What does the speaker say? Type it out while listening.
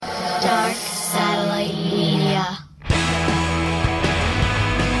Dark Satellite Media.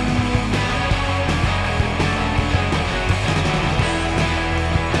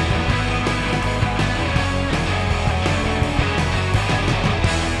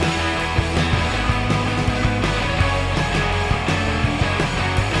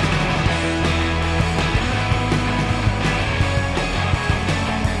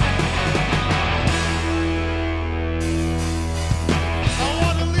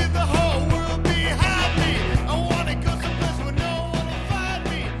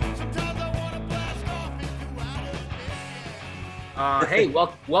 Hey,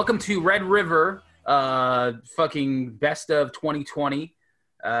 welcome to Red River, fucking best of 2020.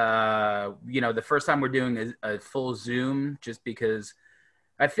 The first time we're doing a full Zoom just because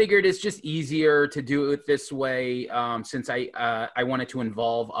I figured it's just easier to do it this way since I wanted to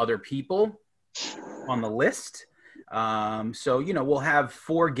involve other people on the list. We'll have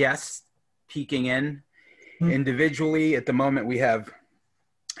 4 guests peeking in individually. At the moment, we have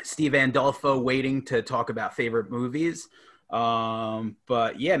Steve Andolfo waiting to talk about favorite movies.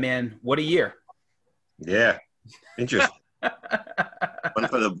 But yeah, man, what a year. Yeah. Interesting. One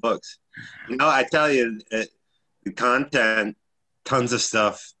for the books. I tell you, the content, tons of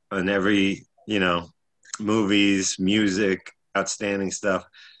stuff on every, movies, music, outstanding stuff.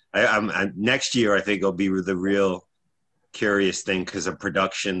 I'm next year, I think it'll be the real curious thing because of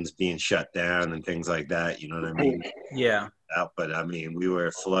productions being shut down and things like that. You know what I mean? Yeah. But I mean, we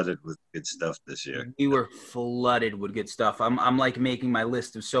were flooded with good stuff this year. We were flooded with good stuff. I'm like making my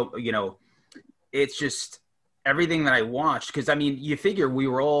list of it's just everything that I watched because I mean, you figure we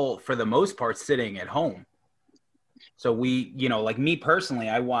were all for the most part sitting at home. So we, like me personally,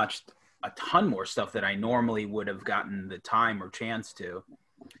 I watched a ton more stuff that I normally would have gotten the time or chance to.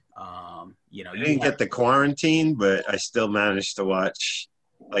 I didn't get the quarantine, but I still managed to watch.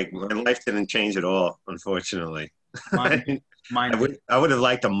 Like my life didn't change at all, unfortunately. Mine I would have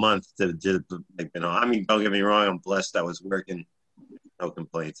liked a month to just, I mean, don't get me wrong. I'm blessed. I was working, no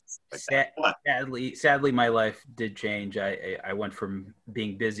complaints. Sadly, my life did change. I went from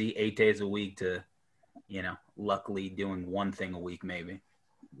being busy 8 days a week to, luckily doing one thing a week, maybe.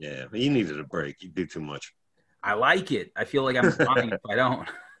 Yeah, but you needed a break. You do too much. I like it. I feel like I'm dying if I don't.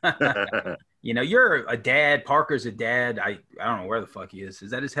 You're a dad. Parker's a dad. I don't know where the fuck he is.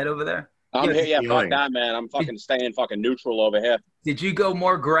 Is that his head over there? I'm here. Yeah, fuck that, man. I'm fucking staying fucking neutral over here. Did you go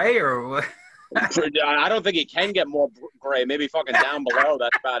more gray or what? I don't think he can get more gray. Maybe fucking down below.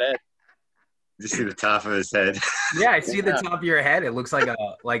 That's about it. You see the top of his head. Yeah, I see the top of your head. It looks like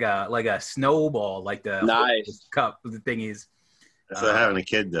a snowball, like the nice cup, the thingies. That's what having a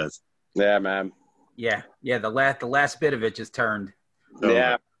kid does. Yeah, man. Yeah. The last bit of it just turned. So,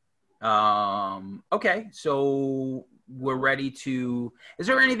 yeah. Okay, so we're ready to. Is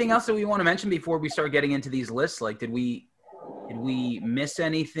there anything else that we want to mention before we start getting into these lists? Like, did we miss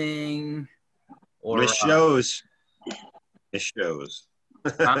anything? Or miss shows? Miss shows.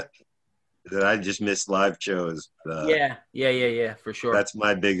 Huh? That I just missed live shows. Yeah, for sure. That's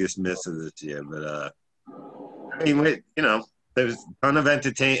my biggest miss of this year. But I mean, there's a ton of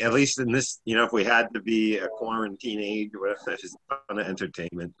entertainment, at least in this, if we had to be a quarantine age, whatever, there's a ton of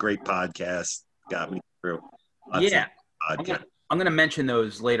entertainment. Great podcast got me through. I'm going to mention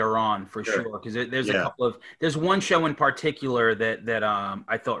those later on for sure because there's a couple of – there's one show in particular that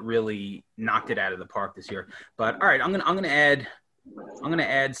I thought really knocked it out of the park this year. But, all right, I'm going to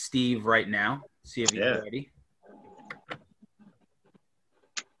add Steve right now, see if he's ready.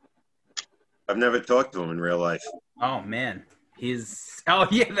 I've never talked to him in real life. Oh, man. You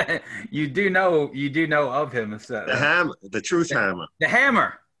do know of him. So. The Hammer, the Truth Hammer. The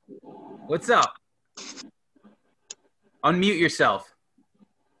Hammer. What's up? Unmute yourself.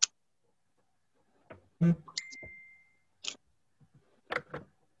 There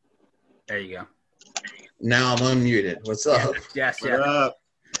you go. Now I'm unmuted. What's up? Yes. What up?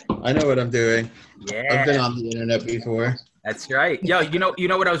 I know what I'm doing. Yeah. I've been on the internet before. That's right. Yo, you know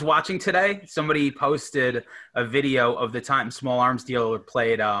what I was watching today? Somebody posted a video of the time Small Arms Dealer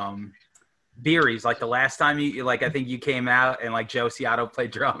played Beeries, like the last time I think you came out and like Joe Ciato played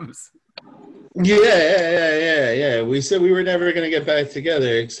drums. Yeah. We said we were never gonna get back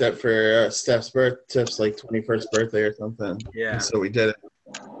together except for Steph's 21st birthday or something. Yeah. And so we did it.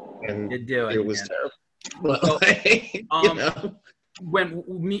 And did do it. It was terrible. So, when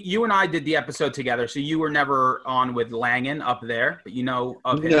you and I did the episode together, so you were never on with Langan up there, but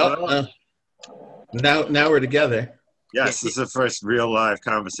of him. No. Now we're together. Yes, this is the first real live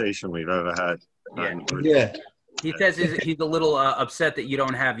conversation we've ever had. Yeah. He says he's a little upset that you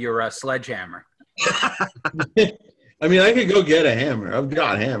don't have your sledgehammer. I mean, I could go get a hammer. I've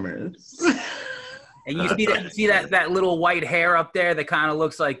got hammers. And you see that little white hair up there that kind of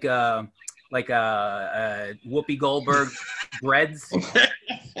looks like Whoopi Goldberg dreads.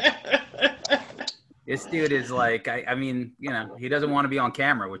 This dude is like, I mean, you know, he doesn't want to be on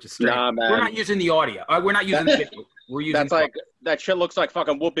camera, which is strange. Nah, man. We're not using the audio. We're not using the video. We're using. That's like that shit looks like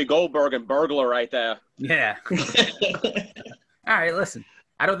fucking Whoopi Goldberg and Burglar right there. Yeah. All right, listen.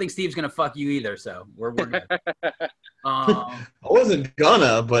 I don't think Steve's gonna fuck you either, so we're good. I wasn't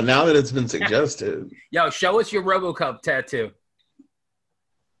gonna, but now that it's been suggested. Yo, show us your RoboCop tattoo.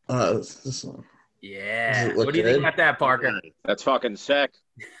 This one. Yeah. What What do you think about that, Parker? That's fucking sick.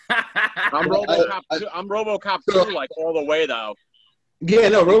 I'm RoboCop 2 like all the way though. Yeah,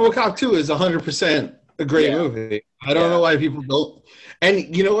 no, RoboCop 2 is 100% a great Yeah. movie. I don't know why people don't.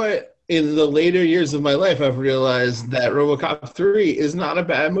 And you know what? In the later years of my life, I've realized that RoboCop 3 is not a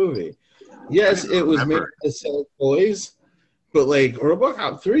bad movie. Yes, it was made to sell toys, but like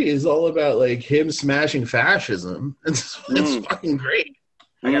RoboCop 3 is all about like him smashing fascism. It's fucking great.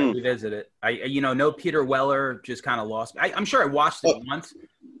 I gotta revisit it. No Peter Weller just kind of lost. I'm sure I watched it once.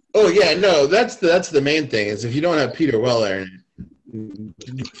 Oh yeah, no, that's the main thing is if you don't have Peter Weller,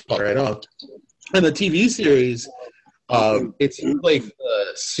 fuck right off. And the TV series, it seemed like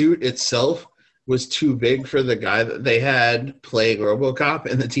the suit itself was too big for the guy that they had playing RoboCop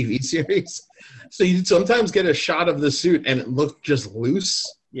in the TV series. So you'd sometimes get a shot of the suit and it looked just loose.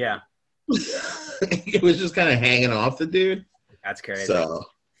 Yeah. It was just kind of hanging off the dude. That's crazy. So,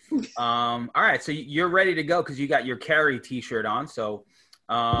 all right, so you're ready to go because you got your Carrie T-shirt on. So,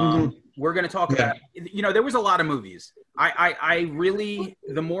 we're gonna talk about. There was a lot of movies. I really,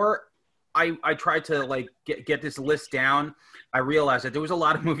 the more I tried to like get this list down, I realized that there was a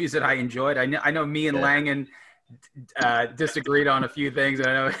lot of movies that I enjoyed. I know me and Langan disagreed on a few things. I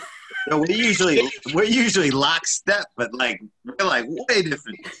know. No, we're usually lockstep, but like we're like way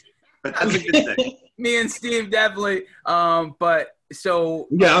different. But that's a good thing. Me and Steve definitely. But so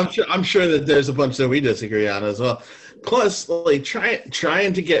yeah, I'm sure that there's a bunch that we disagree on as well. Plus, like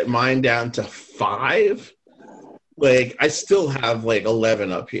trying to get mine down to 5. Like I still have like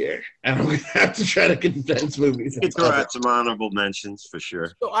 11 up here, and I'm gonna have to try to condense movies. You throw out some honorable mentions for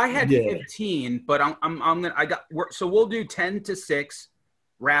sure. So I had 15, but so we'll do 10 to 6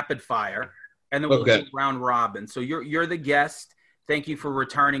 rapid fire, and then we'll do round robin. So you're the guest. Thank you for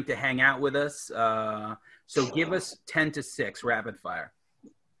returning to hang out with us. So give us 10 to 6 rapid fire.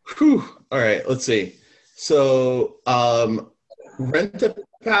 Whew. All right, let's see. So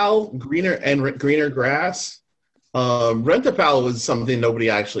Rent-A-Pal, Greener Grass. Rent-A-Pal was something nobody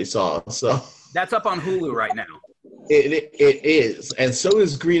actually saw. So that's up on Hulu right now. It is, and so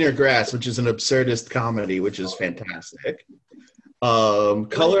is Greener Grass, which is an absurdist comedy, which is fantastic.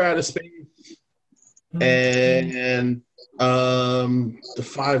 Color Out of Space, and The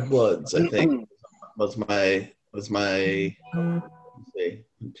Five Bloods, I think, was my. Let's see, 1,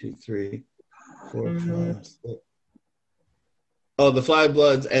 2, 3, 4, 5, 6. Oh, The Five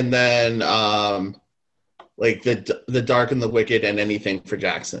Bloods, and then like the Dark and the Wicked, and Anything for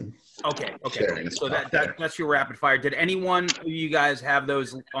Jackson. Okay. So that's your rapid fire. Did anyone of you guys have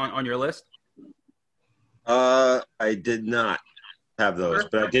those on your list? I did not have those,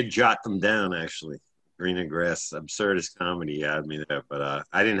 but I did jot them down actually. Greener Grass, absurdist comedy, had me there, but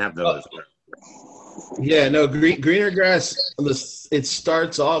I didn't have those. Yeah, no, Greener Grass. It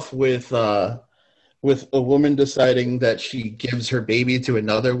starts off with a woman deciding that she gives her baby to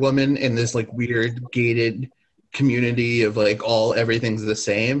another woman in this like weird gated community of like everything's the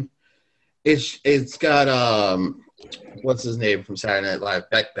same. It's got what's his name from Saturday Night Live,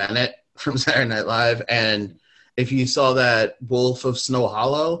 Beck Bennett from Saturday Night Live, and if you saw that Wolf of Snow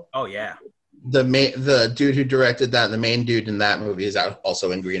Hollow, oh yeah, the dude who directed that, the main dude in that movie is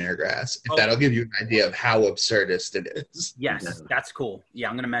also in Greener Grass. If that'll give you an idea of how absurdist it is. Yes, that's cool. Yeah,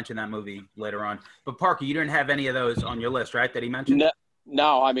 I'm going to mention that movie later on. But Parker, you didn't have any of those on your list, right? That he mentioned.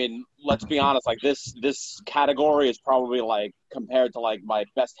 No, I mean, let's be honest. Like this category is probably like compared to like my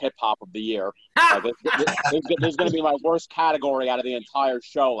best hip hop of the year. Like, there's going to be my worst category out of the entire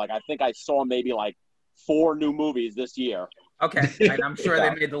show. Like I think I saw maybe like 4 new movies this year. Okay, and I'm sure they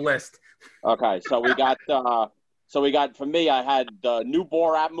made the list. Okay, so we got for me, I had the new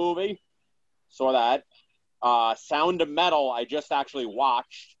Borat movie, saw that. Sound of Metal, I just actually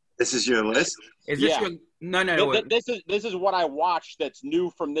watched. This is your list? Is this your no? This is what I watched that's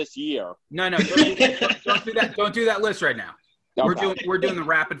new from this year. No, don't do that. Don't do that list right now. Okay. We're doing the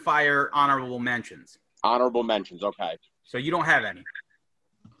rapid fire honorable mentions. Honorable mentions, okay. So you don't have any.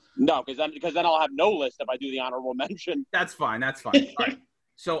 No, because then I'll have no list if I do the honorable mention. That's fine. All right.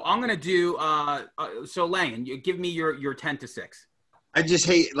 So I'm gonna do. So Langan, you give me your 10 to 6. I just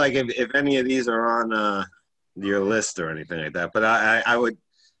hate like if any of these are on your list or anything like that. But I would.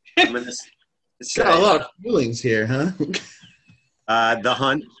 I'm gonna say, Got a lot of feelings here, huh? The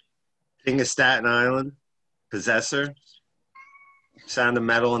Hunt, King of Staten Island, Possessor, Sound of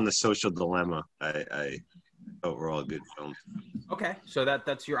Metal, and The Social Dilemma. I thought were all good films. Okay, so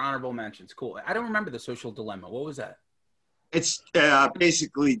that's your honorable mentions. Cool. I don't remember The Social Dilemma. What was that? It's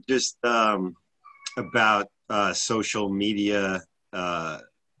basically just about social media. The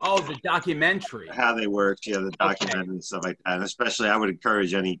documentary. How they work, the documentary and stuff like that. And especially, I would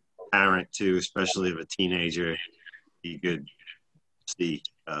encourage any parent to, especially if a teenager, you could see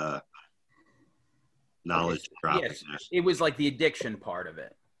knowledge dropping. Yes, it was like the addiction part of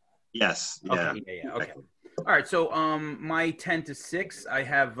it. Yes. Yeah. Okay. All right. So, my 10 to 6, I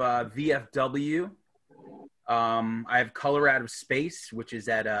have VFW. I have Color Out of Space, which is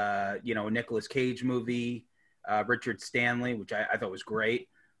that a Nicolas Cage movie. Richard Stanley, which I thought was great.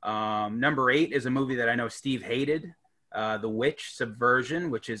 Number 8 is a movie that I know Steve hated, The Witch Subversion,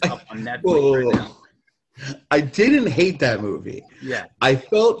 which is up on Netflix right now. I didn't hate that movie. Yeah. I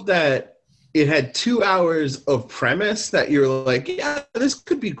felt that it had 2 hours of premise that you're like, yeah, this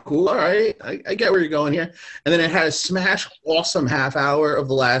could be cool. All right. I get where you're going here. And then it had a smash awesome half hour of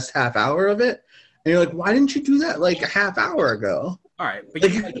the last half hour of it. And you're like, why didn't you do that like a half hour ago? All right. But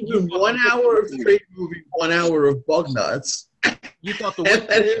like you could do 1 hour of straight movie, 1 hour of bug nuts. You thought The Witch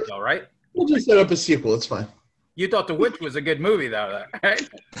was good, though, right? We'll just set up a sequel. It's fine. You thought The Witch was a good movie, though, right?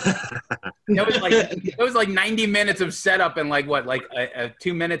 It was like 90 minutes of setup and like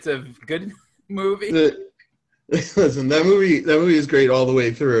 2 minutes of good movie. Listen, that movie is great all the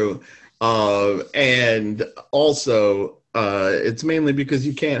way through, and also it's mainly because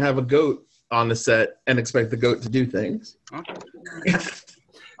you can't have a goat on the set and expect the goat to do things. Okay.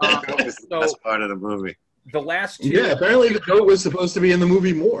 That was the best part of the movie. The last 2. Yeah, apparently the goat was supposed to be in the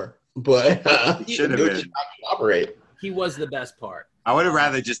movie more, but should have been. Should not operate. He was the best part. I would have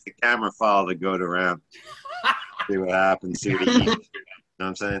rather just the camera follow the goat around, see what happens, see what he eats. You know what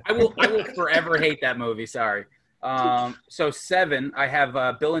I'm saying? I will forever hate that movie. Sorry. So 7, I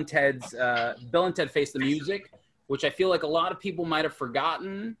have Bill and Ted Face the Music, which I feel like a lot of people might have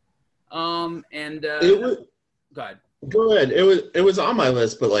forgotten. Go ahead. Go ahead. It was on my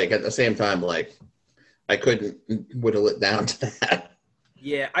list, but like at the same time, like I couldn't whittle it down to that.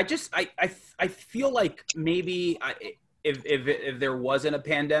 Yeah, I feel like maybe if there wasn't a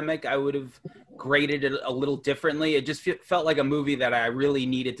pandemic, I would have graded it a little differently. It just felt like a movie that I really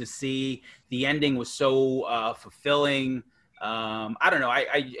needed to see. The ending was so fulfilling. I don't know.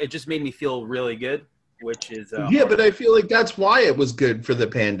 It just made me feel really good, which is yeah. But I feel like that's why it was good for the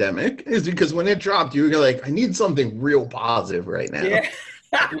pandemic, is because when it dropped, you were like, I need something real positive right now. Yeah.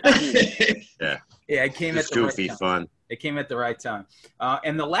 Yeah. It came It's at the goofy right time. fun. It came at the right time.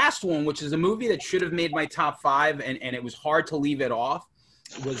 And the last one, which is a movie that should have made my top 5, and it was hard to leave it off,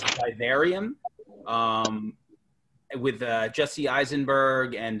 was Vivarium, with Jesse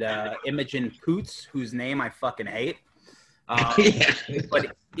Eisenberg and Imogen Poots, whose name I fucking hate.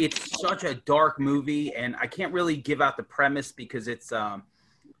 But it's such a dark movie, and I can't really give out the premise because it's I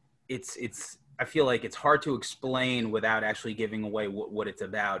feel like it's hard to explain without actually giving away what it's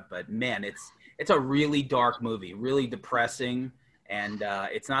about. But man, it's a really dark movie, really depressing, and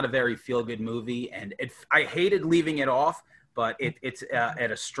it's not a very feel-good movie. And I hated leaving it off, but it's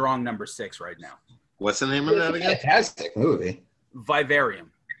at a strong number 6 right now. What's the name of that again? Fantastic movie.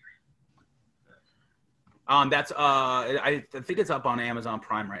 Vivarium. That's I think it's up on Amazon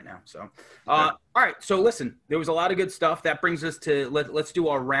Prime right now. So, all right. So listen, there was a lot of good stuff. That brings us to let's do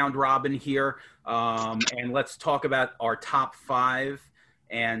our round robin here, and let's talk about our top 5,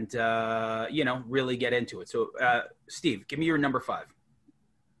 and really get into it. So, Steve, give me your number 5.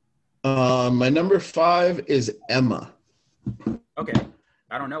 My number 5 is Emma. Okay,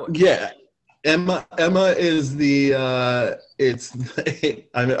 I don't know it. Yeah. Emma is the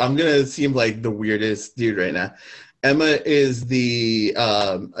I'm gonna seem like the weirdest dude right now. Emma is the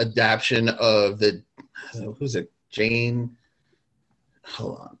adaptation of who's it? Jane.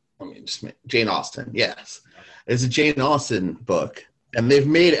 Hold on, let me just Jane Austen. Yes, it's a Jane Austen book, and they've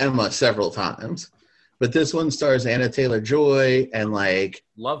made Emma several times, but this one stars Anna Taylor-Joy and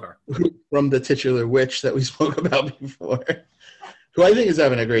love her from the titular witch that we spoke about before. Who I think is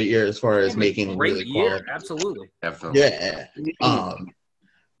having a great year as far as making great really year, quality. absolutely. Definitely. Yeah.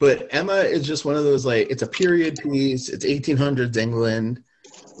 But Emma is just one of those it's a period piece. It's 1800s England,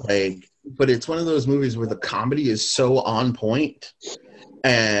 but it's one of those movies where the comedy is so on point,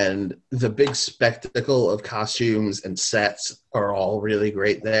 and the big spectacle of costumes and sets are all really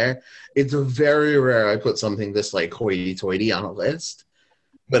great there. It's very rare I put something this like hoity-toity on a list,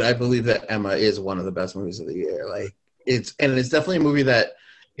 but I believe that Emma is one of the best movies of the year. Like it's definitely a movie that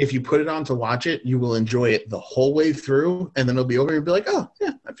if you put it on to watch it, you will enjoy it the whole way through, and then it'll be over and you'll be like, oh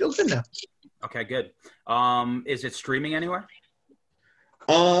yeah, I feel good now. Okay, good. Is it streaming anywhere?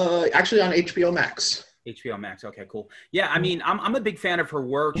 Actually on HBO Max. HBO Max. Okay, cool. Yeah, I mean, I'm a big fan of her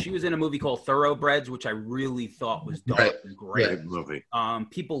work. She was in a movie called Thoroughbreds, which I really thought was dark and great. Great movie.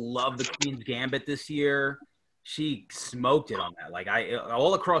 People love The Queen's Gambit this year. She smoked it on that. Like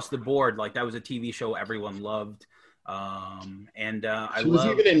all across the board, like that was a TV show everyone loved. She was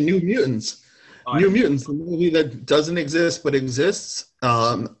even in New Mutants. New Mutants, the movie that doesn't exist but exists,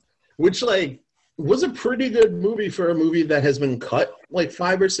 which like was a pretty good movie for a movie that has been cut like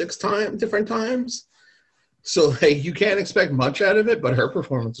 5 or 6 different times. So like you can't expect much out of it, but her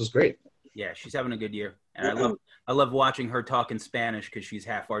performance was great. Yeah, she's having a good year, and I love watching her talk in Spanish because she's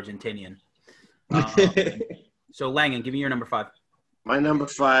half Argentinian. So Langan, give me your number 5. My number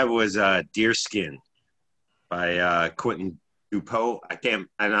 5 was Deerskin by Quentin Dupieux.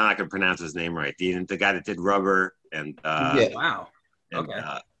 I'm not gonna pronounce his name right. The guy that did Rubber and Wow.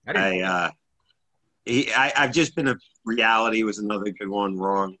 Okay. I've just been a Reality was another good one.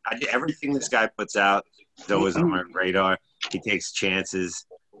 Wrong. Everything this guy puts out is always on my radar. He takes chances.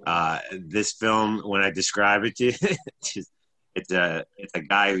 This film, when I describe it to you, it's a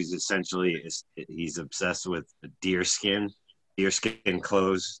guy who's essentially he's obsessed with deerskin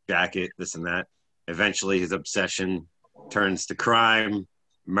clothes, jacket, this and that. Eventually, his obsession turns to crime,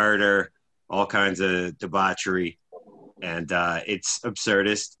 murder, all kinds of debauchery. And it's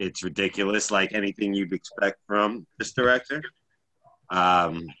absurdist. It's ridiculous, like anything you'd expect from this director.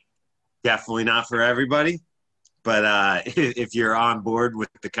 Definitely not for everybody. But if you're on board with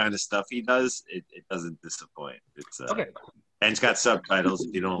the kind of stuff he does, it doesn't disappoint. It's okay. And it's got subtitles.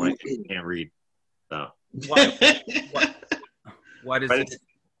 If you don't like it, you can't read. So why does it's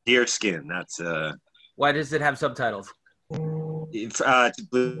Deerskin. That's why does it have subtitles? It's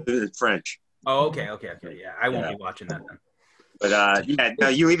in French. Oh, okay. Yeah, I won't be watching that then. But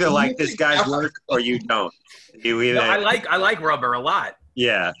you either like this guy's work or you don't. I like Rubber a lot.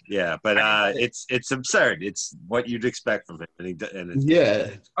 Yeah, but it's absurd. It's what you'd expect from him.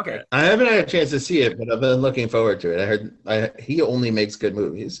 Okay. I haven't had a chance to see it, but I've been looking forward to it. I heard he only makes good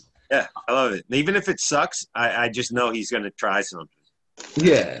movies. Yeah, I love it. Even if it sucks, I just know he's going to try something.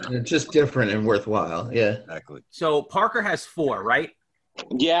 Yeah, it's just different and worthwhile. Yeah, exactly. So Parker has 4, right?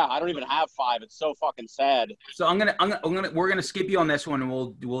 Yeah, I don't even have 5. It's so fucking sad. So we're gonna skip you on this one, and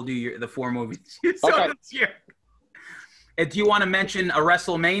we'll do the 4 movies you saw this year. And do you want to mention a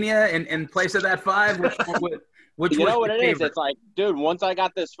WrestleMania in place of that 5? Which you know what it is? It's like, dude, once I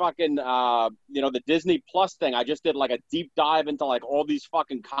got this fucking the Disney Plus thing, I just did like a deep dive into like all these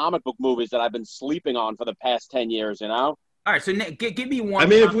fucking comic book movies that I've been sleeping on for the past 10 years. You know. All right, so Nick, give me one. I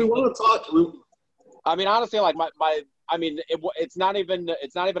mean, if we want to talk, I mean, honestly, like it's not even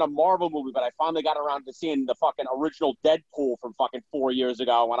a Marvel movie, but I finally got around to seeing the fucking original Deadpool from fucking 4 years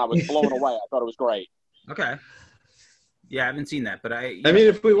ago when I was blown away. I thought it was great. Okay. Yeah, I haven't seen that, but I mean,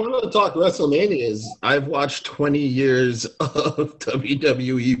 if we want to talk WrestleManias, I've watched 20 years of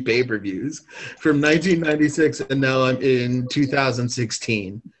WWE pay-per-views from 1996, and now I'm in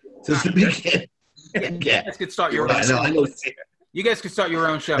 2016. Since the beginning. Yeah. You guys could start your own show. You guys could start your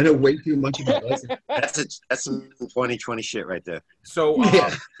own show. I know way too much about wrestling. That's some 2020 shit right there. So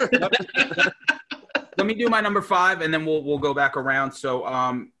let me do my number 5, and then we'll go back around. So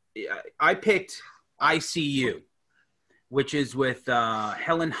I picked ICU, which is with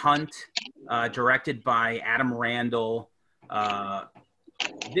Helen Hunt, directed by Adam Randall.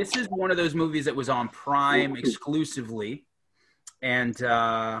 This is one of those movies that was on Prime exclusively. And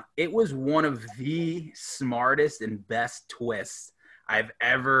it was one of the smartest and best twists I've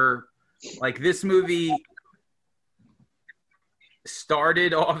ever – like this movie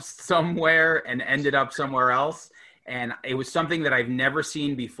started off somewhere and ended up somewhere else. And it was something that I've never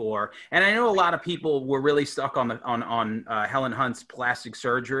seen before. And I know a lot of people were really stuck on Helen Hunt's plastic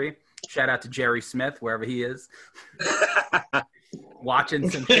surgery. Shout out to Jerry Smith, wherever he is. Watching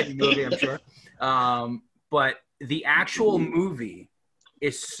some shitty movie, I'm sure. But – the actual movie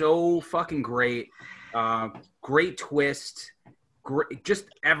is so fucking great. Great twist. Great, just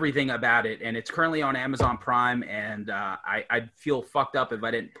everything about it. And it's currently on Amazon Prime. And I'd feel fucked up if I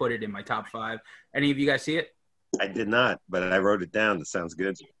didn't put it in my top 5. Any of you guys see it? I did not, but I wrote it down. That sounds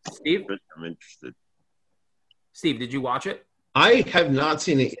good. Steve? I'm interested. Steve, did you watch it? I have not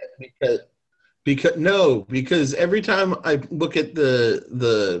seen it yet Because every time I look at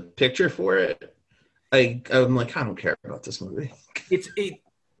the picture for it, I'm like, I don't care about this movie.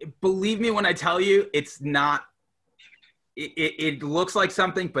 Believe me when I tell you, it's not. It looks like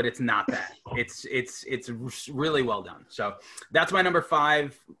something, but it's not that. It's really well done. So that's my number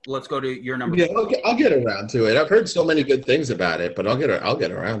 5. Let's go to your number. Yeah, 4. I'll get around to it. I've heard so many good things about it, but I'll get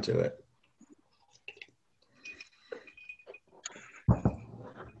around to it.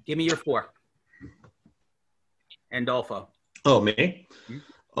 Give me your 4. Andolfo. Oh, me?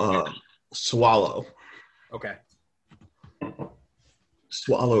 Swallow. Okay.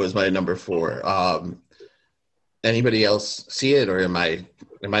 Swallow is my number 4. Anybody else see it, or am I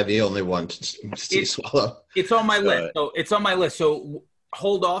the only one to see Swallow? It's on my list. So it's on my list. So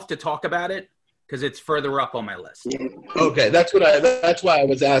hold off to talk about it because it's further up on my list. Okay, that's why I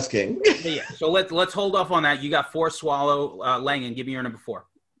was asking. Yeah. So let's hold off on that. You got 4 Swallow. Langan, give me your number 4.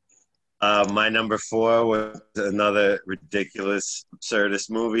 My number 4 was another ridiculous, absurdist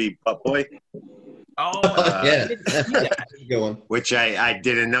movie, Butt Boy. Oh, yeah. Good one. Which I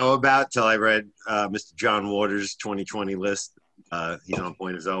didn't know about till I read Mr. John Waters' 2020 list. He's on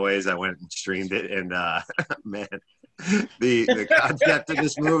point as always. I went and streamed it, and man, the concept of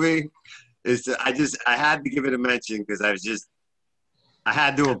this movie is I had to give it a mention because I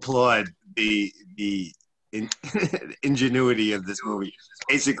had to applaud the ingenuity of this movie.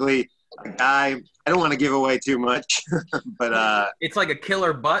 Basically, a guy, I don't want to give away too much, but it's like a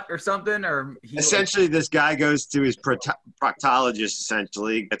killer butt or something, or essentially this guy goes to his proctologist,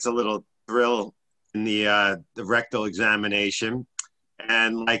 essentially gets a little thrill in the rectal examination,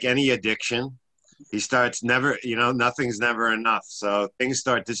 and like any addiction, he starts nothing's never enough, so things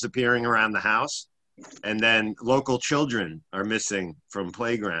start disappearing around the house, and then local children are missing from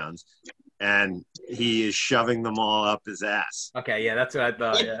playgrounds, and he is shoving them all up his ass. Okay, yeah, that's what I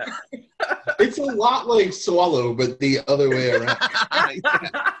thought. Yeah, it's a lot like Swallow, but the other way around.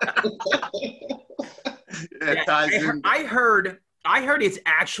 I heard it's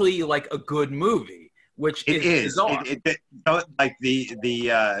actually like a good movie, which is bizarre. Like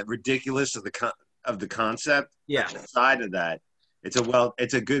the ridiculous of the concept. Yeah. Aside of that, it's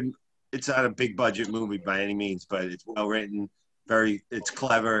not a big budget movie by any means, but it's well written. It's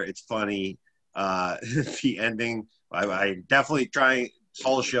clever. It's funny. The ending, I definitely try. This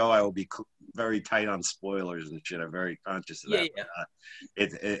whole show, I will be very tight on spoilers and shit. I'm very conscious of that. Yeah.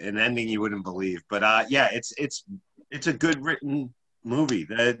 It's an ending you wouldn't believe, but yeah, it's a good written movie.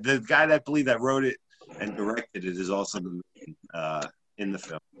 The guy that wrote it and directed it is also in the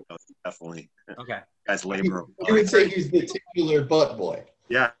film. So definitely, okay. Guy's labor. You would say he's the titular butt boy.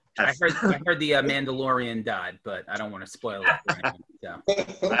 Yeah. I heard the Mandalorian died, but I don't want to spoil it for anyone. So.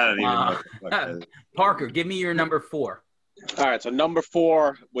 I don't even know. Parker, give me your number 4. All right, so number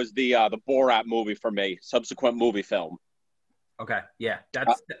 4 was the Borat movie for me, subsequent movie film. Okay, yeah,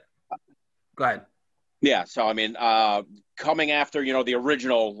 go ahead. Yeah, so I mean, coming after the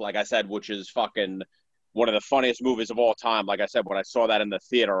original, like I said, which is fucking one of the funniest movies of all time. Like I said, when I saw that in the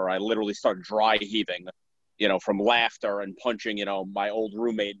theater, I literally started dry heaving. From laughter and punching, my old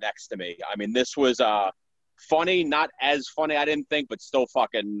roommate next to me. I mean, this was funny, not as funny, I didn't think, but still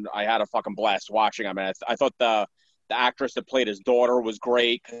I had a fucking blast watching. I mean, I thought the actress that played his daughter was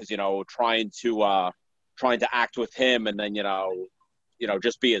great because, trying to act with him and then,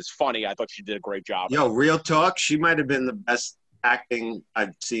 just be as funny. I thought she did a great job. Yo, real talk, she might have been the best acting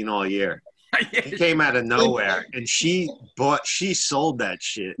I've seen all year. It came out of nowhere, and she sold that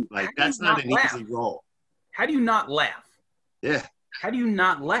shit. Like, that's not an easy role. How do you not laugh? Yeah. How do you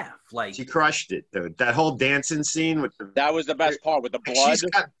not laugh? Like, she crushed it, dude. That whole dancing scene with that was the best part with the blood. She's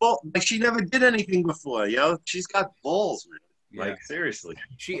got balls. Like, she never did anything before, yo. She's got balls, man. Yeah. Like, seriously.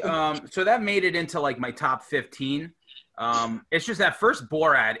 She so that made it into like my top 15. It's just that first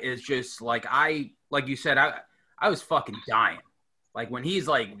Borat is just like like you said, I was fucking dying. Like when he's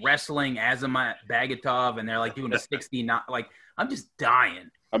like wrestling Azamat Bagatov and they're like doing a 69, like I'm just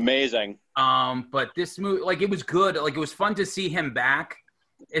dying. Amazing. But this movie, like, it was good. Like, it was fun to see him back.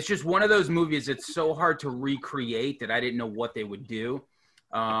 It's just one of those movies it's so hard to recreate that I didn't know what they would do.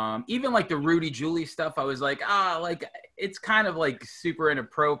 Even like the Rudy Giuliani stuff, I was like, like it's kind of like super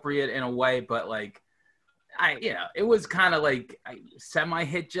inappropriate in a way, but like it was kind of like a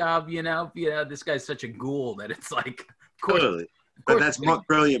semi-hit job, this guy's such a ghoul that it's like, of course. Totally. But that's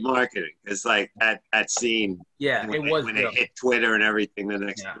brilliant marketing. It's like that scene. Yeah, when it hit Twitter and everything the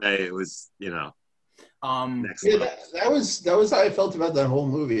next day. It was, next level. That was how I felt about that whole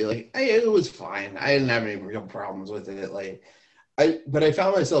movie. Like, it was fine. I didn't have any real problems with it. Like, but I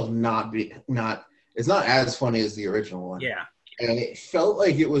found myself not. It's not as funny as the original one. Yeah. and it felt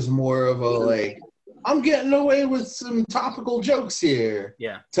like it was more of a like, I'm getting away with some topical jokes here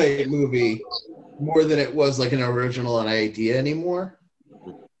type movie, more than it was like an original idea anymore.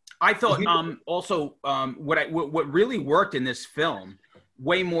 I thought also what really worked in this film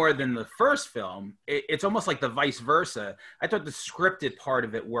way more than the first film, it's almost like the vice versa. I thought the scripted part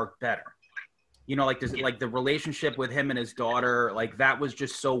of it worked better. You know, like this, like the relationship with him and his daughter, like that was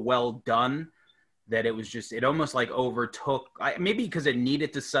just so well done that it was just, it almost like overtook, maybe because it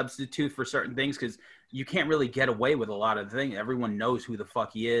needed to substitute for certain things, because you can't really get away with a lot of things. Everyone knows who the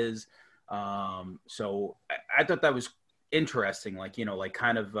fuck he is. So I thought that was interesting, like, you know, like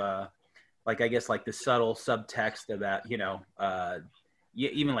kind of like, I guess like the subtle subtext about, you know,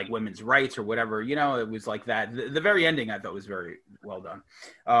 even like women's rights or whatever, you know, it was like that. The very ending I thought was very well done.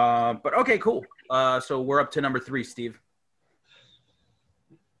 But okay, cool. So we're up to number 3, Steve.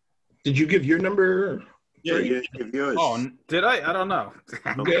 Did you give your number? Yeah, you didn't give yours. Oh, did I? I don't know.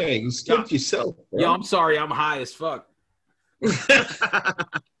 Okay, you skipped yourself. Bro. Yeah, I'm sorry. I'm high as fuck.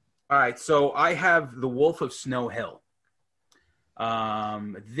 All right, so I have The Wolf of Snow Hill.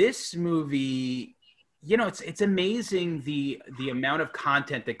 This movie, you know, it's amazing the amount of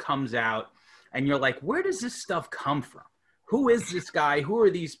content that comes out, and you're like, where does this stuff come from? Who is this guy? Who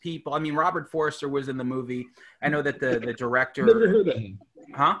are these people? I mean, Robert Forster was in the movie. I know that the director. Never heard of him.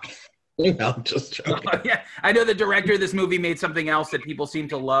 Huh? No, I'm just joking. Yeah, I know the director of this movie made something else that people seem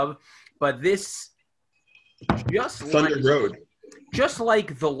to love, but this just Thunder Road. Just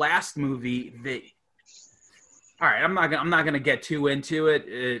like the last movie that. All right, I'm not gonna get too into it,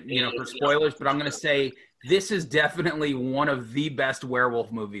 you know, for spoilers, but I'm gonna say this is definitely one of the best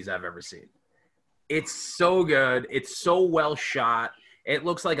werewolf movies I've ever seen. It's so good. It's so well shot. It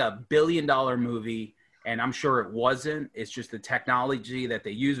looks like a $1 billion movie, and I'm sure it wasn't. It's just the technology that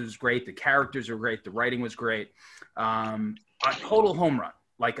they used was great. The characters were great. The writing was great. A total home run.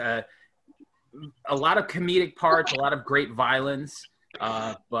 Like a lot of comedic parts, a lot of great violence.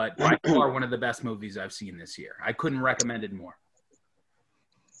 But by far one of the best movies I've seen this year. I couldn't recommend it more.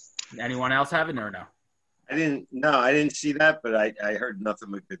 Anyone else have it or no? I didn't see that, but I heard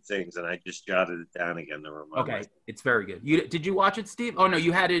nothing but good things, and I just jotted it down again to remind Okay, it's very good. Did you watch it, Steve? Oh no,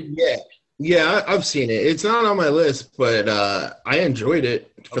 you had it. Yeah, I've seen it. It's not on my list, but I enjoyed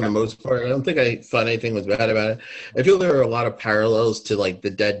it for the most part. I don't think I thought anything was bad about it. I feel there are a lot of parallels to like The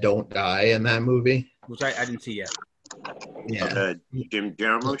Dead Don't Die in that movie, which I didn't see yet. Yeah, Jim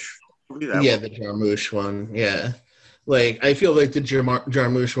Jarmusch movie. The Jarmusch one. Yeah. Like, I feel like the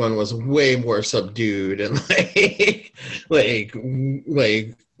Jarmusch one was way more subdued and like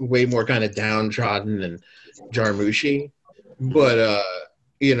way more kind of downtrodden and Jarmushy. But,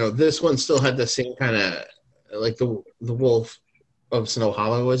 you know, this one still had the same kind of, like the Wolf of Snow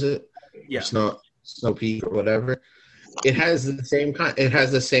Hollow, was it? Yeah. Snow Peak or whatever. It has the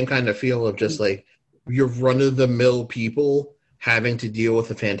same kind of feel of just like your run-of-the-mill people having to deal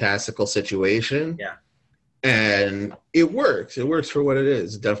with a fantastical situation. Yeah. And it works. It works for what it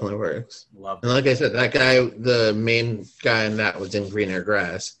is. It definitely works. Love it. And like I said, that guy, the main guy in that was in Greener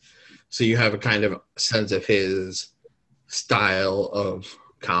Grass. So you have a kind of sense of his style of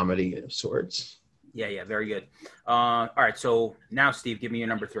comedy of sorts. Yeah, very good. All right, so now, Steve, give me your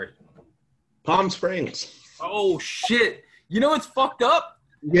number 3. Palm Springs. Oh, shit. You know what's fucked up?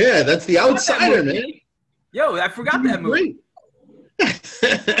 Yeah, that's The Outsider, man. Yo, I forgot that movie. Great.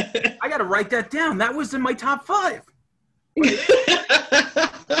 I got to write that down. That was in my top 5.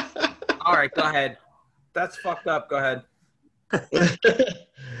 All right, go ahead. That's fucked up. Go ahead.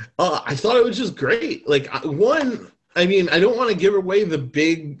 I thought it was just great. Like, one, I mean, I don't want to give away the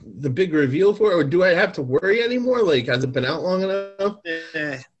big reveal for it, or do I have to worry anymore? Like, has it been out long enough?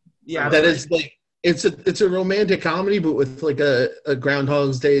 Yeah. That is like, it's a romantic comedy, but with like a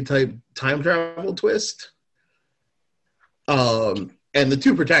Groundhog's Day type time travel twist. And the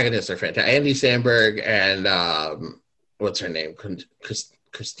two protagonists are fantastic. Andy Samberg and what's her name?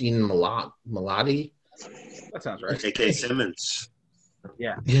 Christine Milioti. That sounds right. J.K. Simmons.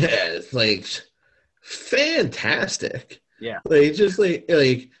 Yeah. Yeah, it's like fantastic. Yeah. Like just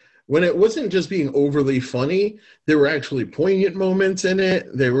like when it wasn't just being overly funny, there were actually poignant moments in it.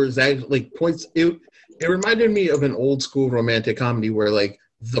 There was actually like points. It reminded me of an old school romantic comedy where like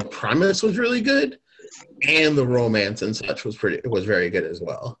the premise was really good and the romance and such was very good as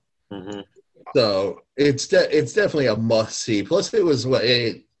well. Mm-hmm. So it's definitely a must see. Plus, it was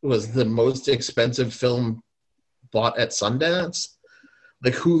the most expensive film bought at Sundance.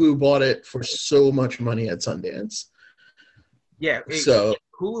 Like Hulu bought it for so much money at Sundance. Yeah. So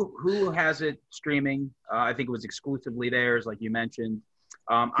Hulu has it streaming. I think it was exclusively theirs, like you mentioned.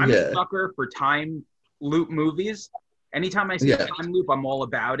 I'm a sucker for time loop movies. Anytime I see a time loop, I'm all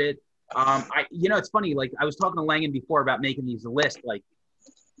about it. It's funny. Like I was talking to Langan before about making these lists. Like,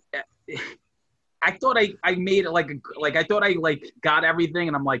 I thought I made it I thought I got everything,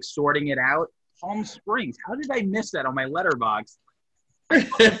 and I'm like sorting it out. Palm Springs. How did I miss that on my letterbox? I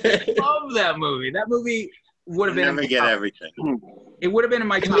love that movie. That movie would have been. Never get everything. It would have been in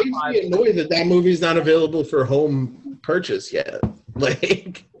my top 5. It makes me annoyed that movie's not available for home purchase yet.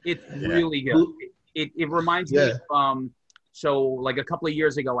 Like, it's really good. It reminds me of, so like a couple of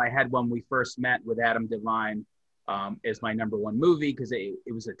years ago, I had When We First Met with Adam Devine as my number 1 movie because it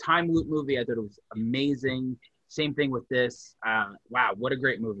was a time loop movie. I thought it was amazing. Same thing with this. Wow, what a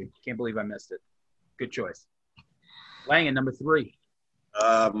great movie. Can't believe I missed it. Good choice. Langan, number 3.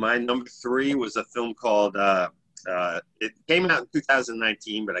 My number 3 was a film called, it came out in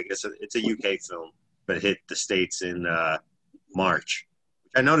 2019, but I guess it's a UK film, but hit the States in March.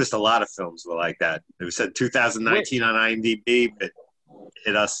 I noticed a lot of films were like that. It was said 2019 on IMDb, but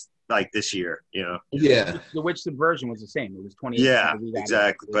hit us like this year, you know? Yeah. The Witch Subversion was the same. It was 2018. Yeah,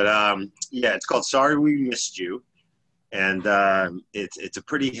 exactly. But it's called Sorry We Missed You. And it's a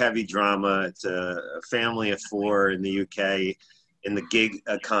pretty heavy drama. It's a family of 4 in the UK in the gig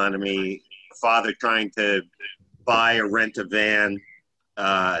economy. Father trying to buy or rent a van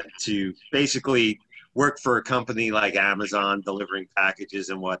to basically work for a company like Amazon, delivering packages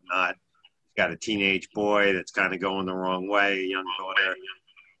and whatnot. Got a teenage boy that's kind of going the wrong way, a young daughter.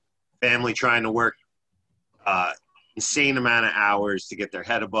 Family trying to work insane amount of hours to get their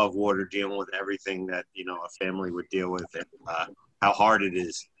head above water, dealing with everything that, you know, a family would deal with, and how hard it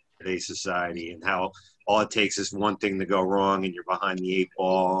is in today's society, and how all it takes is one thing to go wrong and you're behind the 8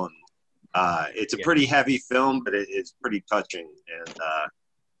 ball. And it's a pretty heavy film, but it's pretty touching and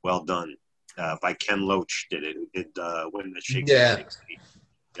well done. By Ken Loach who did Win the Shakespeare 60.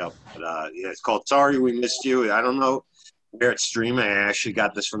 Yep. But, it's called Sorry We Missed You. I don't know where it's streaming. I actually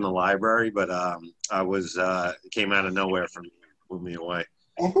got this from the library, but it came out of nowhere from me, blew me away.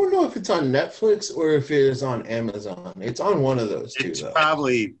 I don't know if it's on Netflix or if it is on Amazon. It's on one of those two. It's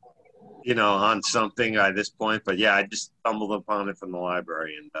probably, on something at this point. But yeah, I just stumbled upon it from the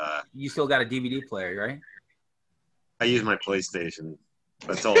library, and you still got a DVD player, right? I use my PlayStation.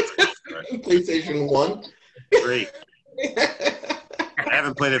 That's all. Right? PlayStation 1, 3. I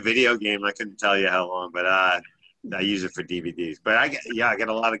haven't played a video game. I couldn't tell you how long, but I use it for DVDs. But I get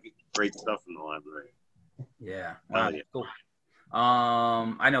a lot of great stuff from the library. Yeah. Yeah. Cool.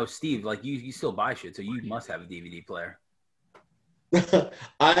 I know, Steve, like you still buy shit, so you must have a DVD player.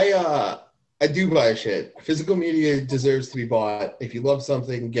 I do buy shit. Physical media deserves to be bought. If you love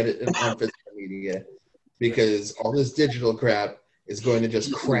something, get it on physical media, because all this digital crap is going to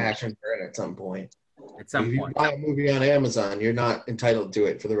just crash and burn at some point. At some if you buy a movie on Amazon, you're not entitled to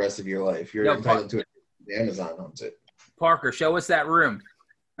it for the rest of your life. You're entitled to it. Amazon owns it. Parker, show us that room.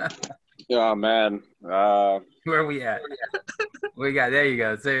 Oh, man. Where are we at? We got, there you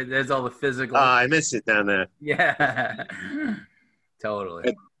go. So there's all the physical. I miss it down there. Yeah.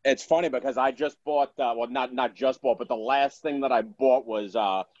 Totally. It's funny because I just bought, not just bought, but the last thing that I bought was,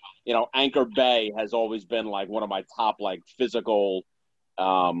 Anchor Bay has always been like one of my top like physical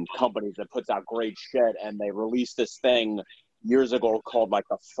companies that puts out great shit, and they released this thing years ago called like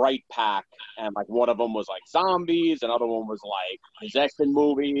the Fright Pack, and like one of them was like zombies, another one was like possession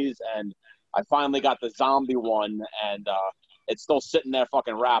movies, and I finally got the zombie one, and it's still sitting there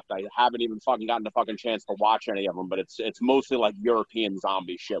fucking wrapped. I haven't even fucking gotten the fucking chance to watch any of them, but it's mostly like European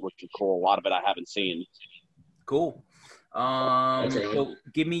zombie shit, which is cool. A lot of it I haven't seen. Cool. So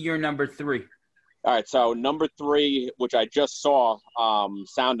give me your number 3. All right, so number 3, which I just saw,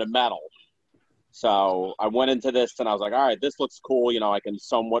 Sound of Metal. So I went into this and I was like, all right, this looks cool. I can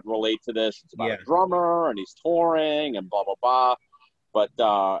somewhat relate to this. It's about a drummer and he's touring and blah, blah, blah. But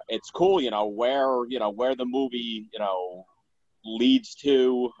it's cool, where the movie, leads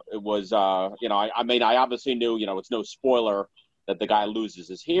to. It was, I mean, I obviously knew, it's no spoiler that the guy loses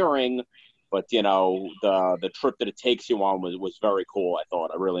his hearing. But, the trip that it takes you on was very cool, I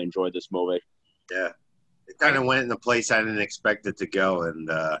thought. I really enjoyed this movie. Yeah. It kind of went in a place I didn't expect it to go. And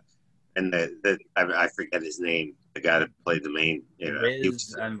I forget his name, the guy that played the main.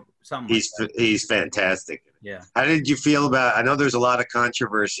 He's fantastic. Yeah. How did you feel about, I know there's a lot of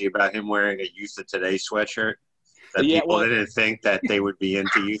controversy about him wearing a Youth of Today sweatshirt. That people didn't think that they would be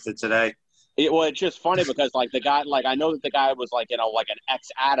into Youth of Today. It's just funny because, like, the guy, like, I know that the guy was, like, like an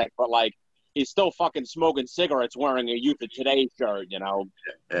ex-addict, but, like, he's still fucking smoking cigarettes wearing a Youth of Today shirt,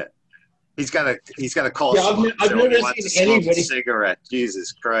 Yeah. He's got a call. Yeah, I've never seen anybody. Cigarette.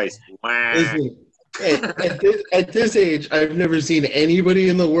 Jesus Christ! Wow. Listen, At this age, I've never seen anybody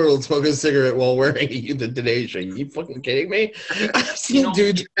in the world smoke a cigarette while wearing the Today Show. You fucking kidding me? I've seen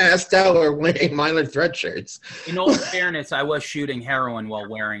dudes passed out or wearing Minor Threat shirts. In all fairness, I was shooting heroin while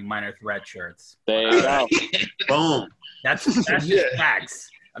wearing Minor Threat shirts. There you go. Boom. That's just facts.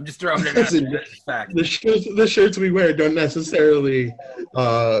 I'm just throwing it out there. That's facts. The shirts we wear don't necessarily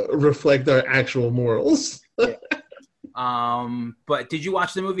reflect our actual morals. But did you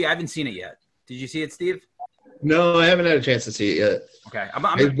watch the movie? I haven't seen it yet. Did you see it, Steve? No, I haven't had a chance to see it yet. Okay.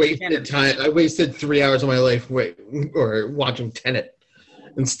 I wasted 3 hours of my life watching Tenet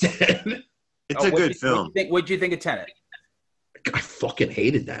instead. It's a good film. What did you think of Tenet? I fucking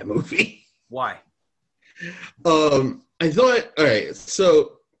hated that movie. Why? I thought, all right,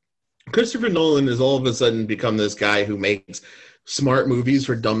 so Christopher Nolan has all of a sudden become this guy who makes smart movies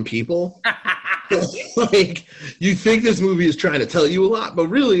for dumb people. Like, you think this movie is trying to tell you a lot, but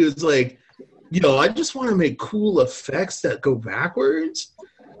really it's like, I just want to make cool effects that go backwards.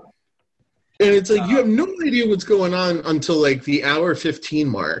 And it's like, you have no idea what's going on until like the hour 15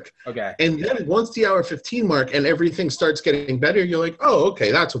 mark. Okay. And then once the hour 15 mark and everything starts getting better, you're like, oh,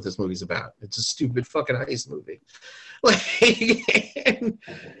 okay, that's what this movie's about. It's a stupid fucking heist movie. Like,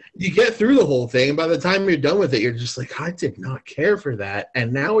 you get through the whole thing, and by the time you're done with it, you're just like, I did not care for that.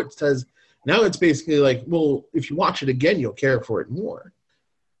 And now it's basically like, well, if you watch it again, you'll care for it more.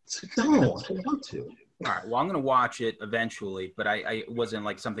 It's like, no, I don't want to. All right. Well, I'm going to watch it eventually, but I wasn't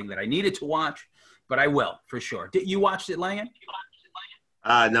like something that I needed to watch, but I will for sure. Did you watch it, Langan?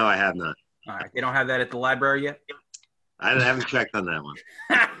 No, I have not. All right. They don't have that at the library yet? I haven't checked on that one.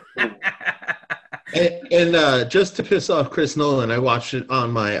 And just to piss off Chris Nolan, I watched it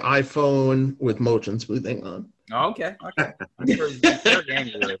on my iPhone with motion smoothing on. Oh, okay. I'm sure he's very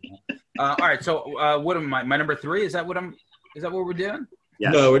angry. All right. So, what am my number 3? Is that what we're doing? Yeah.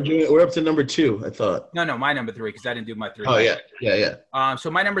 No, we're up to number 2. I thought. No, my number 3 because I didn't do my 3. Oh yeah.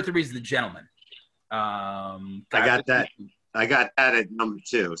 So my number 3 is The Gentleman. I got that. I got that at number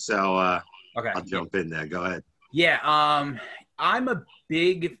 2. So okay, I'll jump in there. Go ahead. Yeah. I'm a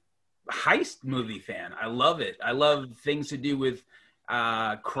big heist movie fan. I love it. I love things to do with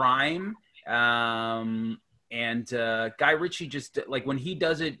crime. And Guy Ritchie just like when he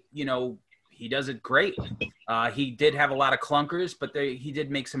does it, he does it great. He did have a lot of clunkers, but he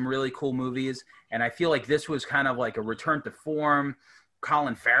did make some really cool movies. And I feel like this was kind of like a return to form.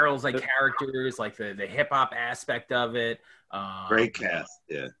 Colin Farrell's like characters, like the hip hop aspect of it. Great cast.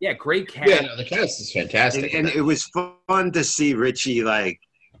 Yeah. Yeah, great cast. Yeah, no, the cast is fantastic. And it was fun to see Ritchie like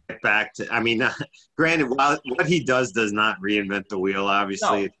get back to. I mean, granted, while what he does not reinvent the wheel.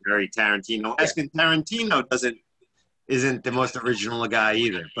 Obviously, It's very Tarantino. And Tarantino isn't the most original guy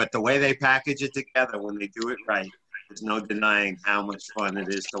either. But the way they package it together, when they do it right, there's no denying how much fun it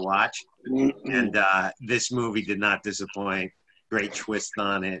is to watch. And this movie did not disappoint. Great twist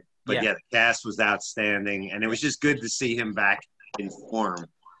on it. But the cast was outstanding. And it was just good to see him back in form.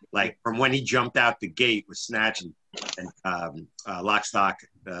 Like from when he jumped out the gate with Snatch and Lock, Stock,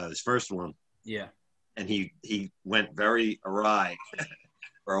 his first one. Yeah. And he went very awry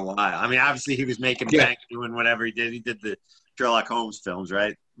for a while. I mean, obviously he was making bank doing whatever he did. He did the Sherlock Holmes films,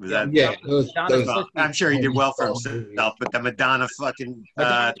 right? I'm sure he did well for himself, but the Madonna fucking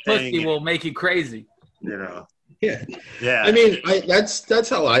thing will make you crazy. Yeah. I mean, that's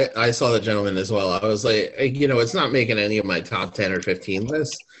how I saw The Gentleman as well. I was like, it's not making any of my top 10 or 15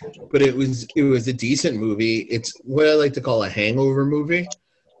 lists, but it was a decent movie. It's what I like to call a hangover movie,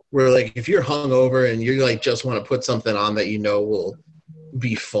 where like if you're hungover and you like just want to put something on that will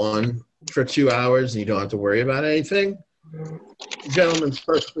be fun for 2 hours and you don't have to worry about anything, Gentleman's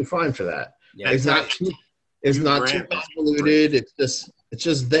perfectly fine for that. Yeah, it's not too convoluted. It's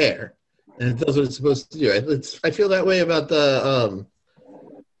just there. And it does what it's supposed to do. I feel that way about the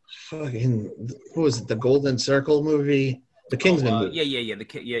what was it? The Golden Circle movie, the Kingsman movie.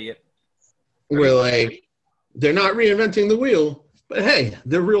 Yeah. Where like they're not reinventing the wheel, but hey,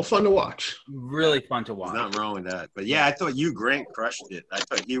 they're real fun to watch. Really fun to watch. There's nothing wrong with that. But yeah, I thought Hugh Grant crushed it. I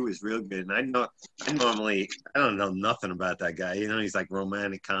thought he was real good. And I don't know nothing about that guy. He's like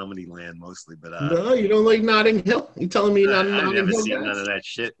romantic comedy land mostly. But no, you don't like Notting Hill? You telling me you're not Notting Hill? I've never seen none of that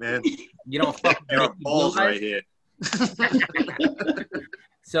shit, man. You don't fuck there are balls right here.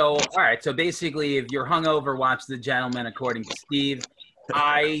 So, all right. So basically, if you're hungover, watch The Gentleman, according to Steve.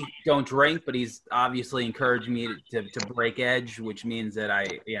 I don't drink, but he's obviously encouraged me to break edge, which means that I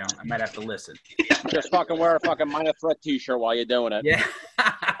might have to listen. Just fucking wear a fucking Minor Threat t-shirt while you're doing it. Yeah.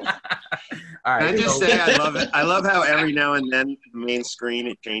 All right. Can I just say I love it. I love how every now and then the main screen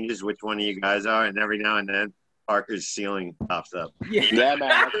it changes which one of you guys are, and every now and then Parker's ceiling pops up. Yeah,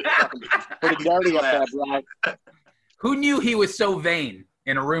 man. It's pretty dirty up there, bro. Who knew he was so vain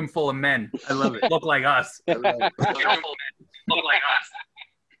in a room full of men? I love it. Look like us. I love it.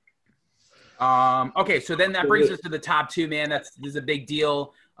 Okay, so then that brings us to the top two, man. This is a big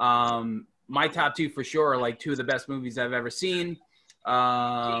deal. My top two for sure are like two of the best movies I've ever seen.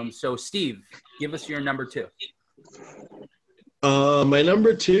 So Steve, give us your number two. My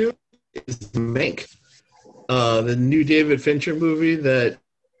number two is Mank, the new David Fincher movie that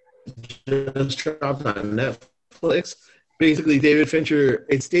just dropped on Netflix. Basically,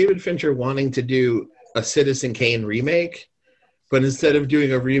 it's David Fincher wanting to do a Citizen Kane remake, but instead of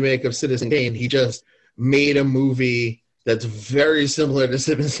doing a remake of Citizen Kane, he just made a movie that's very similar to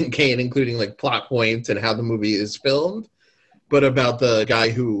Citizen Kane, including like plot points and how the movie is filmed, but about the guy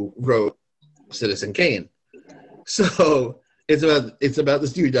who wrote Citizen Kane. So it's about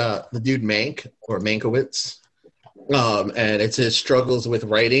this dude, the dude Mank or Mankiewicz, and it's his struggles with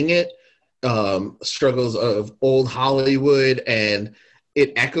writing it, struggles of old Hollywood, and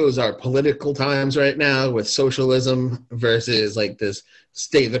it echoes our political times right now with socialism versus like this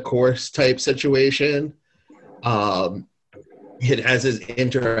stay the course type situation. It has his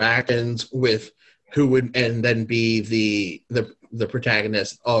interactions with who would and then be the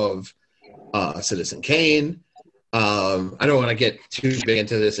protagonist of Citizen Kane. I don't want to get too big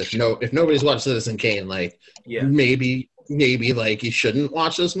into this. If nobody's watched Citizen Kane, like maybe like you shouldn't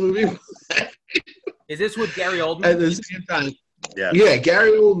watch this movie. Is this with Gary Oldman? At the same time, yeah,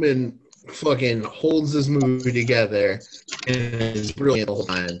 Gary Oldman fucking holds this movie together and is brilliant the whole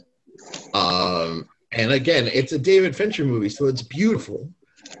time. And again, it's a David Fincher movie, so it's beautiful.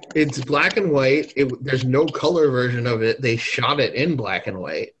 It's black and white. There's no color version of it. They shot it in black and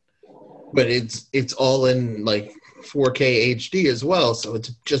white, but it's all in like 4K HD as well. So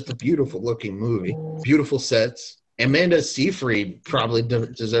it's just a beautiful looking movie. Beautiful sets. Amanda Seyfried probably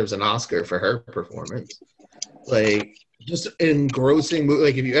deserves an Oscar for her performance. Like, just engrossing movie.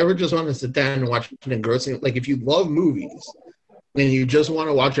 Like, if you ever just want to sit down and watch an engrossing, like if you love movies and you just want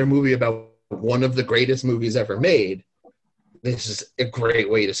to watch a movie about one of the greatest movies ever made, this is a great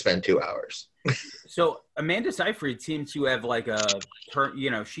way to spend 2 hours. So Amanda Seyfried seems to have like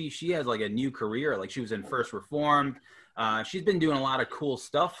she has like a new career. Like she was in First Reformed. She's been doing a lot of cool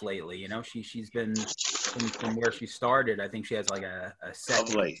stuff lately. You know, she's been from where she started. I think she has like a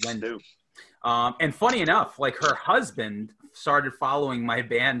set. And funny enough, like her husband started following my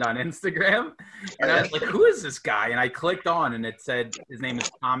band on Instagram, and I was like, "Who is this guy?" And I clicked on, and it said his name is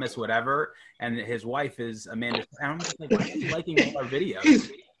Thomas whatever, and his wife is Amanda. And I'm just like, "Why is he liking all our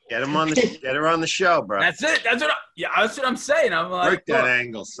videos?" Get her on the show, bro. That's it. That's what I'm saying. I'm like, work that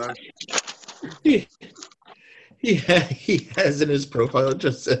angle, son. Yeah, he has in his profile, it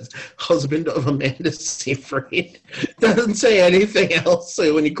just says husband of Amanda Seyfried. Doesn't say anything else.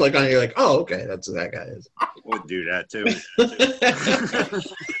 So when you click on it, you're like, oh, okay, that's who that guy is. Would do that too.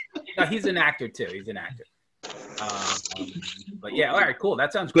 No, he's an actor too. He's an actor. But yeah, all right, cool.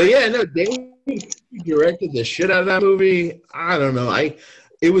 That sounds great. But yeah, no, David directed the shit out of that movie. I don't know.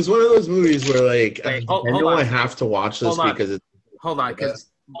 It was one of those movies where like I know I have to watch this because it's because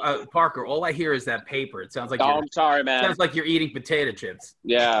Parker, all I hear is that paper. It sounds like I'm sorry, man. It sounds like you're eating potato chips.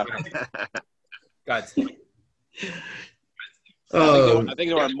 Yeah. God. I think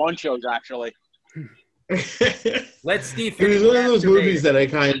they were Munchos, actually. Let Steve finish. It was one of those movies that I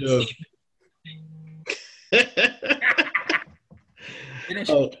kind of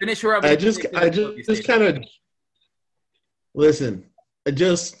finish her up. I just kind of listen. I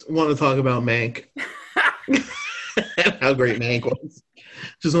just want to talk about Mank and how great Mank was.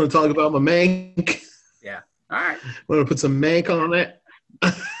 Just want to talk about my Mank. Yeah. All right. Want to put some Mank on it.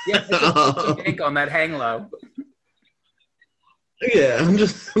 Yeah, put some Mank on that hang low. Yeah, I'm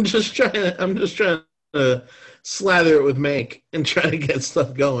just trying to slather it with Mank and try to get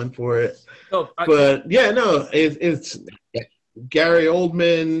stuff going for it. So, but yeah, no, it's Gary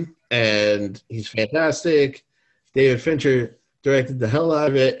Oldman and he's fantastic. David Fincher directed the hell out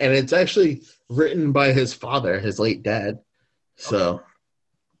of it, and it's actually written by his father, his late dad. So, okay.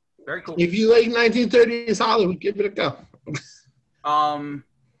 Very cool. If you like 1930s Hollywood, give it a go.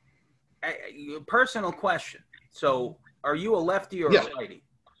 Personal question. So, are you a lefty or a righty?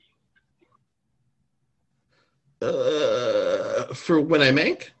 For when I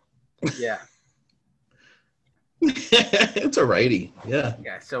make? Yeah. It's a righty. Yeah.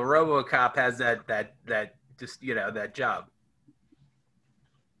 Yeah. So RoboCop has that just that job.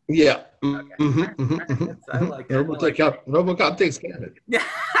 Yeah. Okay. I like that. RoboCop takes care of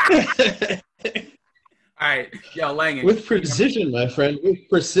it. All right. Yo, Langan. With precision, my friend. With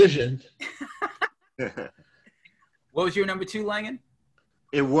precision. What was your number 2, Langan?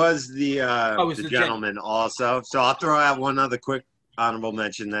 It was the the gentleman also. So I'll throw out one other quick honorable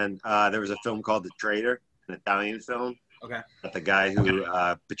mention. Then there was a film called The Traitor, an Italian film. Okay. About the guy who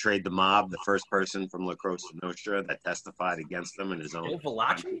betrayed the mob, the first person from La Cosa Nostra that testified against them in his own. Joe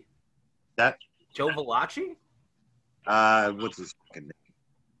Valachi? That? Joe Valachi? What's his fucking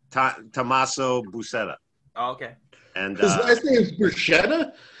name? Tommaso Buscetta. Oh, okay. And His last name is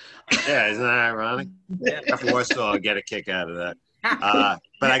Bruschetta? yeah, isn't that ironic? Yeah. Warsaw, I'll get a kick out of that.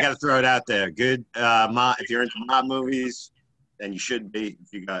 But I got to throw it out there. Good. If you're into mob movies, and you should be,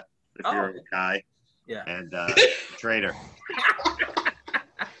 if you're a guy. Yeah. And Traitor.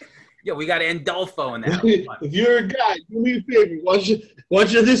 Yeah, we got Andolfo in that. If you're a guy, do me a favor.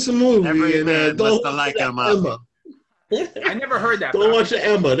 Watch this movie. Every man don't must like Emma. I never heard that. Don't watch the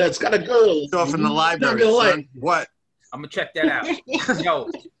Emma. That's got a girl. Go from the library, You're not gonna son. What? I'm gonna check that out. Yo,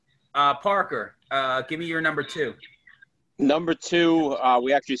 Parker, give me your number 2. Number 2,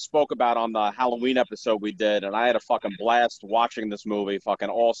 we actually spoke about on the Halloween episode we did, and I had a fucking blast watching this movie, fucking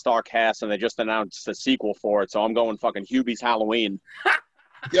all-star cast, and they just announced a sequel for it, so I'm going fucking Hubie's Halloween.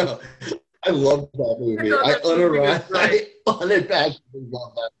 Yo, I love that movie. I unabashedly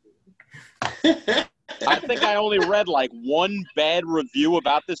love that movie. I think I only read like one bad review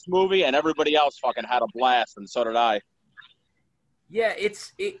about this movie, and everybody else fucking had a blast, and so did I. Yeah,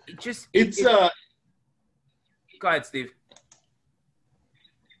 it's Go ahead, Steve.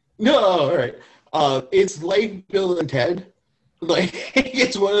 No, all right. It's like Bill and Ted. Like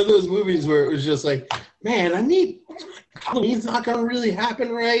it's one of those movies where it was just like, man, Halloween's not gonna really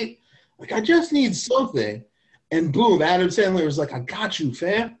happen, right? Like I just need something, and boom, Adam Sandler was like, I got you,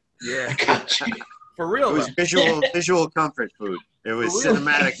 fam. Yeah, I got you. For real. It was visual comfort food. It was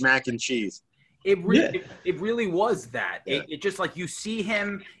cinematic mac and cheese. It really was that. Yeah. It just like you see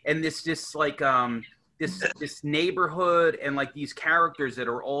him and this like this neighborhood and like these characters that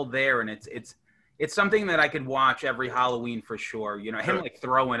are all there, and it's something that I could watch every Halloween for sure. You know, him like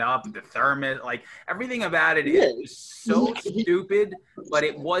throwing up the thermos, like everything about it is so stupid, but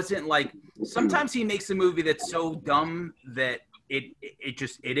it wasn't like sometimes he makes a movie that's so dumb that it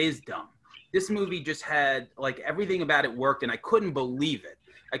is dumb. This movie just had like everything about it worked, and I couldn't believe it.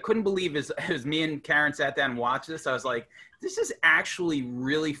 I couldn't believe as me and Karen sat down and watched this, I was like, this is actually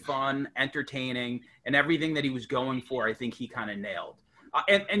really fun, entertaining, and everything that he was going for, I think he kind of nailed.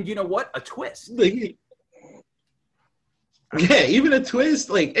 And you know what? A twist. Yeah, even a twist.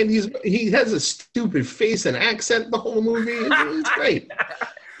 Like, and he has a stupid face and accent the whole movie. It's great.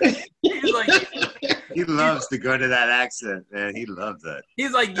 He's like, he loves to go to that accent, man. He loves it.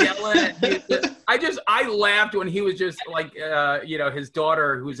 He's like yelling. I laughed when he was just like, his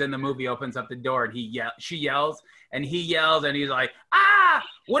daughter who's in the movie opens up the door and she yells and he yells and he's like, ah,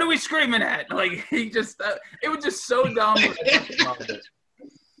 what are we screaming at? Like he just, it was just so dumb.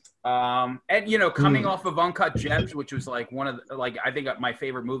 And coming off of Uncut Gems, which was like one of the, like I think my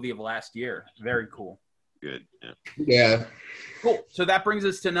favorite movie of last year. Very cool. Good. Yeah. Cool. So that brings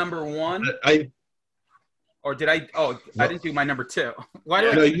us to number 1. Or did I? Oh, no. I didn't do my number 2. Why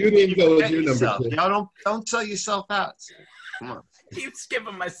did you didn't go with your number 2. No, don't sell yourself out. Come on. Keep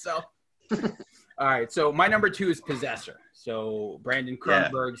skipping myself. All right. So my number 2 is Possessor. So Brandon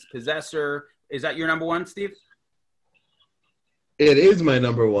Cronenberg's Possessor. Is that your number 1, Steve? It is my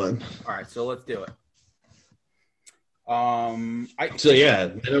number 1. All right. So let's do it. My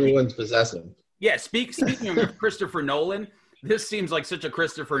number 1's Possessor. Yeah. Speaking of Christopher Nolan, this seems like such a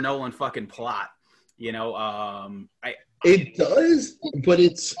Christopher Nolan fucking plot. You know, it does, but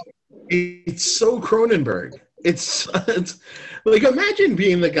it's so Cronenberg. It's like imagine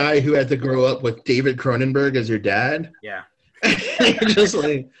being the guy who had to grow up with David Cronenberg as your dad. Yeah. Just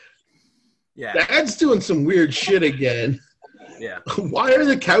like, yeah, Dad's doing some weird shit again. Yeah. Why are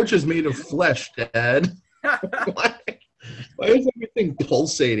the couches made of flesh, Dad? Why is everything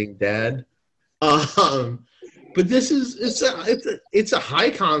pulsating, Dad? But this is it's a high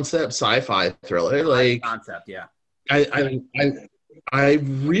concept sci-fi thriller. Like high concept, yeah. I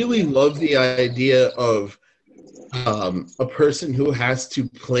really love the idea of a person who has to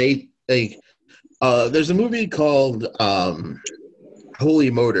play like there's a movie called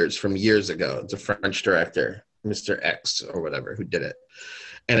Holy Motors from years ago. It's a French director, Mr. X or whatever, who did it.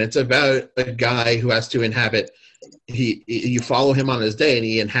 And it's about a guy who has to inhabit you follow him on his day and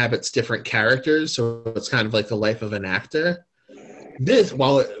he inhabits different characters, so it's kind of like the life of an actor. This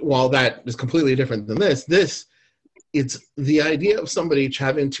while that is completely different than this it's the idea of somebody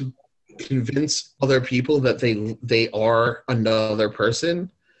having to convince other people that they are another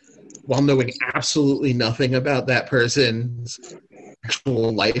person while knowing absolutely nothing about that person's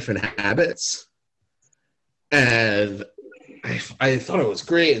actual life and habits. and I thought it was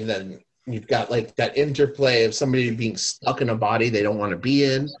great. And then you've got like that interplay of somebody being stuck in a body they don't want to be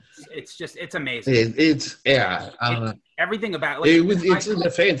in. It's amazing. I don't know. Everything about like,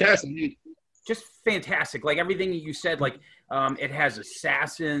 it's fantastic. Just fantastic. Like everything you said, like it has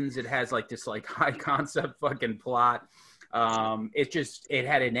assassins, it has like this like high concept fucking plot. It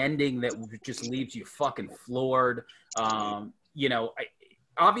had an ending that just leaves you fucking floored.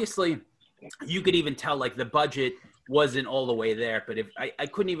 Obviously you could even tell like the budget wasn't all the way there, but if I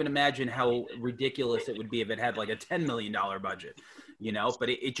couldn't even imagine how ridiculous it would be if it had like a $10 million budget, but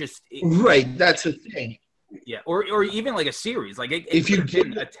right. That's the thing. Yeah, or even like a series, like if you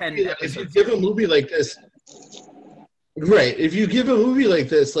give a 10 episode. If you give a movie like this, right? If you give a movie like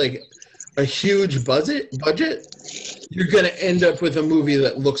this like a huge budget, you're gonna end up with a movie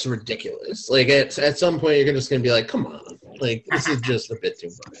that looks ridiculous. Like at some point, you're just gonna be like, "Come on, like this is just a bit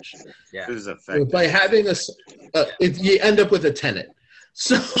too much." Yeah. This is effective. By having you end up with a Tenet.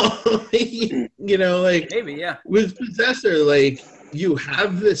 So like maybe, yeah. With Possessor, like you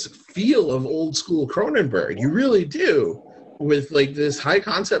have this feel of old school Cronenberg. You really do, with like this high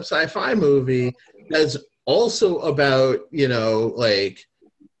concept sci-fi movie that's also about like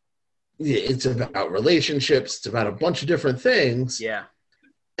it's about relationships. It's about a bunch of different things. Yeah.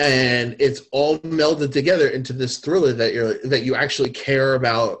 And it's all melded together into this thriller that you actually care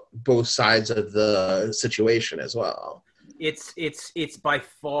about both sides of the situation as well. It's by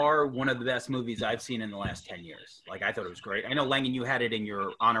far one of the best movies I've seen in the last 10 years. Like I thought it was great. I know Langan, you had it in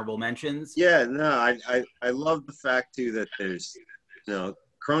your honorable mentions. Yeah, no, I love the fact too that there's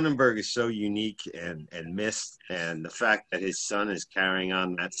Cronenberg is so unique and missed, and the fact that his son is carrying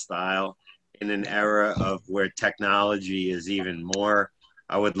on that style in an era of where technology is even more.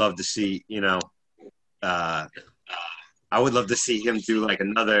 I would love to see, I would love to see him do like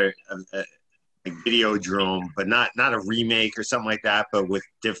another like Videodrome, but not a remake or something like that, but with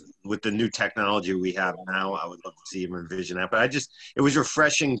the new technology we have now. I would love to see him envision that. But it was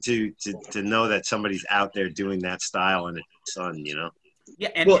refreshing to know that somebody's out there doing that style and it's son, Yeah,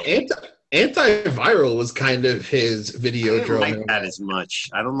 and well, Antiviral was kind of his Videodrome. I didn't like that as much.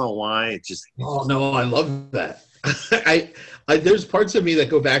 I don't know why. It just. Oh no, I love that. I there's parts of me that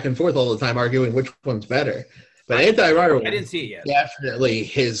go back and forth all the time arguing which one's better. But Antiviral, I didn't see it yet. Definitely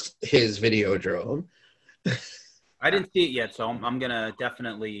his Videodrome. I didn't see it yet, so I'm gonna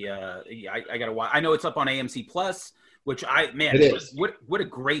definitely. I gotta watch. I know it's up on AMC Plus, which it is. What a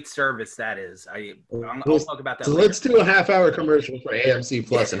great service that is. I'll talk about that. So later. let's do a half-hour commercial for AMC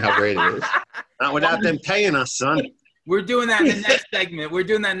Plus and how great it is. Not without them paying us, son. We're doing that in the next segment. We're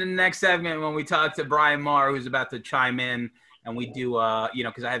doing that in the next segment when we talk to Brian Marr, who's about to chime in, and we do,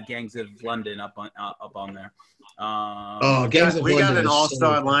 because I have Gangs of London up on there. Gangs of we London got an is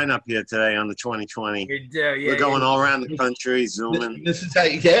all-star lineup here today on the 2020. We're going all around the country, zooming. This is how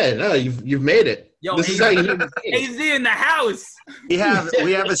you've made it. Yo, this is how you AZ in the house. We have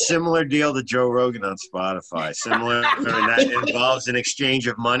a similar deal to Joe Rogan on Spotify. Similar, and that involves an exchange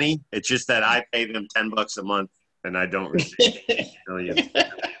of money. It's just that I pay them $10 a month, and I don't receive millions.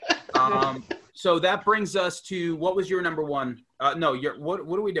 So that brings us to, what was your number one? No, what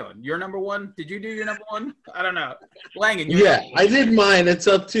are we doing? Your number one? Did you do your number one? I don't know. Langan. Yeah, I did mine. It's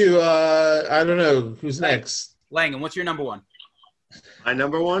up to I don't know who's next. Langan, what's your number one? My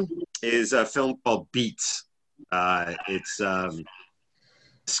number one is a film called Beats. It's a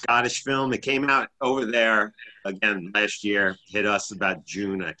Scottish film. It came out over there again last year. Hit us about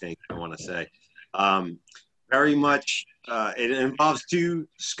June, I think. I want to say. Very much. It involves two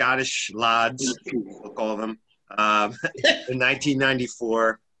Scottish lads, we'll call them, in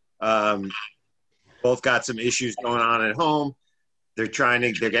 1994. Both got some issues going on at home. They're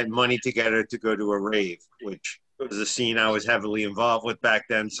getting money together to go to a rave, which was a scene I was heavily involved with back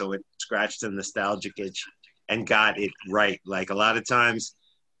then. So it scratched the nostalgic itch and got it right. Like a lot of times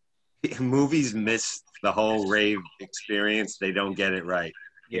movies miss the whole rave experience. They don't get it right.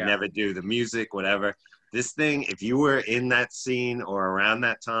 They never do. The music, whatever. This thing, if you were in that scene or around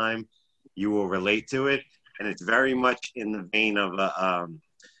that time, you will relate to it. And it's very much in the vein of,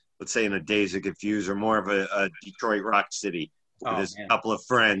 let's say, in a Days of Confused, or more of a Detroit Rock City. There's a couple of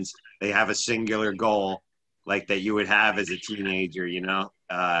friends. They have a singular goal, like that you would have as a teenager,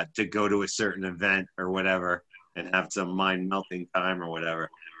 to go to a certain event or whatever and have some mind-melting time or whatever.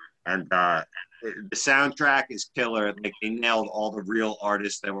 And the soundtrack is killer. Like, they nailed all the real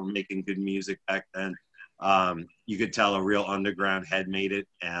artists that were making good music back then. You could tell a real underground head made it.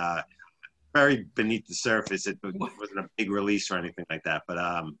 Very beneath the surface. It wasn't a big release or anything like that. But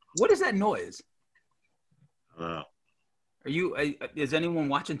what is that noise? I don't know. Are you? Is anyone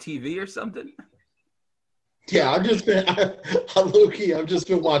watching TV or something? Yeah, I've just been low-key. I've just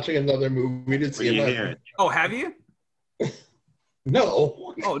been watching another movie to What see are you if hearing? Oh, have you?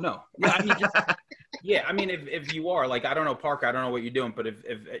 No. Oh no. Yeah, I mean, just, yeah. I mean, if you are like, I don't know, Parker. I don't know what you're doing, but if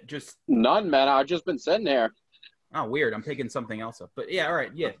just None, man. I've just been sitting here. oh, weird. I'm picking something else up. But yeah, all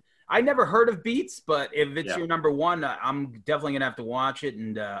right, yeah. I never heard of Beats, but if it's Yeah. your number one, I'm definitely gonna have to watch it.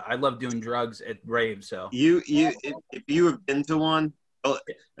 And I love doing drugs at raves. So If you have been to one,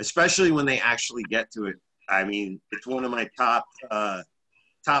 especially when they actually get to it, I mean, it's one of my top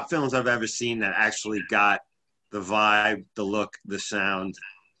films I've ever seen that actually got the vibe, the look, the sound,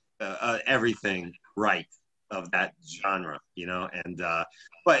 everything right of that genre, you know. And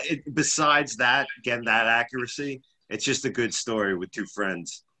but besides that, getting that accuracy, it's just a good story with two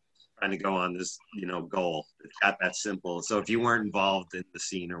friends trying to go on this, you know, goal. It's not that simple. So if you weren't involved in the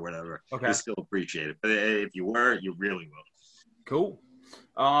scene or whatever, Okay. you still appreciate it. But if you were, you really will. cool.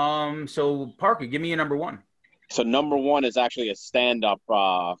 So Parker, give me your number one. So number one is actually a stand-up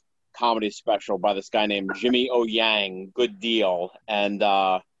comedy special by this guy named Jimmy O Yang. Good deal. And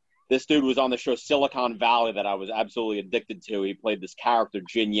this dude was on the show Silicon Valley that I was absolutely addicted to. He played this character,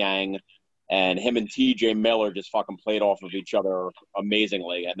 Jin Yang, and him and TJ Miller just fucking played off of each other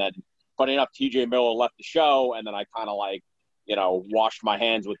amazingly. And then, funny enough, TJ Miller left the show, and then I kind of like, you know, washed my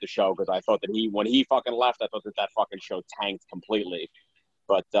hands with the show because I thought that when he fucking left, I thought that fucking show tanked completely.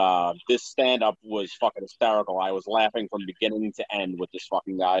 But this stand-up was fucking hysterical. I was laughing from beginning to end with this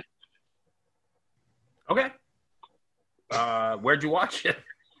fucking guy. Okay. Where'd you watch it?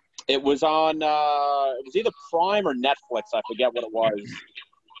 It was on, it was either Prime or Netflix. I forget what it was.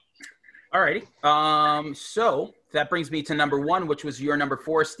 Alrighty. So that brings me to number one, which was your number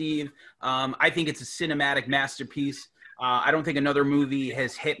four, Steve. I think it's a cinematic masterpiece. I don't think another movie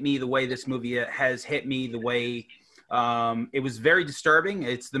has hit me the way this movie has hit me. The way it was very disturbing.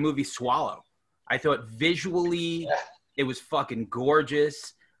 It's the movie Swallow. I thought visually it was fucking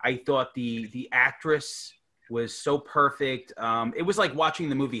gorgeous. I thought the actress was so perfect. It was like watching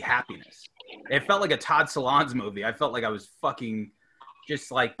the movie Happiness. It felt like a Todd Solondz movie. I felt like I was fucking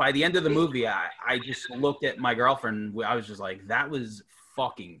just like, by the end of the movie, I just looked at my girlfriend. I was just like, that was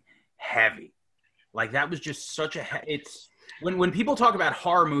fucking heavy. Like that was just such a, it's when people talk about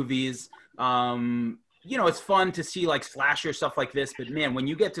horror movies, you know, it's fun to see like slasher stuff like this, but man, when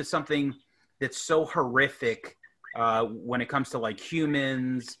you get to something that's so horrific, when it comes to like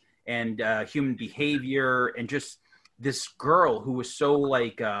humans and human behavior and just this girl who was so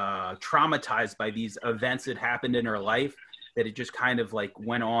like traumatized by these events that happened in her life, that it just kind of like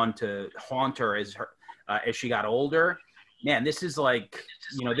went on to haunt her as she got older. Man, this is like,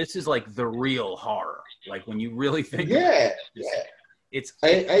 you know, this is like the real horror. Like when you really think, it's. I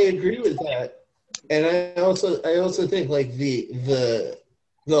agree with that, and I also think like the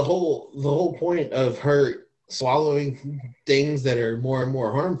whole point of her swallowing things that are more and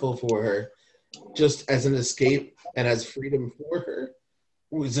more harmful for her, just as an escape and as freedom for her,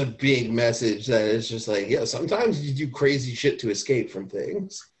 was a big message that it's just like, yeah, sometimes you do crazy shit to escape from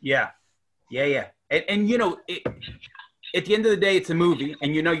things. Yeah. And you know, at the end of the day, it's a movie,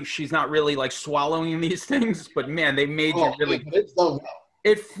 and you know she's not really like swallowing these things, but man, they made you really.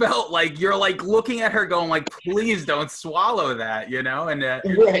 It felt like you're like looking at her, going like, "Please don't swallow that," you know. And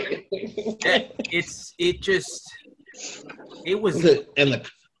right, it was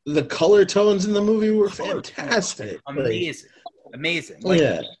the color tones in the movie were fantastic, amazing. Like,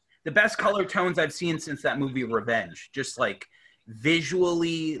 yeah, the best color tones I've seen since that movie Revenge. Just like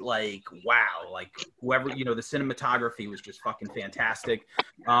visually, like wow, like whoever, you know, the cinematography was just fucking fantastic.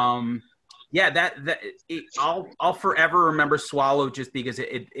 Yeah, I'll forever remember Swallow just because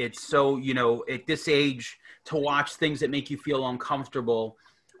it's so, you know, at this age to watch things that make you feel uncomfortable.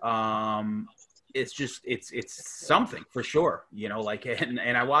 It's just it's something for sure, you know, like,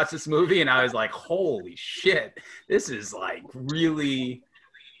 and I watched this movie and I was like, holy shit, this is like really.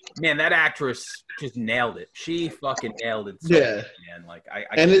 Man, that actress just nailed it. She fucking nailed it. So yeah, man. Like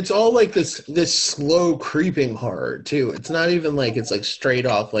and it's all like this slow creeping horror too. It's not even like it's like straight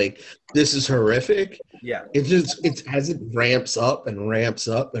off like this is horrific. Yeah, it's as it ramps up and ramps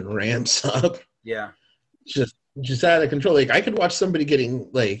up and ramps up. Yeah, just out of control. Like I could watch somebody getting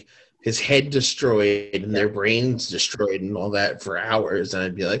like his head destroyed and their brains destroyed and all that for hours, and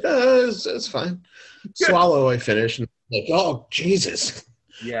I'd be like, oh, it's fine. Swallow, I finish and like, oh Jesus.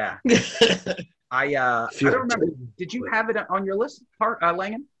 Yeah. I don't remember. Did you have it on your list,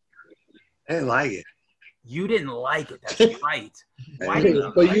 Langan? I didn't like it. You didn't like it. That's right. Why didn't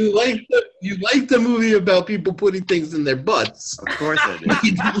you? But you liked the movie about people putting things in their butts. Of course I did.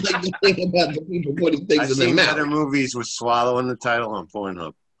 You didn't like the thing about the people putting things I've in their seen mouth. better movies with Swallow in the title on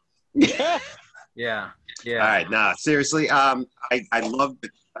Pornhub. Yeah. All right, nah, seriously. I love.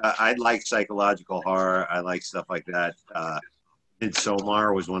 I like psychological horror. I like stuff like that.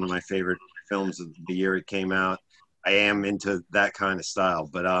 Midsommar was one of my favorite films of the year it came out. I am into that kind of style,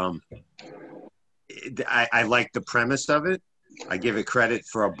 but I like the premise of it. I give it credit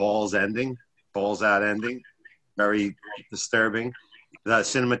for a balls out ending. Very disturbing. The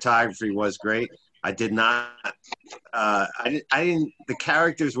cinematography was great. I did not. I didn't. The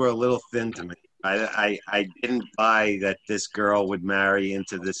characters were a little thin to me. I didn't buy that this girl would marry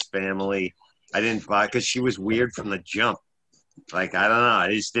into this family. I didn't buy because she was weird from the jump. Like, I don't know.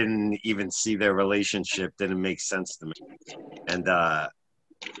 I just didn't even see their relationship. Didn't make sense to me. And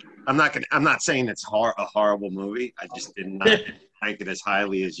I'm not saying it's a horrible movie. I just did not rank it as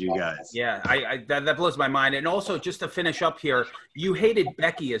highly as you guys. Yeah, that blows my mind. And also, just to finish up here, you hated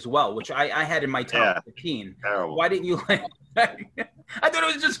Becky as well, which I had in my top 15. Terrible. Why didn't you like? I thought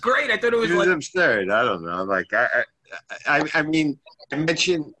it was just great. I thought it was absurd. I don't know. Like I mean, I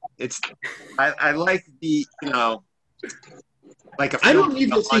mentioned it's. I like the like a. I don't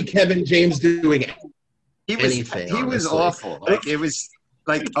need to see Kevin James doing anything. He was awful. Like it was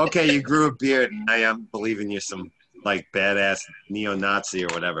like, okay, you grew a beard, and I am believing you're some like badass neo-Nazi or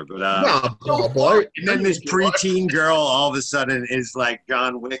whatever. But and then this preteen girl all of a sudden is like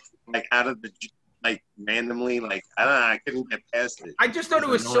John Wick, like out of the. Like randomly, like I don't know, I couldn't get past it. I just thought it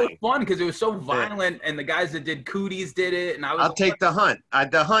was so fun because it was so violent, and the guys that did Cooties did it, and I'll take The Hunt.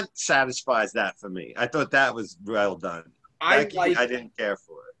 The Hunt satisfies that for me. I thought that was well done. I didn't care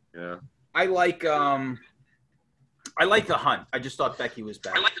for it. Yeah. I like The Hunt. I just thought Becky was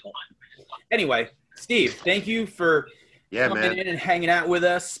bad. Anyway, Steve, thank you for coming in and hanging out with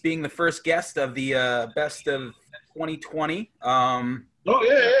us, being the first guest of the best of 2020. Oh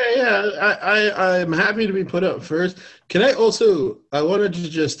yeah. I'm happy to be put up first. Can I also? I wanted to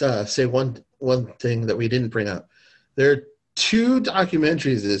just say one thing that we didn't bring up. There are 2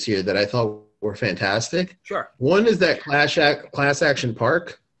 documentaries this year that I thought were fantastic. Sure. One is that Class Action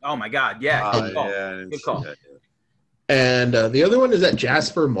Park. Oh my God! Yeah. Good call. And the other one is that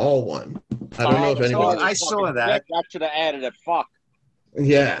Jasper Mall one. I don't know if anyone. I saw that. I should have added it. Fuck.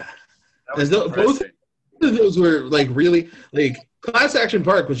 Yeah. Both of those were like really like. Class Action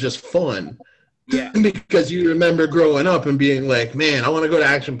Park was just fun. Yeah. Because you remember growing up and being like, man, I want to go to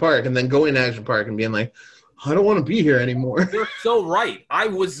Action Park, and then going to Action Park and being like, I don't want to be here anymore. You're so right. I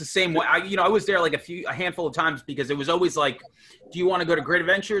was the same way. I was there like a handful of times because it was always like, do you want to go to Great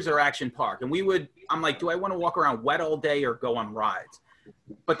Adventures or Action Park? And I'm like, do I want to walk around wet all day or go on rides?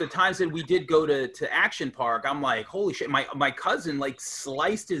 But the times that we did go to Action Park, I'm like, holy shit, my cousin like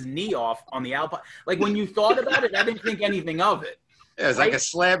sliced his knee off on the Alpine. Like when you thought about it, I didn't think anything of it. Yeah, it's like a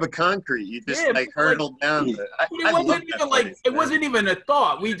slab of concrete. You just hurtled down. It wasn't even a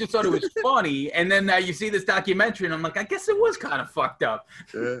thought. We just thought it was funny, and then you see this documentary, and I'm like, I guess it was kind of fucked up.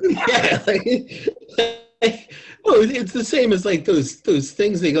 Yeah. Well, it's the same as like those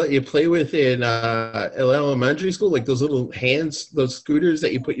things they let you play with in elementary school, like those little those scooters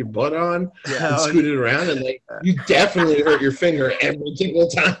that you put your butt on and scoot it around, and like you definitely hurt your finger every single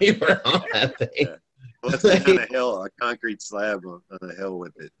time you were on that thing. Yeah. Well, it's on a hill, a concrete slab on a hill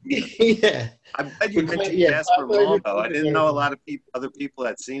with it. Yeah. I bet you mentioned Jasper Mall, though. I didn't know a lot of other people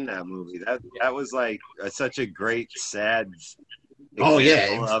had seen that movie. That was like such a great, sad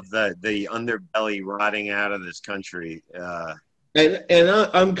example of the underbelly rotting out of this country. I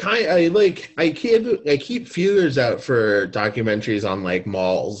keep feelers out for documentaries on like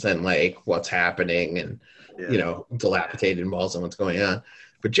malls and like what's happening and dilapidated malls and what's going on.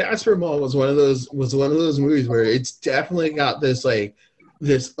 But Jasper Mall was one of those movies where it's definitely got this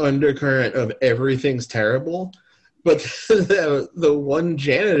undercurrent of everything's terrible, but the one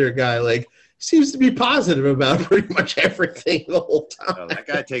janitor guy like seems to be positive about pretty much everything the whole time. Oh, that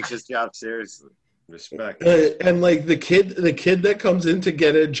guy takes his job seriously. Respect. And like the kid that comes in to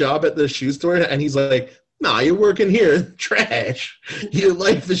get a job at the shoe store, and he's like, "Nah, you're working here, trash. Your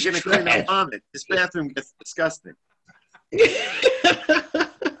life is trash. Clean up vomit. This bathroom gets disgusting."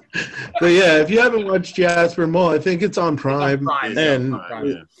 But yeah, if you haven't watched Jasper Mall, I think it's on Prime, and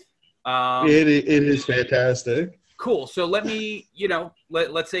it is fantastic. Cool. So let me,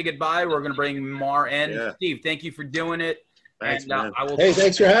 let's say goodbye. We're gonna bring Mar in. Yeah. Steve, thank you for doing it. Thanks, man.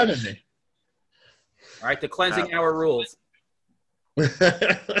 Thanks for having me. All right, the cleansing hour rules. All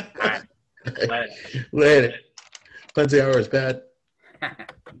right. Later. Cleansing hour is bad.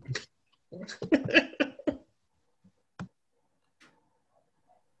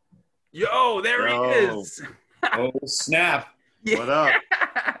 Yo, there he is. Oh, snap. Yeah. What up?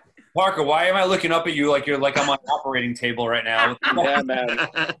 Parker, why am I looking up at you like you're like I'm on an operating table right now? Yeah, man.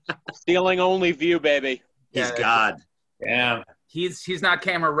 Ceiling only view, baby. He's Yeah. God. Damn. He's not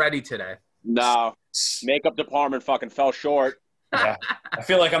camera ready today. No, makeup department fucking fell short. Yeah. I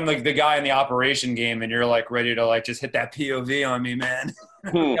feel like I'm like the guy in the operation game, and you're like ready to like just hit that POV on me, man.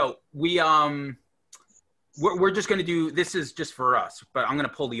 No, we're just gonna do. This is just for us, but I'm gonna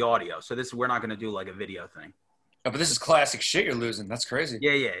pull the audio. So we're not gonna do like a video thing. Oh, but this is classic shit you're losing. That's crazy.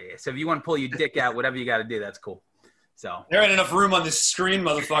 Yeah. So if you want to pull your dick out, whatever you got to do, that's cool. So There ain't enough room on this screen,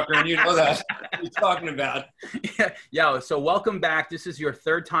 motherfucker, and you know that. What are you talking about? yeah. So welcome back. This is your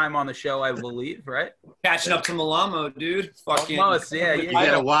third time on the show, I believe, right? Catching up to Malamo, dude. Fucking. Almost, yeah. You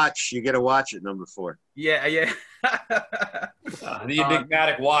gotta watch. You gotta watch it. Number 4. Yeah. The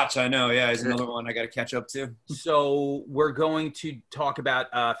enigmatic watch, I know. Yeah, is another one I got to catch up to. So we're going to talk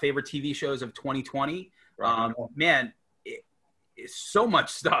about favorite TV shows of 2020. Man, it's so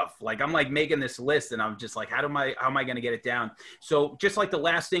much stuff. Like I'm like making this list, and I'm just like, how am I going to get it down? So just like the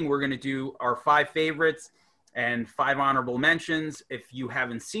last thing, we're going to do our 5 favorites and 5 honorable mentions. If you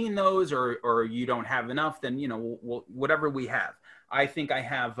haven't seen those or you don't have enough, then whatever we have. I think I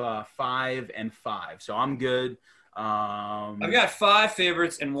have 5 and 5, so I'm good. I've got 5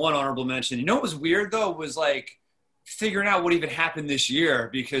 favorites and 1 honorable mention. You know what was weird though was like figuring out what even happened this year,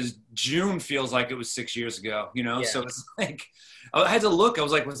 because June feels like it was 6 years ago, Yeah. So it's like I had to look. I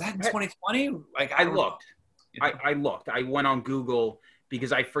was like, was that in 2020? Like I looked. I looked. I went on Google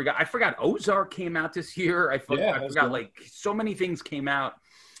because I forgot Ozark came out this year. I forgot cool. like so many things came out.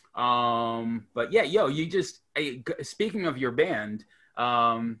 But yeah, speaking of your band,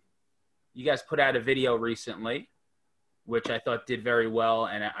 you guys put out a video recently, which I thought did very well,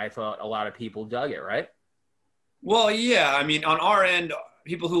 and I thought a lot of people dug it, right? Well, yeah. I mean, on our end,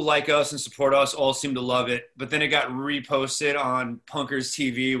 people who like us and support us all seem to love it. But then it got reposted on Punkers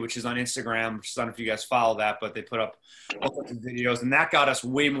TV, which is on Instagram. Which I don't know if you guys follow that, but they put up all sorts of videos, and that got us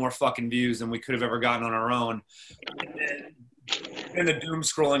way more fucking views than we could have ever gotten on our own. And the doom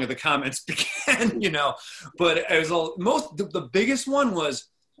scrolling of the comments began, But it was the biggest one was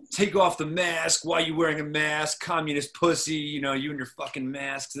take off the mask. Why are you wearing a mask? Communist pussy. You and your fucking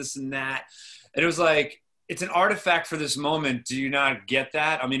masks. This and that. And it was like, it's an artifact for this moment. Do you not get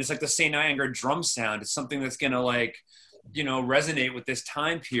that? I mean, it's like the St. Anger drum sound. It's something that's going to resonate with this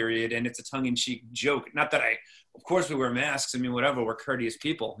time period. And it's a tongue-in-cheek joke. Not that of course we wear masks. I mean, whatever, we're courteous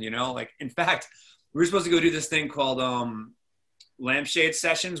people, in fact, we were supposed to go do this thing called lampshade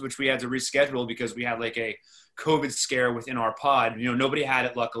sessions, which we had to reschedule because we had like a COVID scare within our pod. Nobody had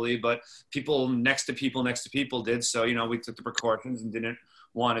it luckily, but people next to people did. So, we took the precautions and didn't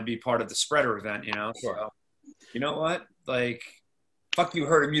want to be part of the spreader event, Sure. So, you know what? Like, fuck you,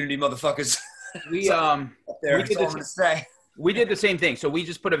 herd immunity, motherfuckers. We We did the same thing. So we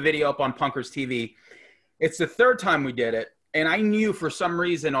just put a video up on Punkers TV. It's the 3rd time we did it, and I knew for some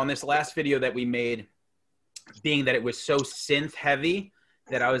reason on this last video that we made, being that it was so synth heavy,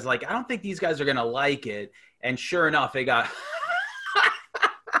 that I was like, I don't think these guys are gonna like it. And sure enough, it got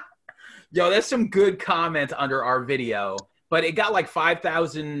there's some good comments under our video, but it got like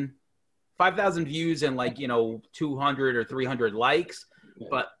 5,000 views and like 200 or 300 likes.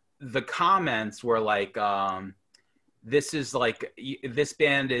 But the comments were like, this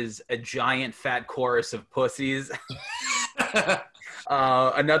band is a giant fat chorus of pussies.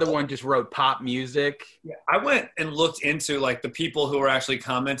 Another one just wrote pop music. Yeah, I went and looked into like the people who were actually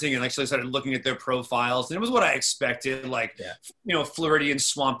commenting and actually started looking at their profiles, and it was what I expected. Like, Floridian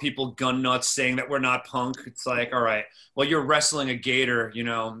swamp people, gun nuts saying that we're not punk. It's like, all right, well, you're wrestling a gator,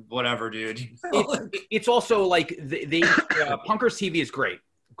 whatever, dude. It's also like Punkers TV is great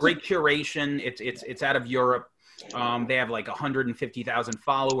curation. It's out of Europe. They have like 150,000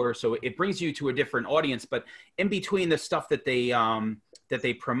 followers, so it brings you to a different audience. But in between the stuff that they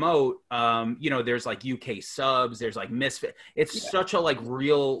promote, there's like UK subs, there's like Misfit. It's such a like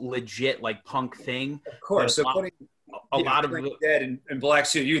real legit like punk thing. Of course, so putting a lot of Dead and Black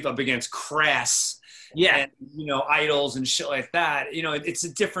Suit Youth up against Crass, and Idols and shit like that. It's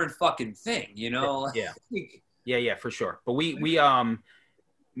a different fucking thing. Yeah, for sure. But we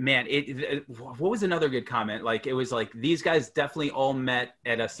man, what was another good comment? Like, it was like, these guys definitely all met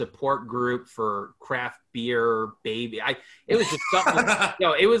at a support group for craft beer, baby. It was just something,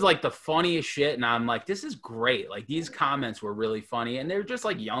 it was like the funniest shit. And I'm like, this is great. Like, these comments were really funny. And they're just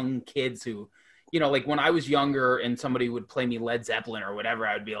like young kids who, like when I was younger and somebody would play me Led Zeppelin or whatever,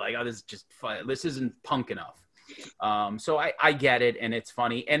 I would be like, oh, this is just fun. This isn't punk enough. So I get it. And it's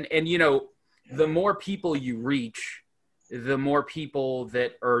funny. And the more people you reach, the more people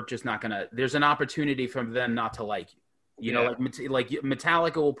that are just not gonna, there's an opportunity for them not to like you. You know, like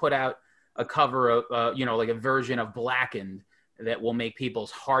Metallica will put out a cover of, you know, like a version of Blackened that will make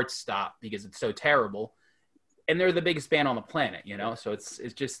people's hearts stop because it's so terrible. And they're the biggest band on the planet, you know? So it's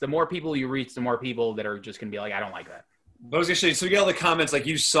just the more people you reach, the more people that are just going to be like, I don't like that. But I was going to say, so you get all the comments like,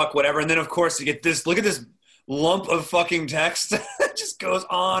 you suck, whatever. And then, of course, you get this, look at this lump of fucking text that just goes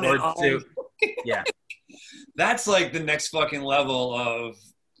on and on. Yeah. That's like the next fucking level of,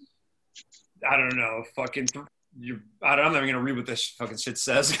 I don't know, fucking, I'm not even going to read what this fucking shit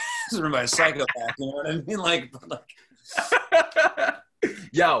says. It's written by a psychopath, you know what I mean? Like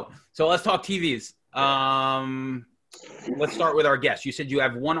Yo, so let's talk TVs. Let's start with our guest. You said you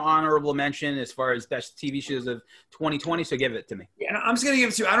have one honorable mention as far as best TV shows of 2020, so give it to me. Yeah, I'm just going to give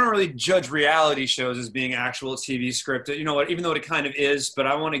it to you. I don't really judge reality shows as being actual TV scripted. You know what? Even though it kind of is, but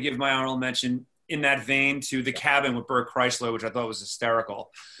I want to give my honorable mention in that vein to The Cabin with Bert Kreischer, which I thought was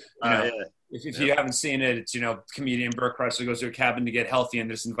hysterical. You know, if you haven't seen it, it's, you know, comedian Bert Kreischer goes to a cabin to get healthy and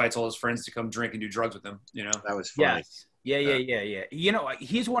just invites all his friends to come drink and do drugs with him, you know? That was funny. Yes. Yeah. You know,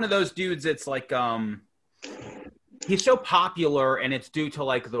 he's one of those dudes that's like, he's so popular, and it's due to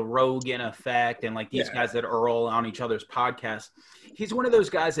like the Rogan effect and like these guys that are all on each other's podcasts. He's one of those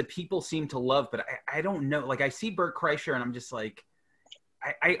guys that people seem to love, but I don't know. Like I see Bert Kreischer and I'm just like,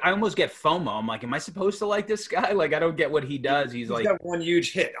 I almost get FOMO. I'm like, am I supposed to like this guy? Like, I don't get what he does. He's like, got one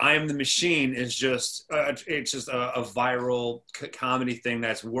huge hit. I Am the Machine is just, it's just a viral comedy thing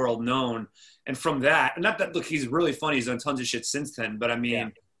that's world known. And from that, not that, look, he's really funny. He's done tons of shit since then, but I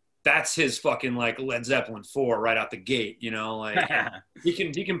mean, that's his fucking like Led Zeppelin 4 right out the gate, you know, like he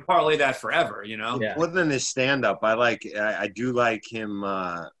can parlay that forever, you know? Yeah. More than his stand up, I do like him.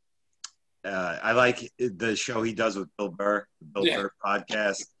 I like the show he does with Bill Burr, the Bill Burr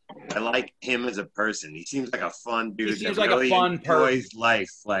podcast. I like him as a person. He seems like a fun dude. He seems that like really a fun enjoys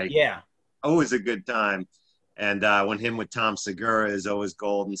life. Like, always a good time. And when him with Tom Segura is always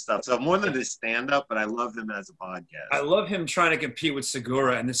gold and stuff. So more than his stand up, but I love him as a podcast. I love him trying to compete with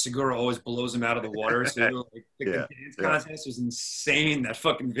Segura, and then Segura always blows him out of the water. So like, the dance contest was insane. That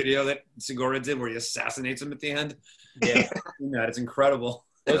fucking video that Segura did where he assassinates him at the end. Yeah, it's incredible.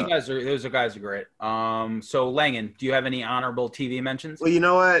 Those guys are great. So Langan, do you have any honorable TV mentions? Well, you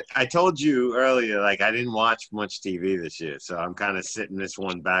know what? I told you earlier, like I didn't watch much TV this year, so I'm kind of sitting this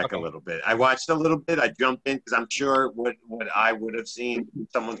one back a little bit. I watched a little bit. I jumped in because I'm sure what I would have seen,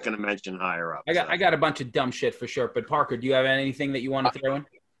 someone's going to mention higher up. I got a bunch of dumb shit for sure. But Parker, do you have anything that you want to throw in?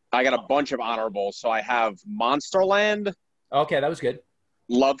 I got a bunch of honorables. So I have Monsterland. Okay, that was good.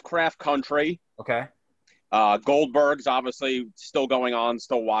 Lovecraft Country. Okay. Goldberg's obviously still going on,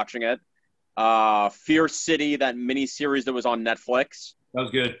 still watching it. Fear City, that miniseries that was on Netflix. That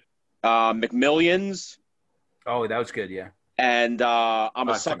was good. McMillions. Oh, that was good, yeah. And I'm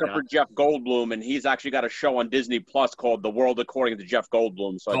a sucker for Jeff Goldblum, and he's actually got a show on Disney Plus called The World According to Jeff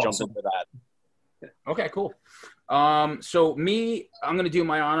Goldblum, so I jumped into that. Okay, cool. So I'm going to do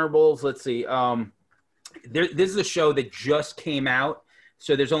my honorables. Let's see. This is a show that just came out.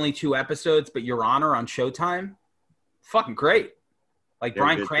 So there's only 2 episodes, but Your Honor on Showtime, fucking great. Like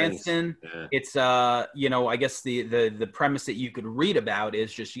Bryan Cranston, it's you know, I guess the premise that you could read about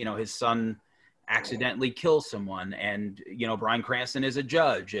is just, you know, his son accidentally kills someone, and you know, Bryan Cranston is a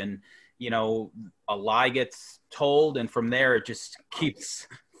judge, and you know, a lie gets told, and from there it just keeps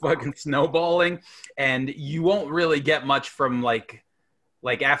fucking snowballing, and you won't really get much from like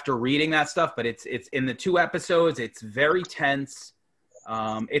after reading that stuff, but it's in the 2 episodes, it's very tense.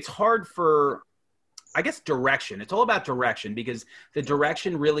 It's hard for, I guess, direction. It's all about direction, because the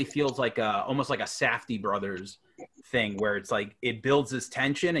direction really feels like almost like a Safdie Brothers thing, where it's like it builds this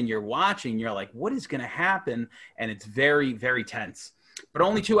tension and you're watching, you're like, what is going to happen? And it's very, very tense. But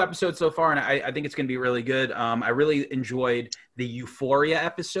only 2 episodes so far, and I think it's going to be really good. I really enjoyed the Euphoria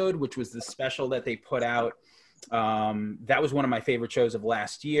episode, which was the special that they put out. That was one of my favorite shows of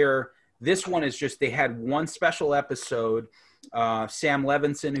last year. This one is just, they had one special episode. Sam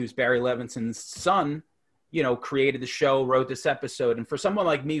Levinson, who's Barry Levinson's son, you know, created the show, wrote this episode. And for someone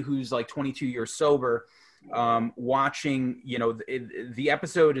like me, who's like 22 years sober, watching, you know, the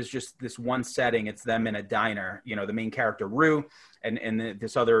episode is just this one setting. It's them in a diner, you know, the main character, Rue, and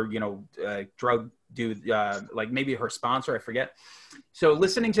this other, you know, drug dude, like maybe her sponsor, I forget. So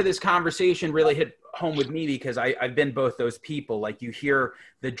listening to this conversation really hit home with me, because I've been both those people. Like, you hear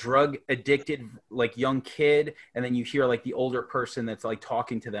the drug addicted, like, young kid, and then you hear like the older person that's like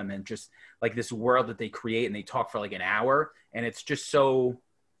talking to them, and just like this world that they create, and they talk for like an hour. And it's just so,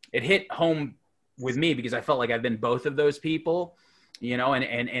 it hit home with me because I felt like I've been both of those people, you know,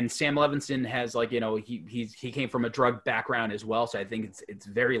 and Sam Levinson has, like, you know, he came from a drug background as well. So I think it's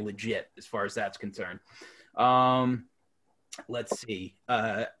very legit as far as that's concerned. let's see.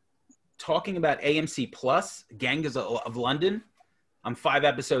 Talking about AMC Plus, Gangs of London. I'm 5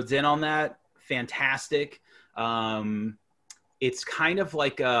 episodes in on that. Fantastic. It's kind of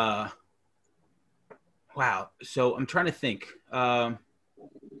like a wow. So I'm trying to think. All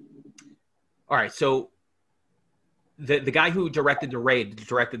right, so the guy who directed The Raid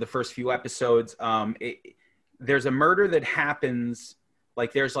directed the first few episodes. There's a murder that happens.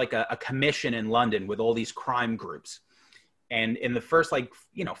 Like there's like a commission in London with all these crime groups. And in the first 5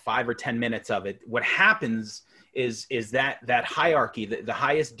 or 10 minutes of it, what happens is that hierarchy, the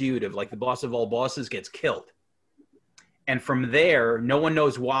highest dude of like the boss of all bosses gets killed. And from there, no one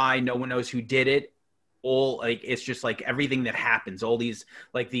knows why, no one knows who did it. It's just like everything that happens, all these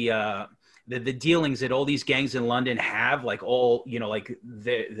like the dealings that all these gangs in London have, like all, like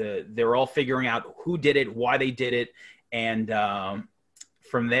they're all figuring out who did it, why they did it. And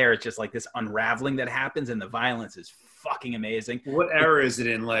from there, it's just like this unraveling that happens, and the violence is fucking amazing. What era is it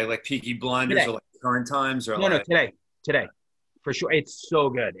in? Like Peaky Blinders today. or like current times? Or No, today. For sure. It's so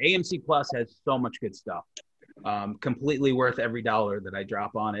good. AMC Plus has so much good stuff. Completely worth every dollar that I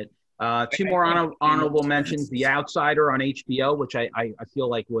drop on it. 2 more honorable mentions. The Outsider on HBO, which I feel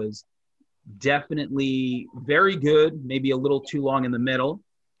like was definitely very good, maybe a little too long in the middle.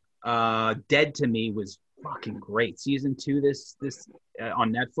 Dead to Me was fucking great. Season 2 this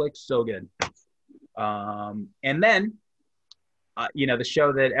on Netflix, so good. And then the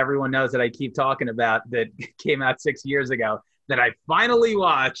show that everyone knows that I keep talking about that came out 6 years ago that I finally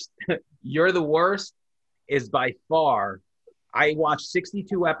watched, You're the Worst, is by far, I watched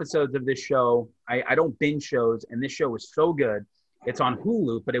 62 episodes of this show. I don't binge shows, and this show was so good. It's on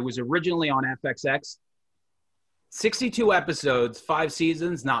Hulu, but it was originally on FXX. 62 episodes, 5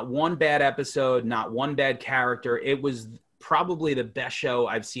 seasons, not one bad episode, not one bad character. It was probably the best show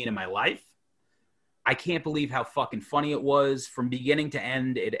I've seen in my life. I can't believe how fucking funny it was from beginning to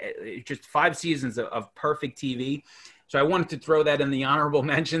end. It just 5 seasons of perfect TV. So I wanted to throw that in the honorable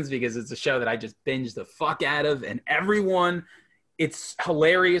mentions because it's a show that I just binged the fuck out of. And everyone, it's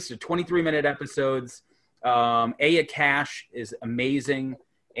hilarious. They're 23-minute episodes. Aya Cash is amazing.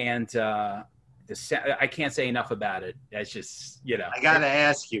 And I can't say enough about it. It's just, I got to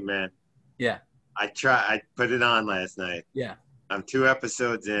ask you, man. Yeah. I put it on last night. Yeah. I'm 2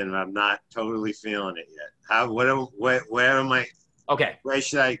 episodes in, and I'm not totally feeling it yet. Where am I? Okay. Where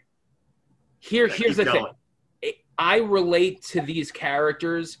should I? Here's the thing. I relate to these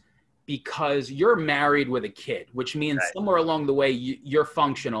characters because you're married with a kid, which means somewhere along the way you're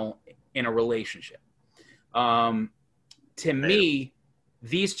functional in a relationship. To me,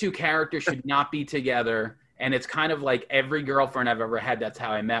 these 2 characters should not be together. And it's kind of like every girlfriend I've ever had, that's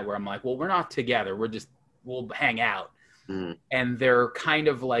how I met, where I'm like, well, we're not together. We'll hang out. Mm-hmm. And they're kind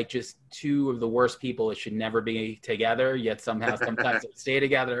of like just 2 of the worst people that should never be together, yet sometimes they stay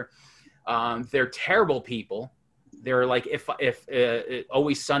together. They're terrible people. They're like if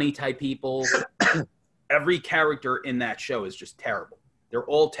Always Sunny type people. Every character in that show is just terrible. They're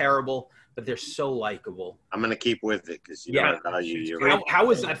all terrible, but they're so likable. I'm gonna keep with it because how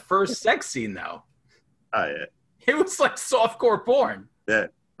was that first sex scene though? Oh yeah, it was like softcore porn. Yeah,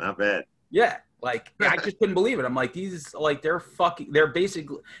 not bad. Yeah, like I just couldn't believe it. I'm like, these like they're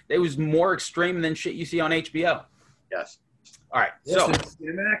basically, it was more extreme than shit you see on HBO. Yes. All right, so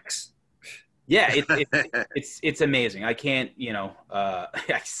Cinemax. Yeah, it's amazing. I can't,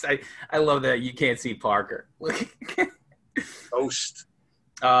 I love that you can't see Parker. Ghost.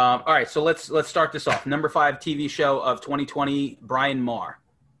 All right, so let's start this off. Number 5 TV show of 2020, Brian Maher.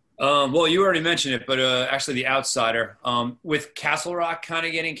 Well, you already mentioned it, but actually The Outsider. With Castle Rock kind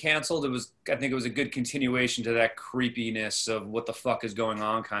of getting canceled, I think it was a good continuation to that creepiness of what the fuck is going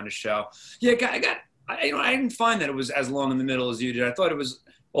on kind of show. Yeah, I didn't find that it was as long in the middle as you did. I thought it was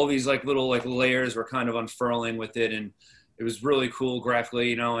all these like little like layers were kind of unfurling with it, and it was really cool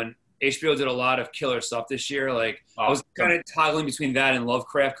graphically, and HBO did a lot of killer stuff this year. Like I was kind of toggling between that and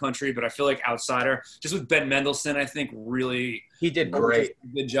Lovecraft Country, but I feel like Outsider, just with Ben Mendelsohn, I think really he did great.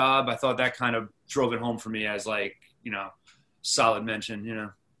 Good job. I thought that kind of drove it home for me as like, solid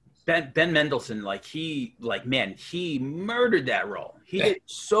mention, Ben Mendelsohn, he murdered that role. He did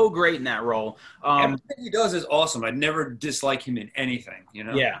so great in that role. Everything he does is awesome. I'd never dislike him in anything,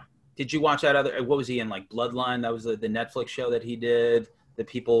 Yeah. Did you watch that what was he in, like Bloodline? That was the Netflix show that he did that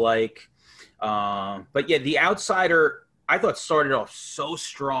people like. But yeah, The Outsider, I thought started off so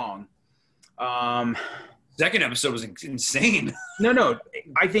strong. Second episode was insane. No.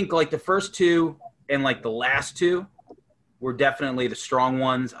 I think like the first 2 and like the last 2 were definitely the strong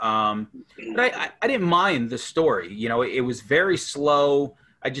ones. But I didn't mind the story. It was very slow.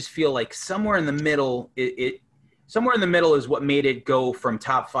 I just feel like somewhere in the middle, somewhere in the middle is what made it go from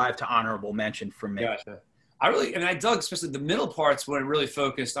top 5 to honorable mention for me. Gotcha. I dug especially the middle parts when it really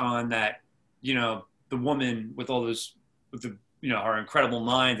focused on that, you know, the woman with all those, with the, you know, her incredible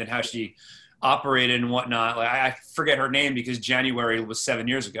mind and how she operated and whatnot. Like I forget her name because January was 7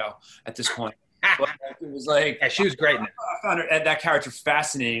 years ago at this point. But it was like, Yeah, she was great. I found that character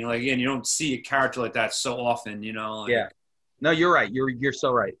fascinating. Like, again, you don't see a character like that so often, you know? Like, Yeah. No, you're right. You're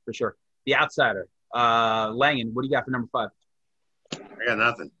so right, for sure. The Outsider. Langan, what do you got for number 5? I got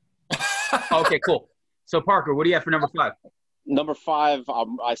nothing. Okay, cool. So, Parker, what do you have for number 5? Number 5,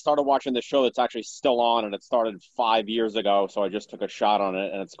 I started watching the show that's actually still on, and it started 5 years ago, so I just took a shot on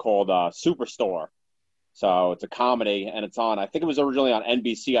it, and it's called Superstore. So it's a comedy, and it's on, I think it was originally on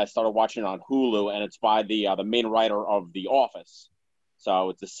NBC. I started watching it on Hulu, and it's by the main writer of The Office. So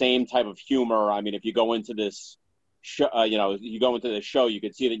it's the same type of humor. I mean, if you go into this show, you go into the show, you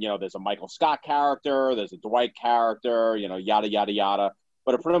can see that, you know, there's a Michael Scott character, there's a Dwight character, you know, yada, yada, yada.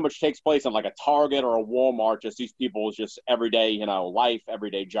 But it pretty much takes place in like a Target or a Walmart, just these people's just everyday, you know, life,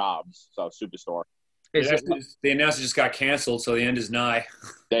 everyday jobs. So Superstore. the announcer just got canceled, so the end is nigh.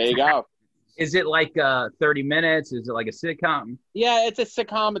 There you go. Is it like 30 minutes? Is it like a sitcom? Yeah, it's a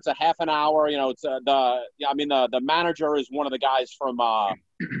sitcom. It's a half an hour. You know, it's the manager is one of the guys from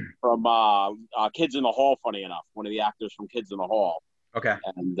Kids in the Hall. Funny enough, one of the actors from Kids in the Hall. Okay.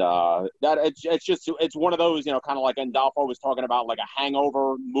 And it's one of those, you know, kind of like Andolfo was talking about, like a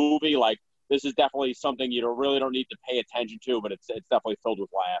hangover movie. Like, this is definitely something you really don't need to pay attention to, but it's definitely filled with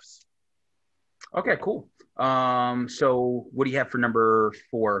laughs. Okay, cool. So what do you have for number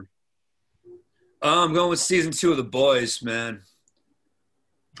 4? I'm going with season 2 of The Boys, man.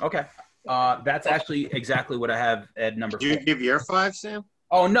 Okay. That's actually exactly what I have at number 4. Did you give your 5, Sam?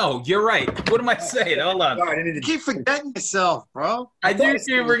 Oh, no, you're right. What am I saying? Hold on. Sorry, I didn't You keep forgetting yourself, bro. I do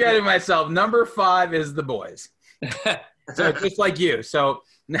keep forgetting myself. Number 5 is The Boys. So just like you. So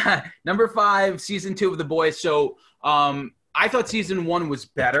number 5, season 2 of The Boys. So I thought season 1 was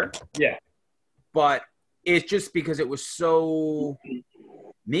better. Yeah. But it's just because it was so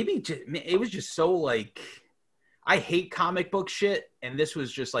it was just so like, I hate comic book shit, and this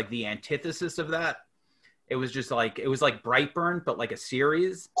was just like the antithesis of that. It was just like, it was like Brightburn, but like a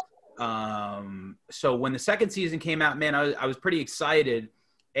series. So when the second season came out, man, I was pretty excited,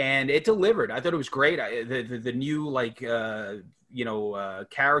 and it delivered. I thought it was great. The new, like,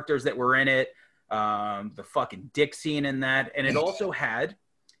 characters that were in it, the fucking dick scene in that. And it also had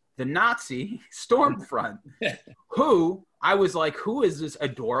the Nazi Stormfront, who I was like, who is this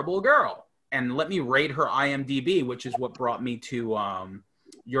adorable girl? And let me rate her IMDb, which is what brought me to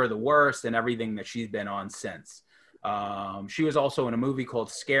You're the Worst and everything that she's been on since. She was also in a movie called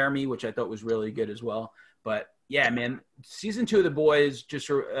Scare Me, which I thought was really good as well. But yeah, man, season 2 of The Boys,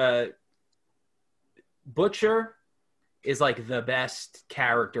 just Butcher is like the best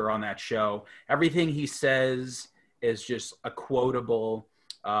character on that show. Everything he says is just a quotable.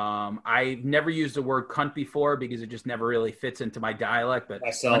 I've never used the word cunt before because it just never really fits into my dialect. But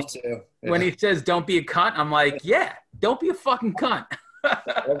Myself, too. When he says, don't be a cunt, I'm like, yeah, don't be a fucking cunt.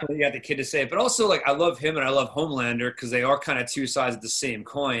 You got the kid to say it. But also, like, I love him and I love Homelander because they are kind of two sides of the same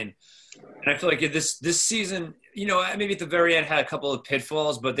coin. And I feel like this season, you know, maybe at the very end had a couple of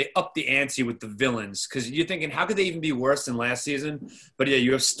pitfalls, but they upped the ante with the villains. Because you're thinking, how could they even be worse than last season? But yeah,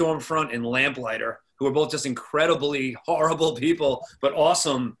 you have Stormfront and Lamplighter, who are both just incredibly horrible people, but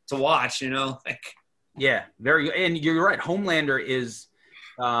awesome to watch, you know? Like, yeah, very. And you're right. Homelander is,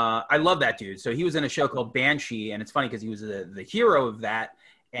 I love that dude. So he was in a show called Banshee, and it's funny because he was the hero of that.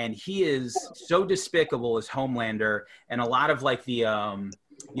 And he is so despicable as Homelander, and a lot of like the,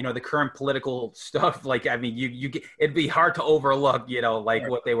 the current political stuff. Like, I mean, it'd be hard to overlook, like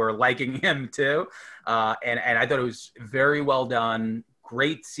what they were liking him to. And I thought it was very well done.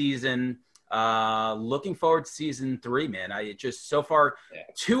 Great season. Looking forward to season 3, man. So far,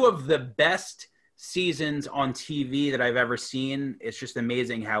 2 of the best seasons on TV that I've ever seen. It's just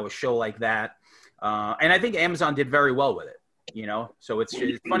amazing how a show like that, and I think Amazon did very well with it. So it's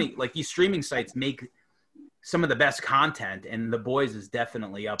funny. Like, these streaming sites make some of the best content, and The Boys is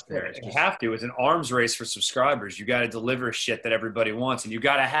definitely up there. You have to. It's an arms race for subscribers. You got to deliver shit that everybody wants, and you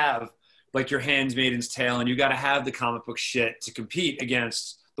got to have like your Handmaid's Tale, and you got to have the comic book shit to compete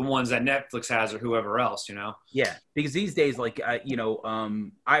against the ones that Netflix has or whoever else, Yeah, because these days, like,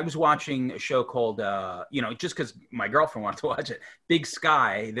 I was watching a show called, just because my girlfriend wanted to watch it, Big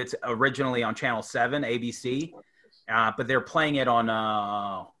Sky, that's originally on Channel 7, ABC, but they're playing it on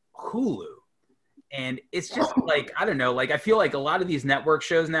Hulu. And it's just like, I don't know, like, I feel like a lot of these network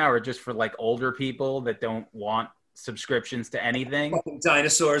shows now are just for like older people that don't want subscriptions to anything. Fucking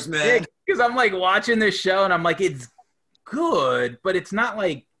dinosaurs, man. Because I'm like watching this show and I'm like, it's good, but it's not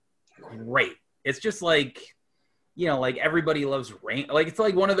like great. It's just like, you know, like Everybody Loves Rain. Like it's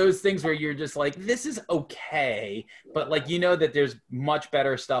like one of those things where you're just like, this is okay, but like you know that there's much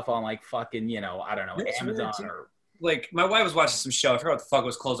better stuff on like fucking, you know, I don't know, Amazon or. Like my wife was watching some show. I forgot what the fuck it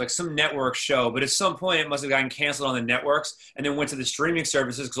was called, like some network show. But at some point, it must have gotten canceled on the networks, and then went to the streaming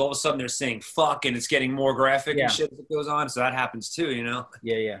services because all of a sudden they're saying "fuck" and it's getting more graphic and shit that goes on. So that happens too, you know.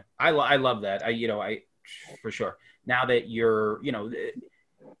 Yeah. I love that. I for sure. Now that you're, you know,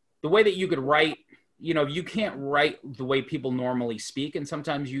 the way that you could write, you know, you can't write the way people normally speak, and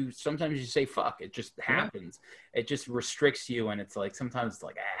sometimes you say "fuck." It just happens. It just restricts you, and it's like sometimes it's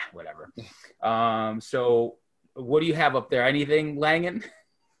like whatever. So. What do you have up there? Anything, Langan?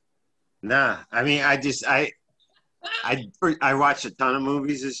 Nah, I mean, I watched a ton of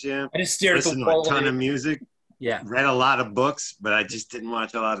movies this year. I just stared at the wall. Listened to a ton of music. Yeah. Read a lot of books, but I just didn't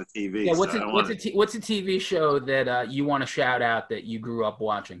watch a lot of TV. Yeah. What's a TV show that you want to shout out that you grew up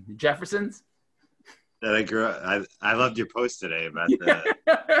watching? The Jeffersons? That I grew up. I loved your post today about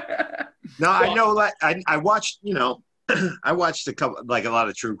that. No, I know. Like I watched. You know. I watched a lot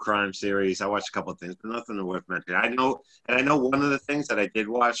of true crime series. I watched a couple of things, but nothing worth mentioning. I know one of the things that I did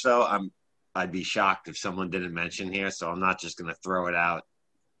watch though. I'd be shocked if someone didn't mention here, so I'm not just gonna throw it out.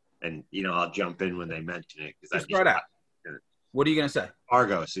 And you know, I'll jump in when they mention it because throw it out. What are you gonna say?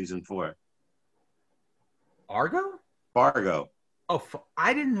 Fargo season 4. Fargo. Oh,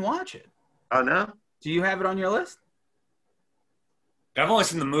 I didn't watch it. Oh no. Do you have it on your list? I've only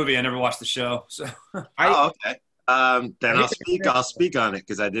seen the movie. I never watched the show. So. Okay. Then I'll speak on it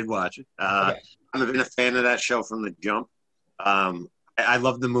because I did watch it. Okay. I've been a fan of that show from the jump. I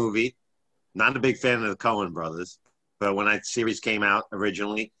love the movie. Not a big fan of the Coen brothers, but when that series came out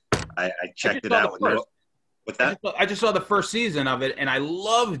originally, I checked it out. What's that? I just saw the first season of it and I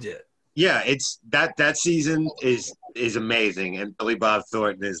loved it. Yeah, it's that season is amazing, and Billy Bob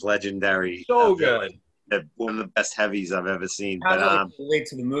Thornton is legendary. So good. One of the best heavies I've ever seen. How does it relate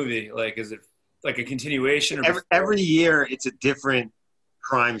to the movie? Like, is it like a continuation? Or every year, it's a different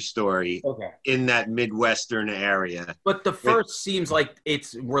crime story in that Midwestern area. But the first seems like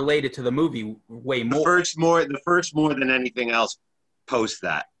it's related to the movie way more. The first more than anything else post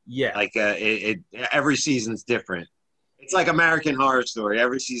that. Yeah. Like every season's different. It's like American Horror Story.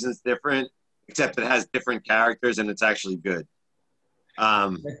 Every season's different, except it has different characters and it's actually good.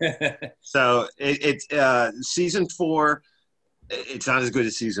 So it's season 4. It's not as good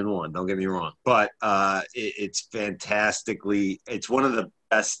as season 1. Don't get me wrong, but it's fantastically. It's one of the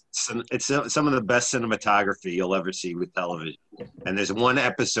best. It's some of the best cinematography you'll ever see with television. And there's one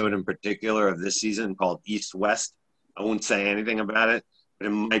episode in particular of this season called East West. I won't say anything about it, but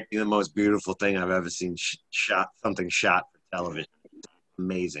it might be the most beautiful thing I've ever seen shot for television.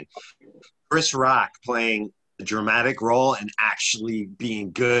 Amazing. Chris Rock playing a dramatic role and actually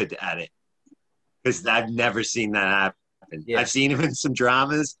being good at it, because I've never seen that happen. Yeah. I've seen him in some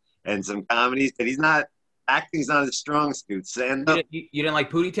dramas and some comedies, but acting's not his strong suit. You didn't like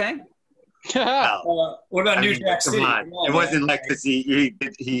Pootie Tang? No. What about New Jack City? It wasn't like this. He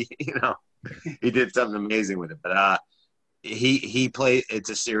did something amazing with it, but he played. It's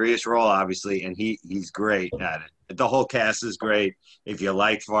a serious role, obviously, and he's great at it. The whole cast is great. If you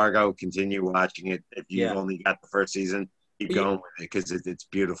like Fargo, continue watching it. If you've only got the first season, keep going with it because it's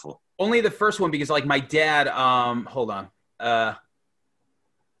beautiful. Only the first one, because like my dad. Hold on.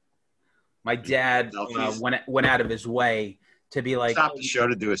 My dad went out of his way to be like, stop the show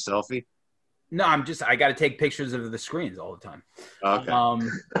to do a selfie. No, I got to take pictures of the screens all the time. Okay.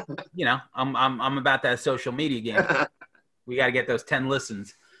 You know, I'm about that social media game. We got to get those 10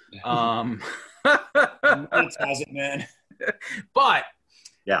 listens. Has it, man. But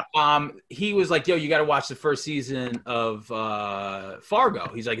yeah, he was like, yo, you got to watch the first season of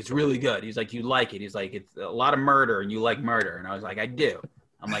Fargo. He's like, it's really good. He's like, you like it. He's like, it's a lot of murder and you like murder. And I was like, I do.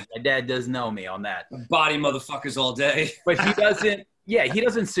 I'm like, my dad does know me on that. Body motherfuckers all day. But he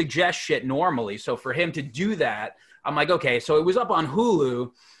doesn't suggest shit normally. So for him to do that, I'm like, okay. So it was up on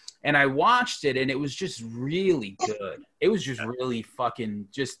Hulu and I watched it and it was just really good. It was just really fucking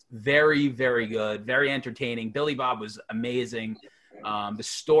just very, very good. Very entertaining. Billy Bob was amazing. The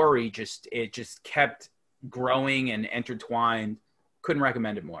story just kept growing and intertwined. Couldn't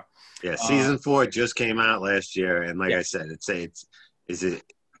recommend it more. Yeah, season 4 just came out last year, and like I said, is it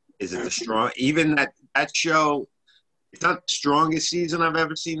the strong? Even that show, it's not the strongest season I've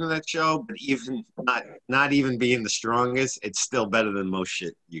ever seen of that show, but even not even being the strongest, it's still better than most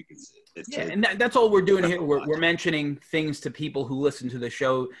shit you can see. Yeah, and that's all we're doing here. We're mentioning things to people who listen to the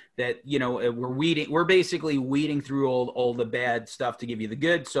show that, you know, we're basically weeding through all the bad stuff to give you the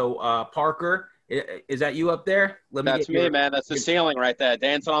good. So Parker, is that you up there? That's me, man. That's the ceiling right there,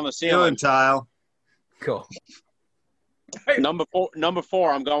 dancing on the ceiling. Tile. Cool. Number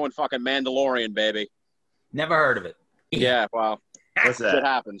four, I'm going fucking Mandalorian, baby. Never heard of it. Yeah, well, What's that? Shit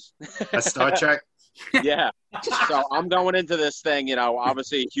happens. A Star Trek? Yeah. So I'm going into this thing, you know,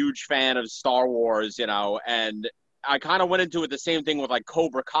 obviously a huge fan of Star Wars, you know, and I kind of went into it the same thing with like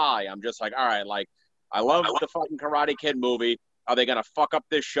Cobra Kai. I'm just like, all right, like I love the fucking Karate Kid movie. Are they going to fuck up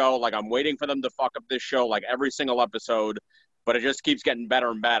this show? Like I'm waiting for them to fuck up this show like every single episode, but it just keeps getting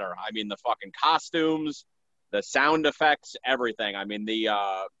better and better. I mean, the fucking costumes, the sound effects, everything. I mean,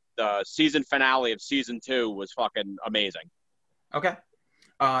 the season finale of season 2 was fucking amazing. Okay.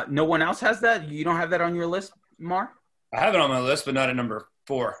 No one else has that? You don't have that on your list, Mar? I have it on my list, but not at number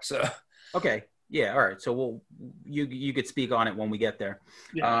 4. So okay. Yeah, all right. So you could speak on it when we get there.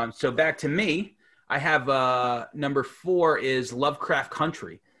 Yeah. So back to me. I have number 4 is Lovecraft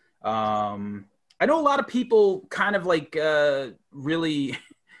Country. I know a lot of people kind of like really,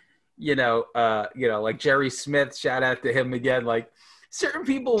 you know, like Jerry Smith, shout out to him again. Like certain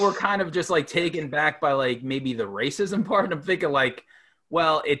people were kind of just like taken back by like maybe the racism part. And I'm thinking like,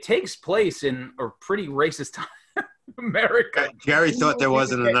 well, it takes place in a pretty racist time. America. Jerry thought there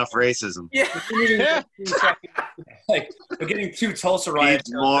wasn't enough racism. Yeah. Like we're getting 2 Tulsa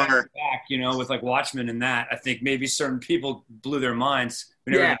riots more back, you know, with like Watchmen and that. I think maybe certain people blew their minds.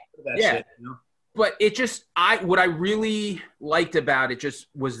 Yeah. Shit, you know? But it just, what I really liked about it just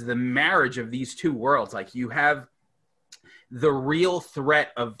was the marriage of these 2 worlds. Like you have the real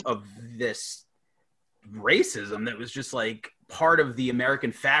threat of this racism that was just like part of the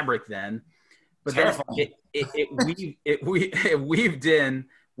American fabric then. But then it weaved in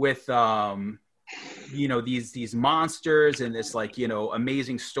with you know, these monsters and this like, you know,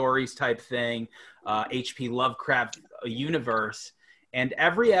 amazing stories type thing, H.P. Lovecraft universe. And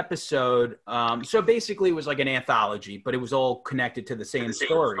every episode, so basically it was like an anthology, but it was all connected to the same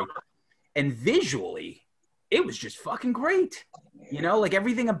story. And visually, it was just fucking great. You know, like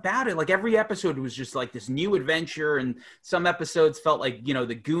everything about it, like every episode was just like this new adventure. And some episodes felt like, you know,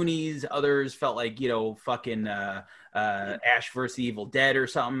 the Goonies. Others felt like, you know, fucking Ash vs. Evil Dead or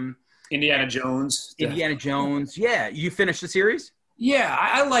something. Indiana Jones. Yeah. You finished the series? Yeah,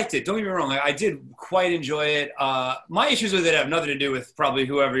 I liked it. Don't get me wrong. I did quite enjoy it. My issues with it have nothing to do with probably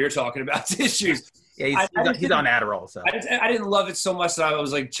whoever you're talking about's issues. Yeah, he's on Adderall. So I didn't love it so much that I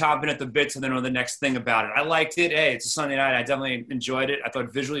was like chomping at the bit to then know the next thing about it. I liked it. Hey, it's a Sunday night. I definitely enjoyed it. I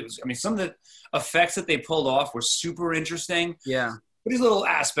thought visually it was. I mean, some of the effects that they pulled off were super interesting. Yeah. But these little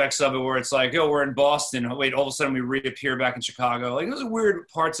aspects of it where it's like, oh, we're in Boston. Oh, wait, all of a sudden we reappear back in Chicago. Like those are weird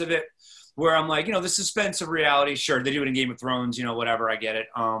parts of it where I'm like, you know, the suspense of reality. Sure, they do it in Game of Thrones. You know, whatever. I get it.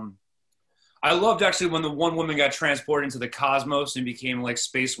 I loved actually when the one woman got transported into the cosmos and became like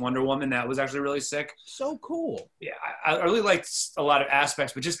Space Wonder Woman. That was actually really sick. So cool. Yeah, I really liked a lot of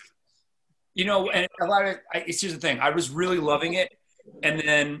aspects, but just, you know, and a lot of it's just the thing. I was really loving it. And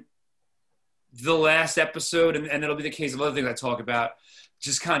then the last episode, and it'll be the case of other things I talk about,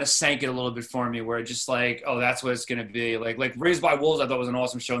 just kind of sank it a little bit for me where it just like, oh, that's what it's going to be. Like Raised by Wolves, I thought was an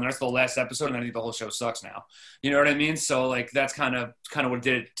awesome show. And that's the last episode. And I think the whole show sucks now. You know what I mean? So like, that's kind of what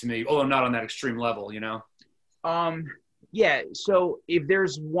did it to me. Although not on that extreme level, you know? Yeah. So if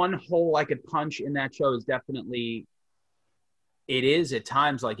there's one hole I could punch in that show is definitely, it is at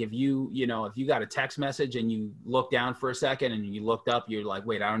times like if you got a text message and you look down for a second and you looked up, you're like,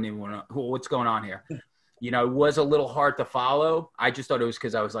 wait, I don't even want to, what's going on here? You know, it was a little hard to follow. I just thought it was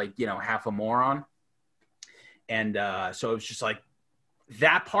because I was like, you know, half a moron. And so it was just like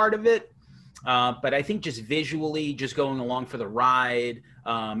that part of it. But I think just visually, just going along for the ride,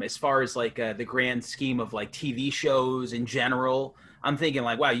 as far as like the grand scheme of like TV shows in general, I'm thinking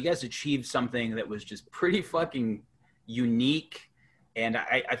like, wow, you guys achieved something that was just pretty fucking unique. And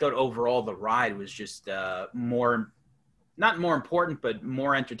I thought overall the ride was just not more important, but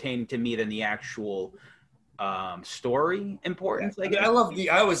more entertaining to me than the actual story importance. Yeah.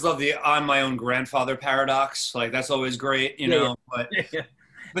 I always love the I'm my own grandfather paradox. Like that's always great, you know. But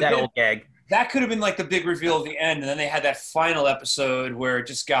that old gag. That could have been like the big reveal at the end, and then they had that final episode where it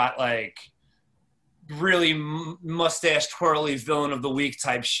just got like really mustache twirly villain of the week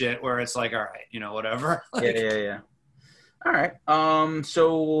type shit, where it's like, all right, you know, whatever. Like, yeah. All right.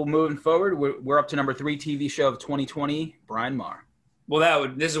 So moving forward, we're up to number 3 TV show of 2020, Brian Marr.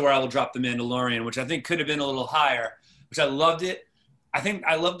 Well, this is where I will drop The Mandalorian, which I think could have been a little higher, which I loved it. I think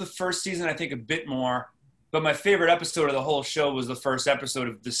I loved the first season, I think, a bit more. But my favorite episode of the whole show was the first episode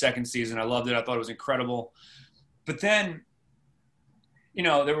of the second season. I loved it. I thought it was incredible. But then, you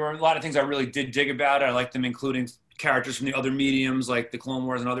know, there were a lot of things I really did dig about it. I liked them including characters from the other mediums, like the Clone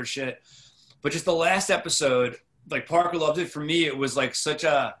Wars and other shit. But just the last episode, like Parker loved it. For me, it was like such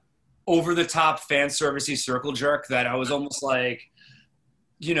a over-the-top fan servicey circle jerk that I was almost like,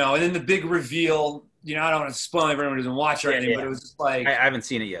 you know, and then the big reveal, you know, I don't want to spoil it if anyone doesn't watch or anything, but it was just like, I haven't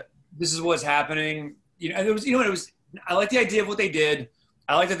seen it yet. This is what's happening. You know, and it was, you know, it was, I like the idea of what they did.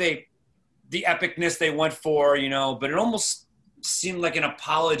 I like that the epicness they went for, you know, but it almost seemed like an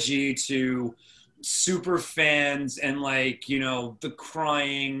apology to super fans and like, you know, the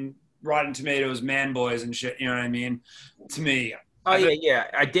crying Rotten Tomatoes man boys and shit. You know what I mean? To me. Oh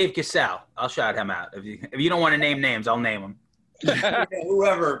yeah. Dave Cassell. I'll shout him out. If you don't want to name names, I'll name them.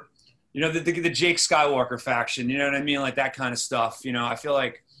 Whoever, you know, the Jake Skywalker faction. You know what I mean? Like that kind of stuff. You know, I feel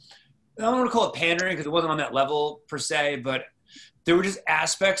like I don't want to call it pandering because it wasn't on that level per se, but there were just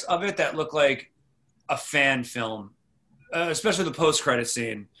aspects of it that looked like a fan film, especially the post-credit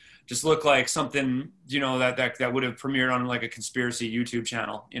scene. Just looked like something, you know, that would have premiered on like a conspiracy YouTube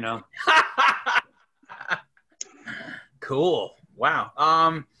channel, you know? Cool. Wow.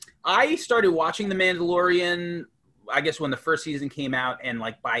 I started watching The Mandalorian, I guess when the first season came out, and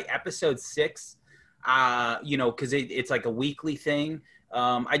like by episode 6, you know, because it's like a weekly thing.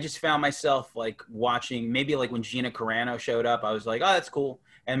 I just found myself like watching, maybe like when Gina Carano showed up, I was like, oh, that's cool.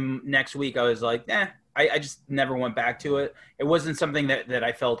 And next week I was like, I just never went back to it. It wasn't something that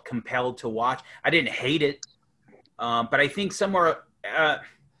I felt compelled to watch. I didn't hate it. But I think somewhere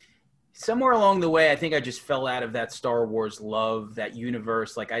along the way, I think I just fell out of that Star Wars love, that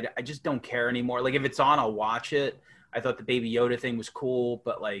universe. Like I just don't care anymore. Like if it's on, I'll watch it. I thought the Baby Yoda thing was cool,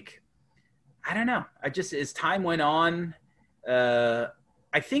 but like, I don't know. As time went on,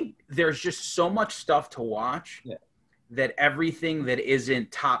 I think there's just so much stuff to watch that everything that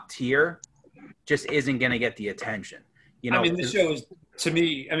isn't top tier just isn't going to get the attention. You know, I mean, this show is, to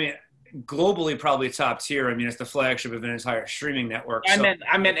me, I mean, globally probably top tier. I mean, it's the flagship of an entire streaming network.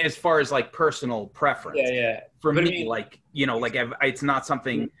 I meant as far as like personal preference. Yeah. For me, I mean, like, you know, like it's not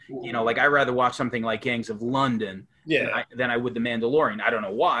something, you know, like I'd rather watch something like Gangs of London than I would The Mandalorian. I don't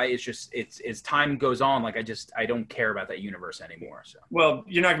know why. It's just, as time goes on, like I don't care about that universe anymore. So. Well,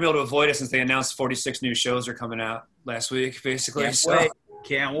 you're not gonna be able to avoid it since they announced 46 new shows are coming out last week, basically.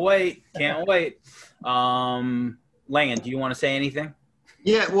 Can't wait. Langan, do you want to say anything?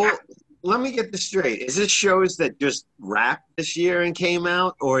 Yeah, well, let me get this straight. Is this shows that just wrapped this year and came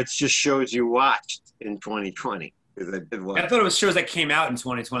out, or it's just shows you watched in 2020? I thought it was shows that came out in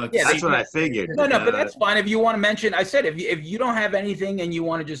 2020. Yeah, that's what I figured. No, but that's fine. If you want to mention, I said, if you don't have anything and you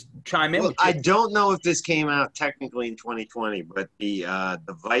want to just chime in. Well, I don't know if this came out technically in 2020, but the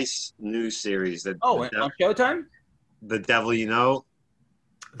Vice news series that on Showtime, The Devil You Know,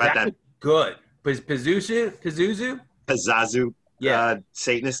 about that good. Pazuzu,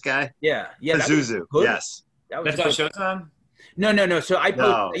 Satanist guy. Yeah, Pazuzu. Yes, that's on Showtime. No.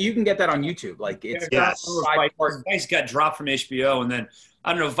 So you can get that on YouTube. Like it's Vice got dropped from HBO, and then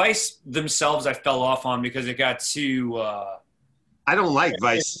I don't know, Vice themselves I fell off on because it got too. I don't like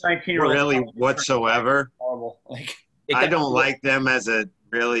Vice really whatsoever. Horrible. Like I don't like them as a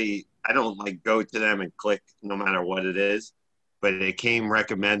really. I don't like go to them and click no matter what it is, but it came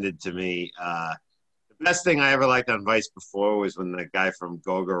recommended to me. The best thing I ever liked on Vice before was when the guy from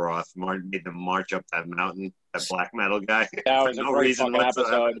Golgoroth made them march up that mountain, that black metal guy. That was a great fucking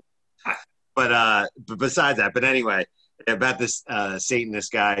episode. But besides that, but anyway, about this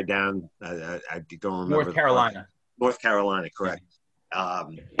Satanist guy down, I don't remember. North Carolina, correct.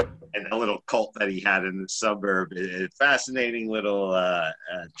 And a little cult that he had in the suburb. Fascinating little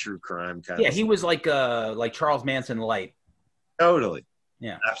true crime kind of. Yeah, he was like Charles Manson light. Totally.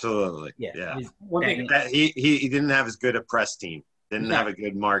 Yeah, absolutely. Yeah. One thing he didn't have as good a press team. Didn't have a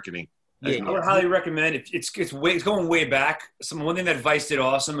good marketing. I would highly recommend it. It's going way back. One thing that Vice did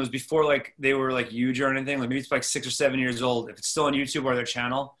awesome was before like they were like huge or anything. Like maybe it's like 6 or 7 years old. If it's still on YouTube or their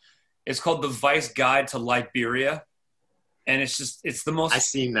channel, it's called The Vice Guide to Liberia, and it's the most. I've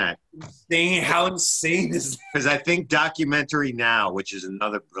seen that. Insane. How insane is that? Because I think Documentary Now, which is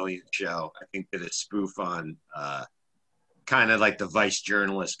another brilliant show, I think did a spoof on. Kind of like the Vice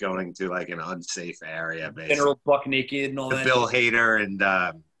journalist going to like an unsafe area, basically. General Buck Naked and all that. Bill Hader and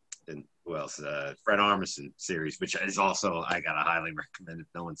who else? Fred Armisen series, which is also I gotta highly recommend if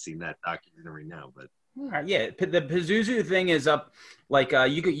no one's seen that documentary now. But yeah, the Pazuzu thing is up. Like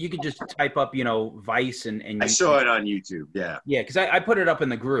you could just type up Vice and I saw it on YouTube. Yeah, because I put it up in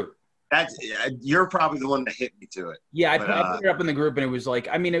the group. That's you're probably the one that hit me to it. Yeah, I But, put it up in the group, and it was like,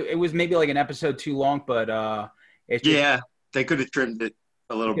 I mean, it was maybe like an episode too long, but it's just, Yeah, they could have trimmed it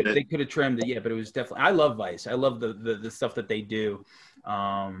a little bit. they could have trimmed it, yeah, but it was definitely. I love Vice. I love the stuff that they do.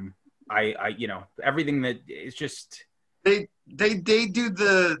 I everything that it's just. They do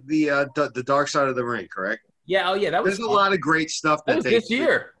the Dark Side of the Ring, correct? Yeah, oh yeah, that was There's a lot of great stuff that that was they this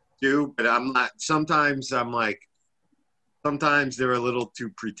year. do, but I'm not. Sometimes I'm like, sometimes they're a little too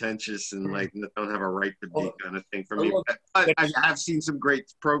pretentious and like don't have a right to be kind of thing for me. But I have seen some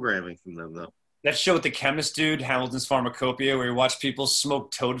great programming from them though. That show with the chemist dude, Hamilton's Pharmacopoeia, where you watch people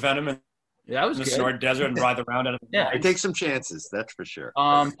smoke toad venom in Yeah, that was the good. Sonoran Desert and ride around out of the Yeah. I take some chances, that's for sure.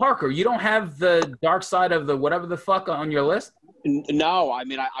 Parker, you don't have the Dark Side of the whatever the fuck on your list? No, I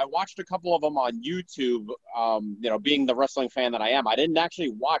mean, I watched a couple of them on YouTube. Being the wrestling fan that I am, I didn't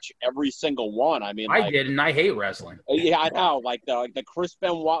actually watch every single one. I mean, I did, and I hate wrestling. Yeah, I know. Like the Chris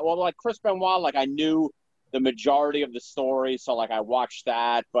Benoit. Well, like Chris Benoit, like I knew the majority of the story, so like I watched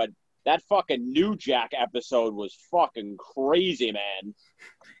that. But that fucking New Jack episode was fucking crazy, man.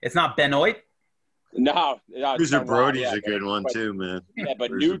 It's not Benoit? No, Bruiser Benoit, Brody's yeah, a good one too, man. Yeah,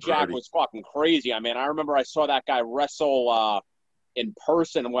 but Bruiser New Jack Brody. was fucking crazy. I mean, I remember I saw that guy wrestle in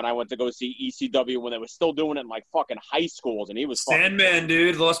person when I went to go see ECW when they were still doing it in like fucking high schools, and he was fucking, Sandman,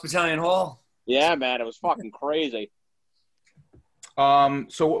 dude, Lost Battalion Hall. yeah, man, it was fucking crazy.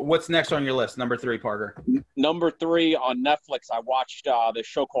 So what's next on your list? Number 3, Parker. Number 3 on Netflix, I watched this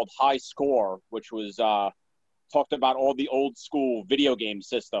show called High Score, which was talked about all the old school video game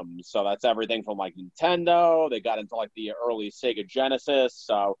systems. So that's everything from like Nintendo. They got into like the early Sega Genesis.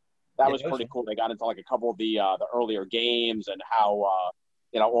 So that was pretty cool. They got into like a couple of the earlier games and how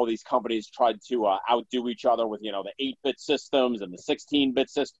all these companies tried to outdo each other with the 8-bit systems, and the 16-bit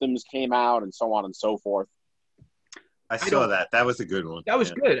systems came out, and so on and so forth. I saw that. That was a good one. That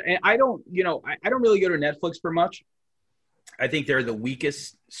was good. And I don't really go to Netflix for much. I think they're the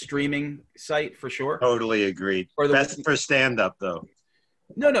weakest streaming site for sure. Totally agreed. Or the- Best for stand-up though.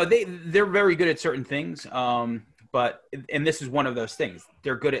 No, they're very good at certain things. But this is one of those things.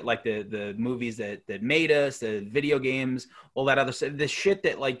 They're good at like the movies that made us, the video games, all that other stuff. The shit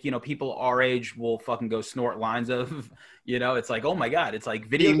that like people our age will fucking go snort lines of. It's like, oh my god, it's like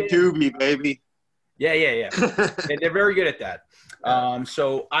video Team games. Tubi, baby. Yeah. They're very good at that.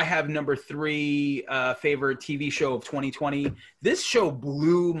 So I have number 3 favorite TV show of 2020. This show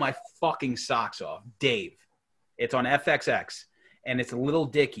blew my fucking socks off. Dave. It's on FXX, and it's Little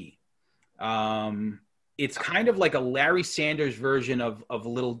Dicky. It's kind of like a Larry Sanders version of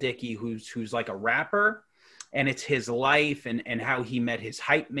Little Dicky, who's like a rapper, and it's his life and how he met his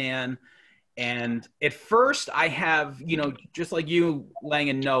hype man. And at first I have, just like you,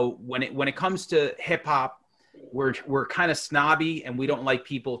 Langan, know when it comes to hip hop, we're kind of snobby, and we don't like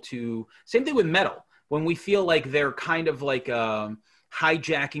people to, same thing with metal. When we feel like they're kind of like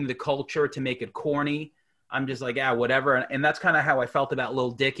hijacking the culture to make it corny, I'm just like, whatever. And that's kind of how I felt about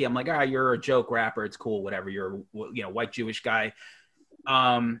Lil Dicky. I'm like, you're a joke rapper. It's cool. Whatever. You're white Jewish guy.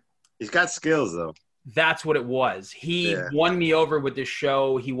 He's got skills though. That's what it was. He won me over with this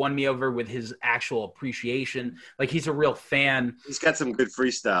show. He won me over with his actual appreciation. Like, he's a real fan. He's got some good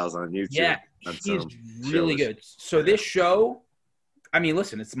freestyles on YouTube. Yeah, he's really good. So this show, I mean,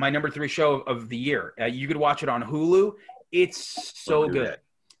 listen, it's my number 3 show of the year. You could watch it on Hulu. It's so good.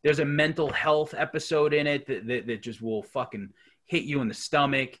 There's a mental health episode in it that just will fucking hit you in the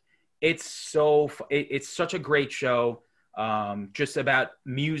stomach. It's such a great show. Just about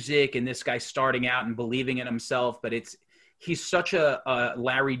music and this guy starting out and believing in himself, but he's such a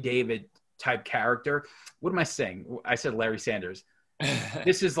Larry David type character. What am I saying? I said Larry Sanders.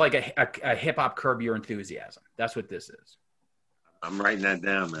 This is like a hip hop Curb Your Enthusiasm. That's what this is. I'm writing that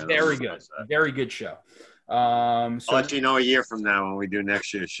down, man. Very good. Very good show. So, I'll let you know a year from now when we do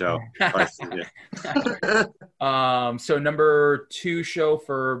next year's show. So number 2 show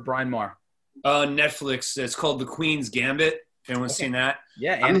for Brian Marr. Netflix. It's called The Queen's Gambit. Anyone's seen that?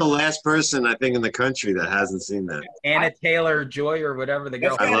 Yeah, I'm the last person I think in the country that hasn't seen that. Anna Taylor-Joy or whatever the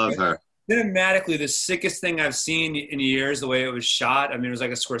girl. I love her. Cinematically, the sickest thing I've seen in years. The way it was shot. I mean, it was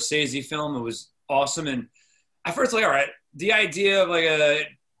like a Scorsese film. It was awesome. And I first like, all right, the idea of like a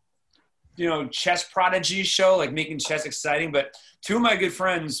chess prodigy show, like making chess exciting. But 2 of my good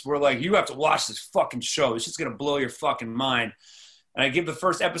friends were like, you have to watch this fucking show. It's just gonna blow your fucking mind. And I gave the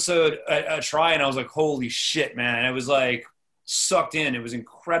first episode a try, and I was like, holy shit, man. And it was like sucked in. It was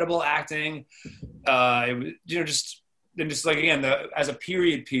incredible acting. It was, just like, again, as a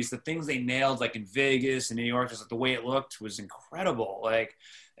period piece, the things they nailed, like in Vegas and New York, just like the way it looked was incredible. Like,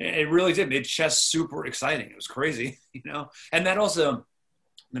 it really did. Made chess super exciting. It was crazy, And that also,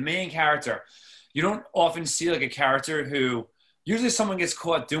 the main character. You don't often see like a character who usually someone gets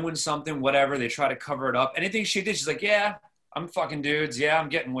caught doing something, whatever, they try to cover it up. Anything she did, she's like, yeah, I'm fucking dudes. Yeah, I'm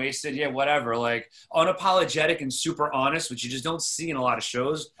getting wasted. Yeah, whatever. Like unapologetic and super honest, which you just don't see in a lot of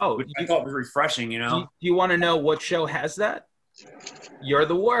shows. Oh, which I thought was refreshing, you know? Do you want to know what show has that? You're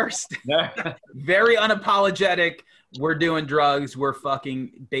the worst. Very unapologetic. We're doing drugs. We're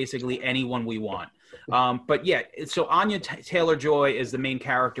fucking basically anyone we want. But yeah, so Anya Taylor-Joy is the main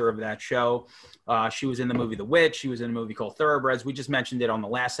character of that show. She was in the movie The Witch. She was in a movie called Thoroughbreds. We just mentioned it on the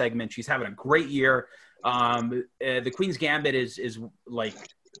last segment. She's having a great year. The Queen's Gambit is like,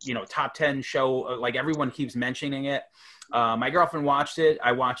 you know, top 10 show. Like everyone keeps mentioning it. My girlfriend watched it.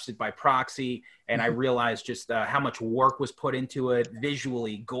 I watched it by proxy, and I realized just how much work was put into it.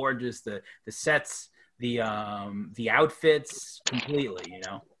 Visually gorgeous, the sets, the outfits, completely. You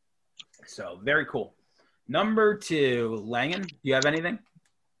know, so very cool. Number 2, Langan. Do you have anything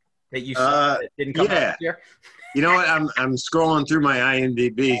that you saw that didn't come out this year? You know what? I'm scrolling through my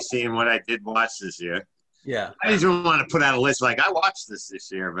IMDb, seeing what I did watch this year. Yeah. I just don't want to put out a list like I watched this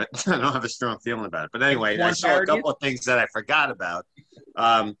year, but I don't have a strong feeling about it. But anyway, I saw a couple of things that I forgot about,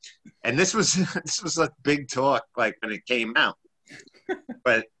 and this was a big talk like when it came out.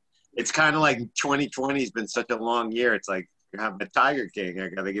 But it's kind of like 2020 has been such a long year. It's like I'm a Tiger King. I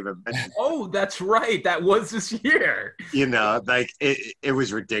got to give a mention. Oh, that's right. That was this year. You know, like it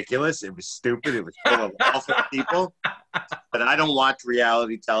was ridiculous. It was stupid. It was full of awful people. But I don't watch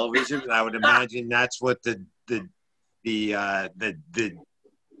reality television, and I would imagine that's what the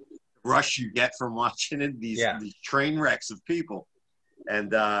rush you get from watching it. These train wrecks of people.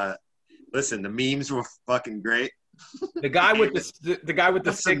 And listen, the memes were fucking great. The guy with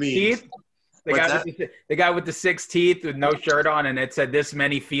the 6 teeth. The guy with the 6 teeth with no shirt on, and it said this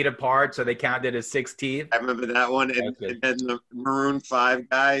many feet apart, so they counted as 6 teeth. I remember that one, and then the Maroon 5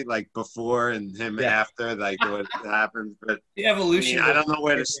 guy, like before and him after, like what happened. But the evolution. I don't know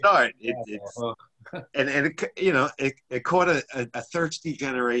where to start. It caught a thirsty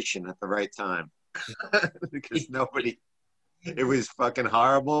generation at the right time because nobody. It was fucking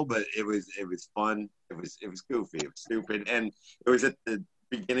horrible, but it was fun. It was goofy. It was stupid, and it was at the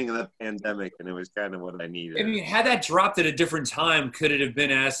beginning of the pandemic, and it was kind of what I needed. I mean, had that dropped at a different time, could it have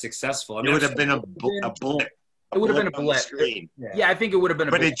been as successful? I mean, it would have been a blip. It would have been a blip. Yeah, I think it would have been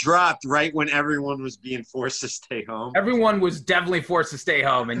a blip. But it dropped right when everyone was being forced to stay home. Everyone was definitely forced to stay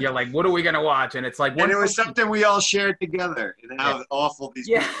home, and you're like, what are we going to watch? And it's like... And it was something we all shared together, and how awful these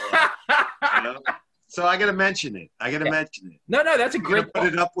people are. You know? So I got to mention it. No, that's a great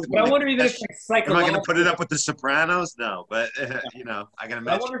put it up with. But I wonder if it's like psychological. Am I going to put it up with The Sopranos? No, but you know, I got to mention.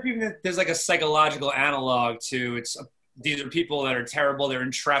 I wonder if even there's like a psychological analog to these are people that are terrible. They're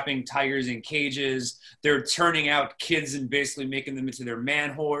entrapping tigers in cages. They're turning out kids and basically making them into their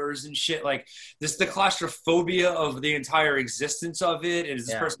man whores and shit. Like this, the claustrophobia of the entire existence of it. Is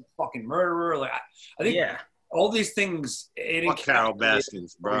this person a fucking murderer? Like I think all these things. Fuck Carol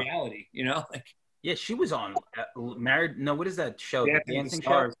Baskins, bro. Reality, you know, like. Yeah, she was on Married. No, what is that show? The Dancing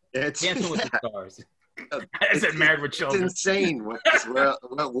Stars. Show? Dancing with the Stars. I said Married with Children. It's insane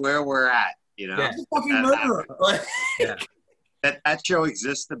where we're at. You know, it's a fucking murderer. That show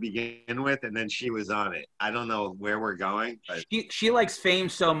exists to begin with, and then she was on it. I don't know where we're going, but she likes fame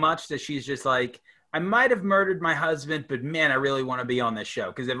so much that she's just like, I might have murdered my husband, but man, I really want to be on this show.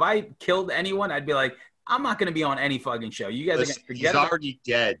 Because if I killed anyone, I'd be like, I'm not going to be on any fucking show. You guys are going to forget. He's already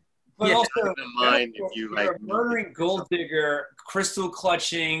dead. But also, mind if you like a murdering gold digger, crystal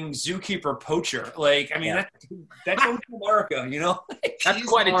clutching, zookeeper poacher. Like, I mean, that's America, you know? That's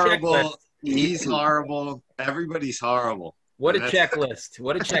quite a checklist. He's horrible. Everybody's horrible. What a checklist.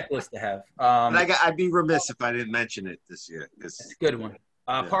 What a checklist to have. I'd be remiss if I didn't mention it this year. That's a good one.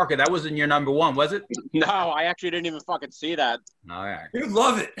 Parker, that wasn't your number 1, was it? No, I actually didn't even fucking see that. All right. You'd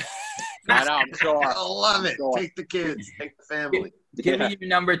love it. I know, I'm sure. I love it. Sure. Take the kids. Take the family. Give me your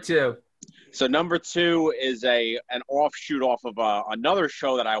number 2. So number 2 is an offshoot off of another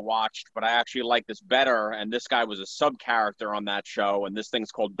show that I watched, but I actually like this better. And this guy was a sub character on that show, and this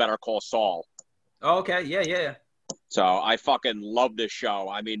thing's called Better Call Saul. Oh, okay, yeah. So I fucking love this show.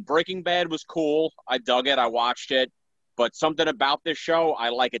 I mean, Breaking Bad was cool. I dug it. I watched it. But something about this show, I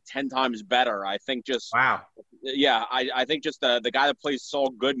like it 10 times better. I think just wow. Yeah, I think just the guy that plays Saul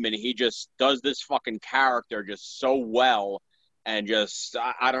Goodman, he just does this fucking character just so well. And just,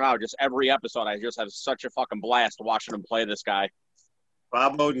 I don't know, just every episode, I just have such a fucking blast watching him play this guy.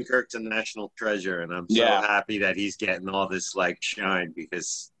 Bob Odenkirk's a national treasure, and I'm so happy that he's getting all this, like, shine,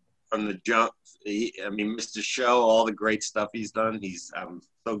 because from the jump, missed the show, all the great stuff he's done, I'm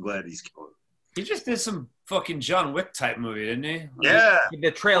so glad he's killing. He just did some fucking John Wick type movie, didn't he? Yeah.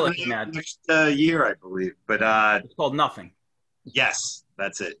 The trailer came out. Next year, I believe. But It's called Nothing. yes,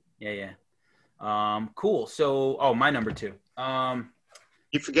 that's it. Yeah. Cool. So, my number 2.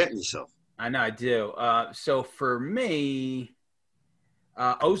 You're forgetting yourself. I know I do. So for me,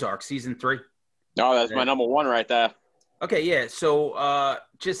 Ozark season 3. No, that's my number 1 right there. Okay, yeah. So I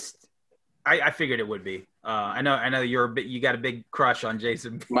figured it would be. I know you got a big crush on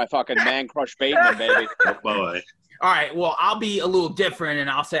Jason. My fucking man crush Bateman, baby. Oh, boy. All right. Well, I'll be a little different, and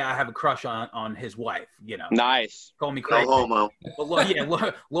I'll say I have a crush on his wife. You know, Nice. call me No crazy. homo. But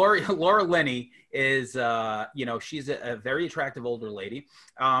Laura Linney is, she's a very attractive older lady.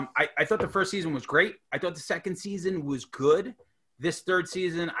 I thought the first season was great. I thought the second season was good. This third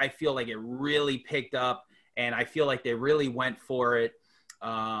season, I feel like it really picked up, and I feel like they really went for it.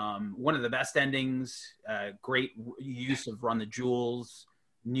 One of the best endings, great use of Run the Jewels,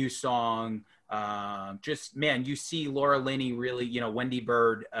 new song. Just, man, you see Laura Linney really, Wendy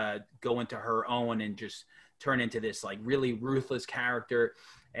Bird go into her own and just turn into this like really ruthless character.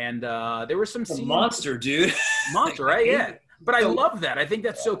 And there were some scenes. Monster, dude. Monster, right? Yeah. But I love that. I think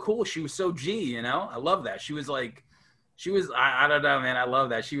that's so cool. She was so G, I love that. She was I don't know, man. I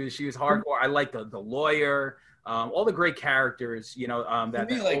love that. She was hardcore. I like the lawyer. All the great characters,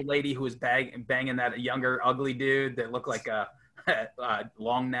 that old lady who was banging that younger ugly dude that looked like a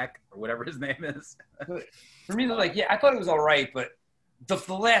long neck or whatever his name is. For me, I thought it was all right, but the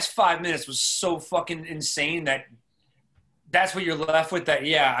last 5 minutes was so fucking insane that's what you're left with. That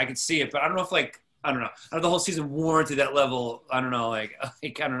I could see it, but I don't know if I don't know the whole season warranted that level. I don't know, I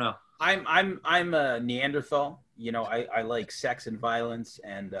don't know. I'm a Neanderthal. I like sex and violence,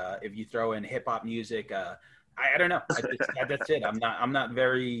 and if you throw in hip hop music, I don't know. That's it. I'm not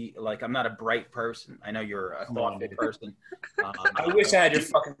very I'm not a bright person. I know you're a thoughtful person. I wish I had your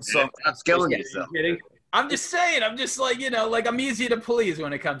fucking song. Stop killing yourself. I'm just saying. I'm just I'm easy to please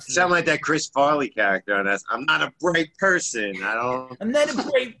when it comes to. Sound like that Chris Farley character on us. I'm not a bright person. I'm not a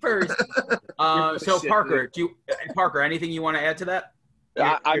bright person. So Parker, anything you want to add to that?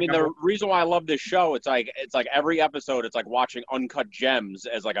 I mean, the reason why I love this show, it's like every episode, it's like watching Uncut Gems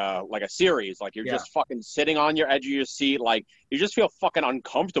as like a series. Like you're just fucking sitting on your edge of your seat, like you just feel fucking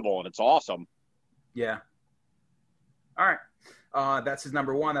uncomfortable, and it's awesome. Yeah. All right, that's his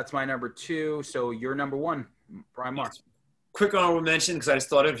number 1. That's my number 2. So your number 1, Brian Mark. Quick honorable mention, because I just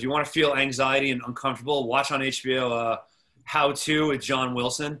thought if you want to feel anxiety and uncomfortable, watch on HBO How To with John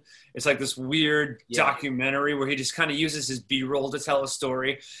Wilson. It's like this weird documentary where he just kind of uses his B-roll to tell a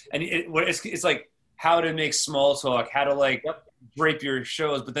story. And it's like how to make small talk, how to drape your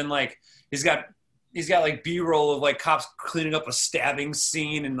shows. But then he's got like B-roll of like cops cleaning up a stabbing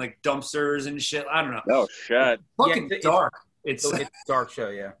scene and like dumpsters and shit. I don't know. Oh shit. Fucking dark. It's a dark show,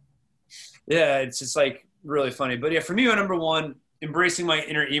 yeah. Yeah, it's just like really funny. But yeah, for me, my number 1, embracing my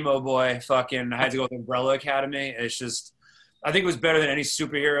inner emo boy, fucking I had to go with Umbrella Academy. It's just I think it was better than any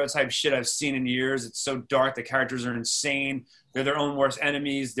superhero type shit I've seen in years. It's so dark. The characters are insane. They're their own worst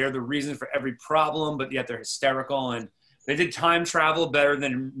enemies. They're the reason for every problem, but yet they're hysterical. And they did time travel better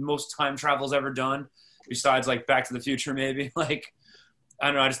than most time travel's ever done, besides Back to the Future maybe. I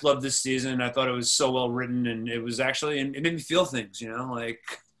don't know. I just loved this season. I thought it was so well written, and it was actually – it made me feel things, Yeah.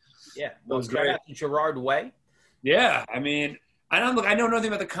 It was great. Gerard Way. Yeah. I mean – I know nothing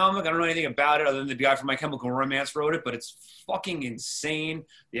about the comic. I don't know anything about it other than the guy from My Chemical Romance wrote it, but it's fucking insane.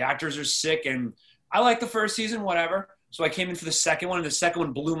 The actors are sick, and I like the first season, whatever. So I came in for the second one, and the second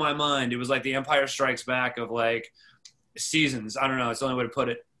one blew my mind. It was like the Empire Strikes Back of seasons. I don't know. It's the only way to put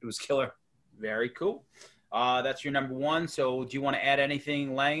it. It was killer. Very cool. That's your number 1. So do you want to add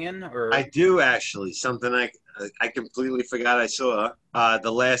anything, Langan? Or I do actually. Something I completely forgot I saw. The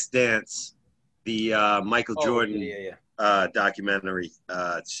Last Dance, the Michael Jordan. Yeah. Documentary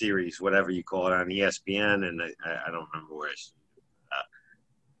series, whatever you call it, on ESPN, and I don't remember where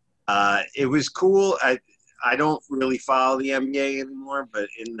it was cool. I don't really follow the NBA anymore, but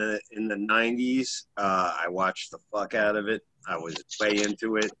in the 90s, I watched the fuck out of it. I was way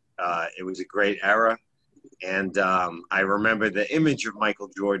into it. It was a great era, and I remember the image of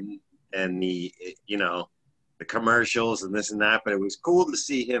Michael Jordan and the commercials and this and that. But it was cool to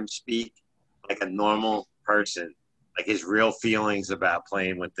see him speak like a normal person. Like his real feelings about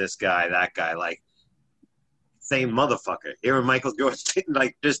playing with this guy, that guy, same motherfucker. Hearing Michael Jordan,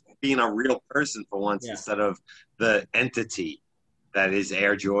 just being a real person for once instead of the entity that is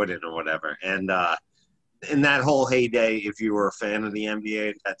Air Jordan or whatever. And in that whole heyday, if you were a fan of the NBA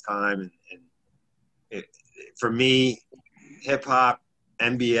at that time, for me, hip hop,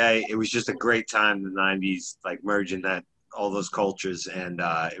 NBA, it was just a great time in the 90s, merging all those cultures. And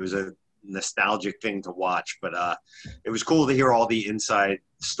it was a nostalgic thing to watch. But it was cool to hear all the inside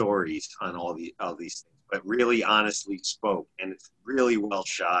stories on all these things. But really, honestly spoke, and it's really well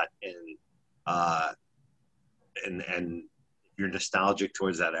shot, and if you're nostalgic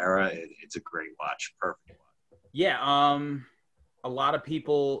towards that era, it's a great watch. Perfect watch. Yeah, a lot of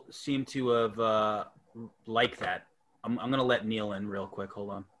people seem to have liked that. I'm gonna let Neil in real quick.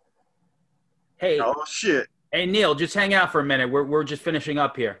 Hold on. Hey. Oh shit. Hey Neil, just hang out for a minute. We're just finishing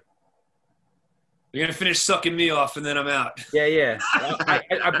up here. You're gonna finish sucking me off, and then I'm out. Yeah.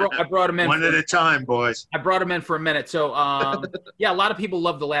 I brought him in one at a time, boys. I brought him in for a minute. So yeah, a lot of people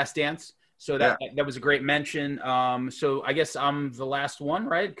love The Last Dance. So that was a great mention. So I guess I'm the last one,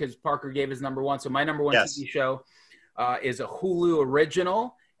 right? Because Parker gave his number one. So my number one TV show is a Hulu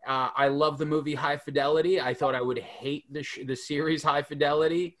original. I love the movie High Fidelity. I thought I would hate the series High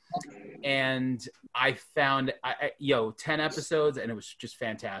Fidelity. And I found, 10 episodes, and it was just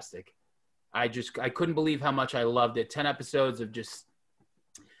fantastic. I couldn't believe how much I loved it. 10 episodes of just,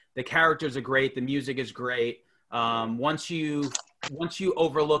 the characters are great. The music is great. Once you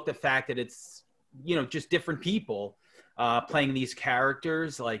overlook the fact that it's, just different people playing these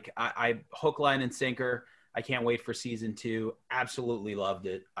characters, like I hook, line, and sinker. I can't wait for season 2. Absolutely loved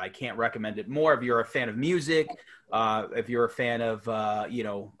it. I can't recommend it more. If you're a fan of music, if you're a fan of,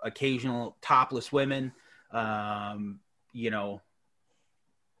 occasional topless women, I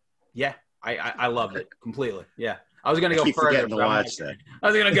loved it completely. Yeah. I was going to go further. I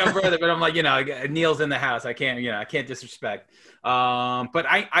was going to go further, but I'm like, Neil's in the house. I can't disrespect. But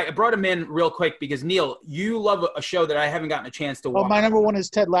I brought him in real quick because Neil, you love a show that I haven't gotten a chance to watch. Oh, my number one is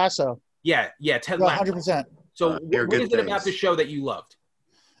Ted Lasso. Yeah, Ted Lasso. 100%. So what is it about the show that you loved?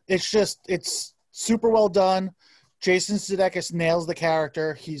 It's super well done. Jason Sudeikis nails the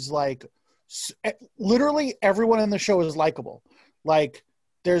character. He's like, literally everyone in the show is likable. Like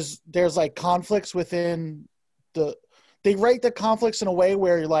there's like conflicts within they write the conflicts in a way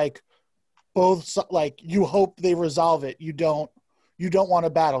where you're like both, like you hope they resolve it. You don't want to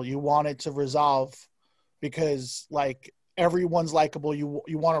battle. You want it to resolve because like everyone's likable. You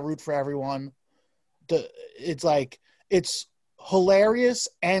want to root for everyone. It's hilarious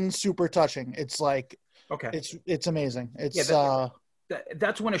and super touching. It's like, okay, it's amazing. It's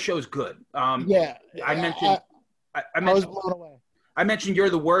that's when a show's good. I was blown away. I mentioned You're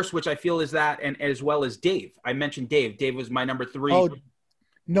the Worst, which I feel is that, and as well as Dave. I mentioned Dave. Dave was my number 3. Oh,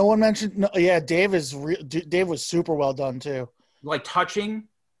 no one mentioned. No, yeah, Dave was super well done too. Like touching,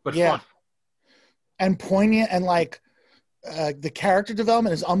 but yeah, fun. And poignant, and like the character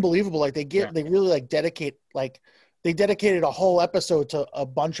development is unbelievable. Like they really like dedicated a whole episode to a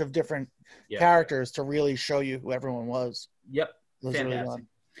bunch of different characters to really show you who everyone was. Yep, fantastic. Really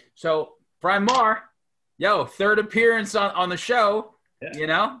so Brian Marr. Third appearance on the show.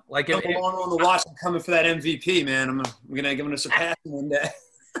 Yeah. Like I'm on the watch. I'm coming for that MVP, man. I'm gonna surpass him one day.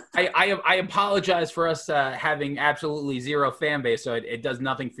 I apologize for us having absolutely zero fan base, so it does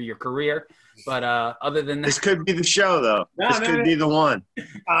nothing for your career. But other than that, this could be the show, though. Could be the one.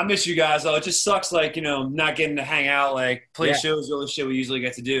 I miss you guys, though. It just sucks, like not getting to hang out, like play shows, all the shit we usually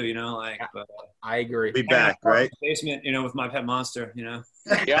get to do. But I agree. Be back, right? Basement, with my pet monster.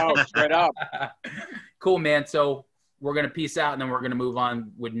 Yo, straight up. Cool, man. So we're gonna peace out, and then we're gonna move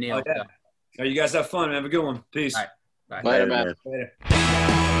on with Neil. Oh, yeah. You guys have fun. Have a good one. Peace. All right. Bye. Later, man.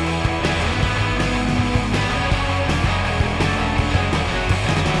 Later.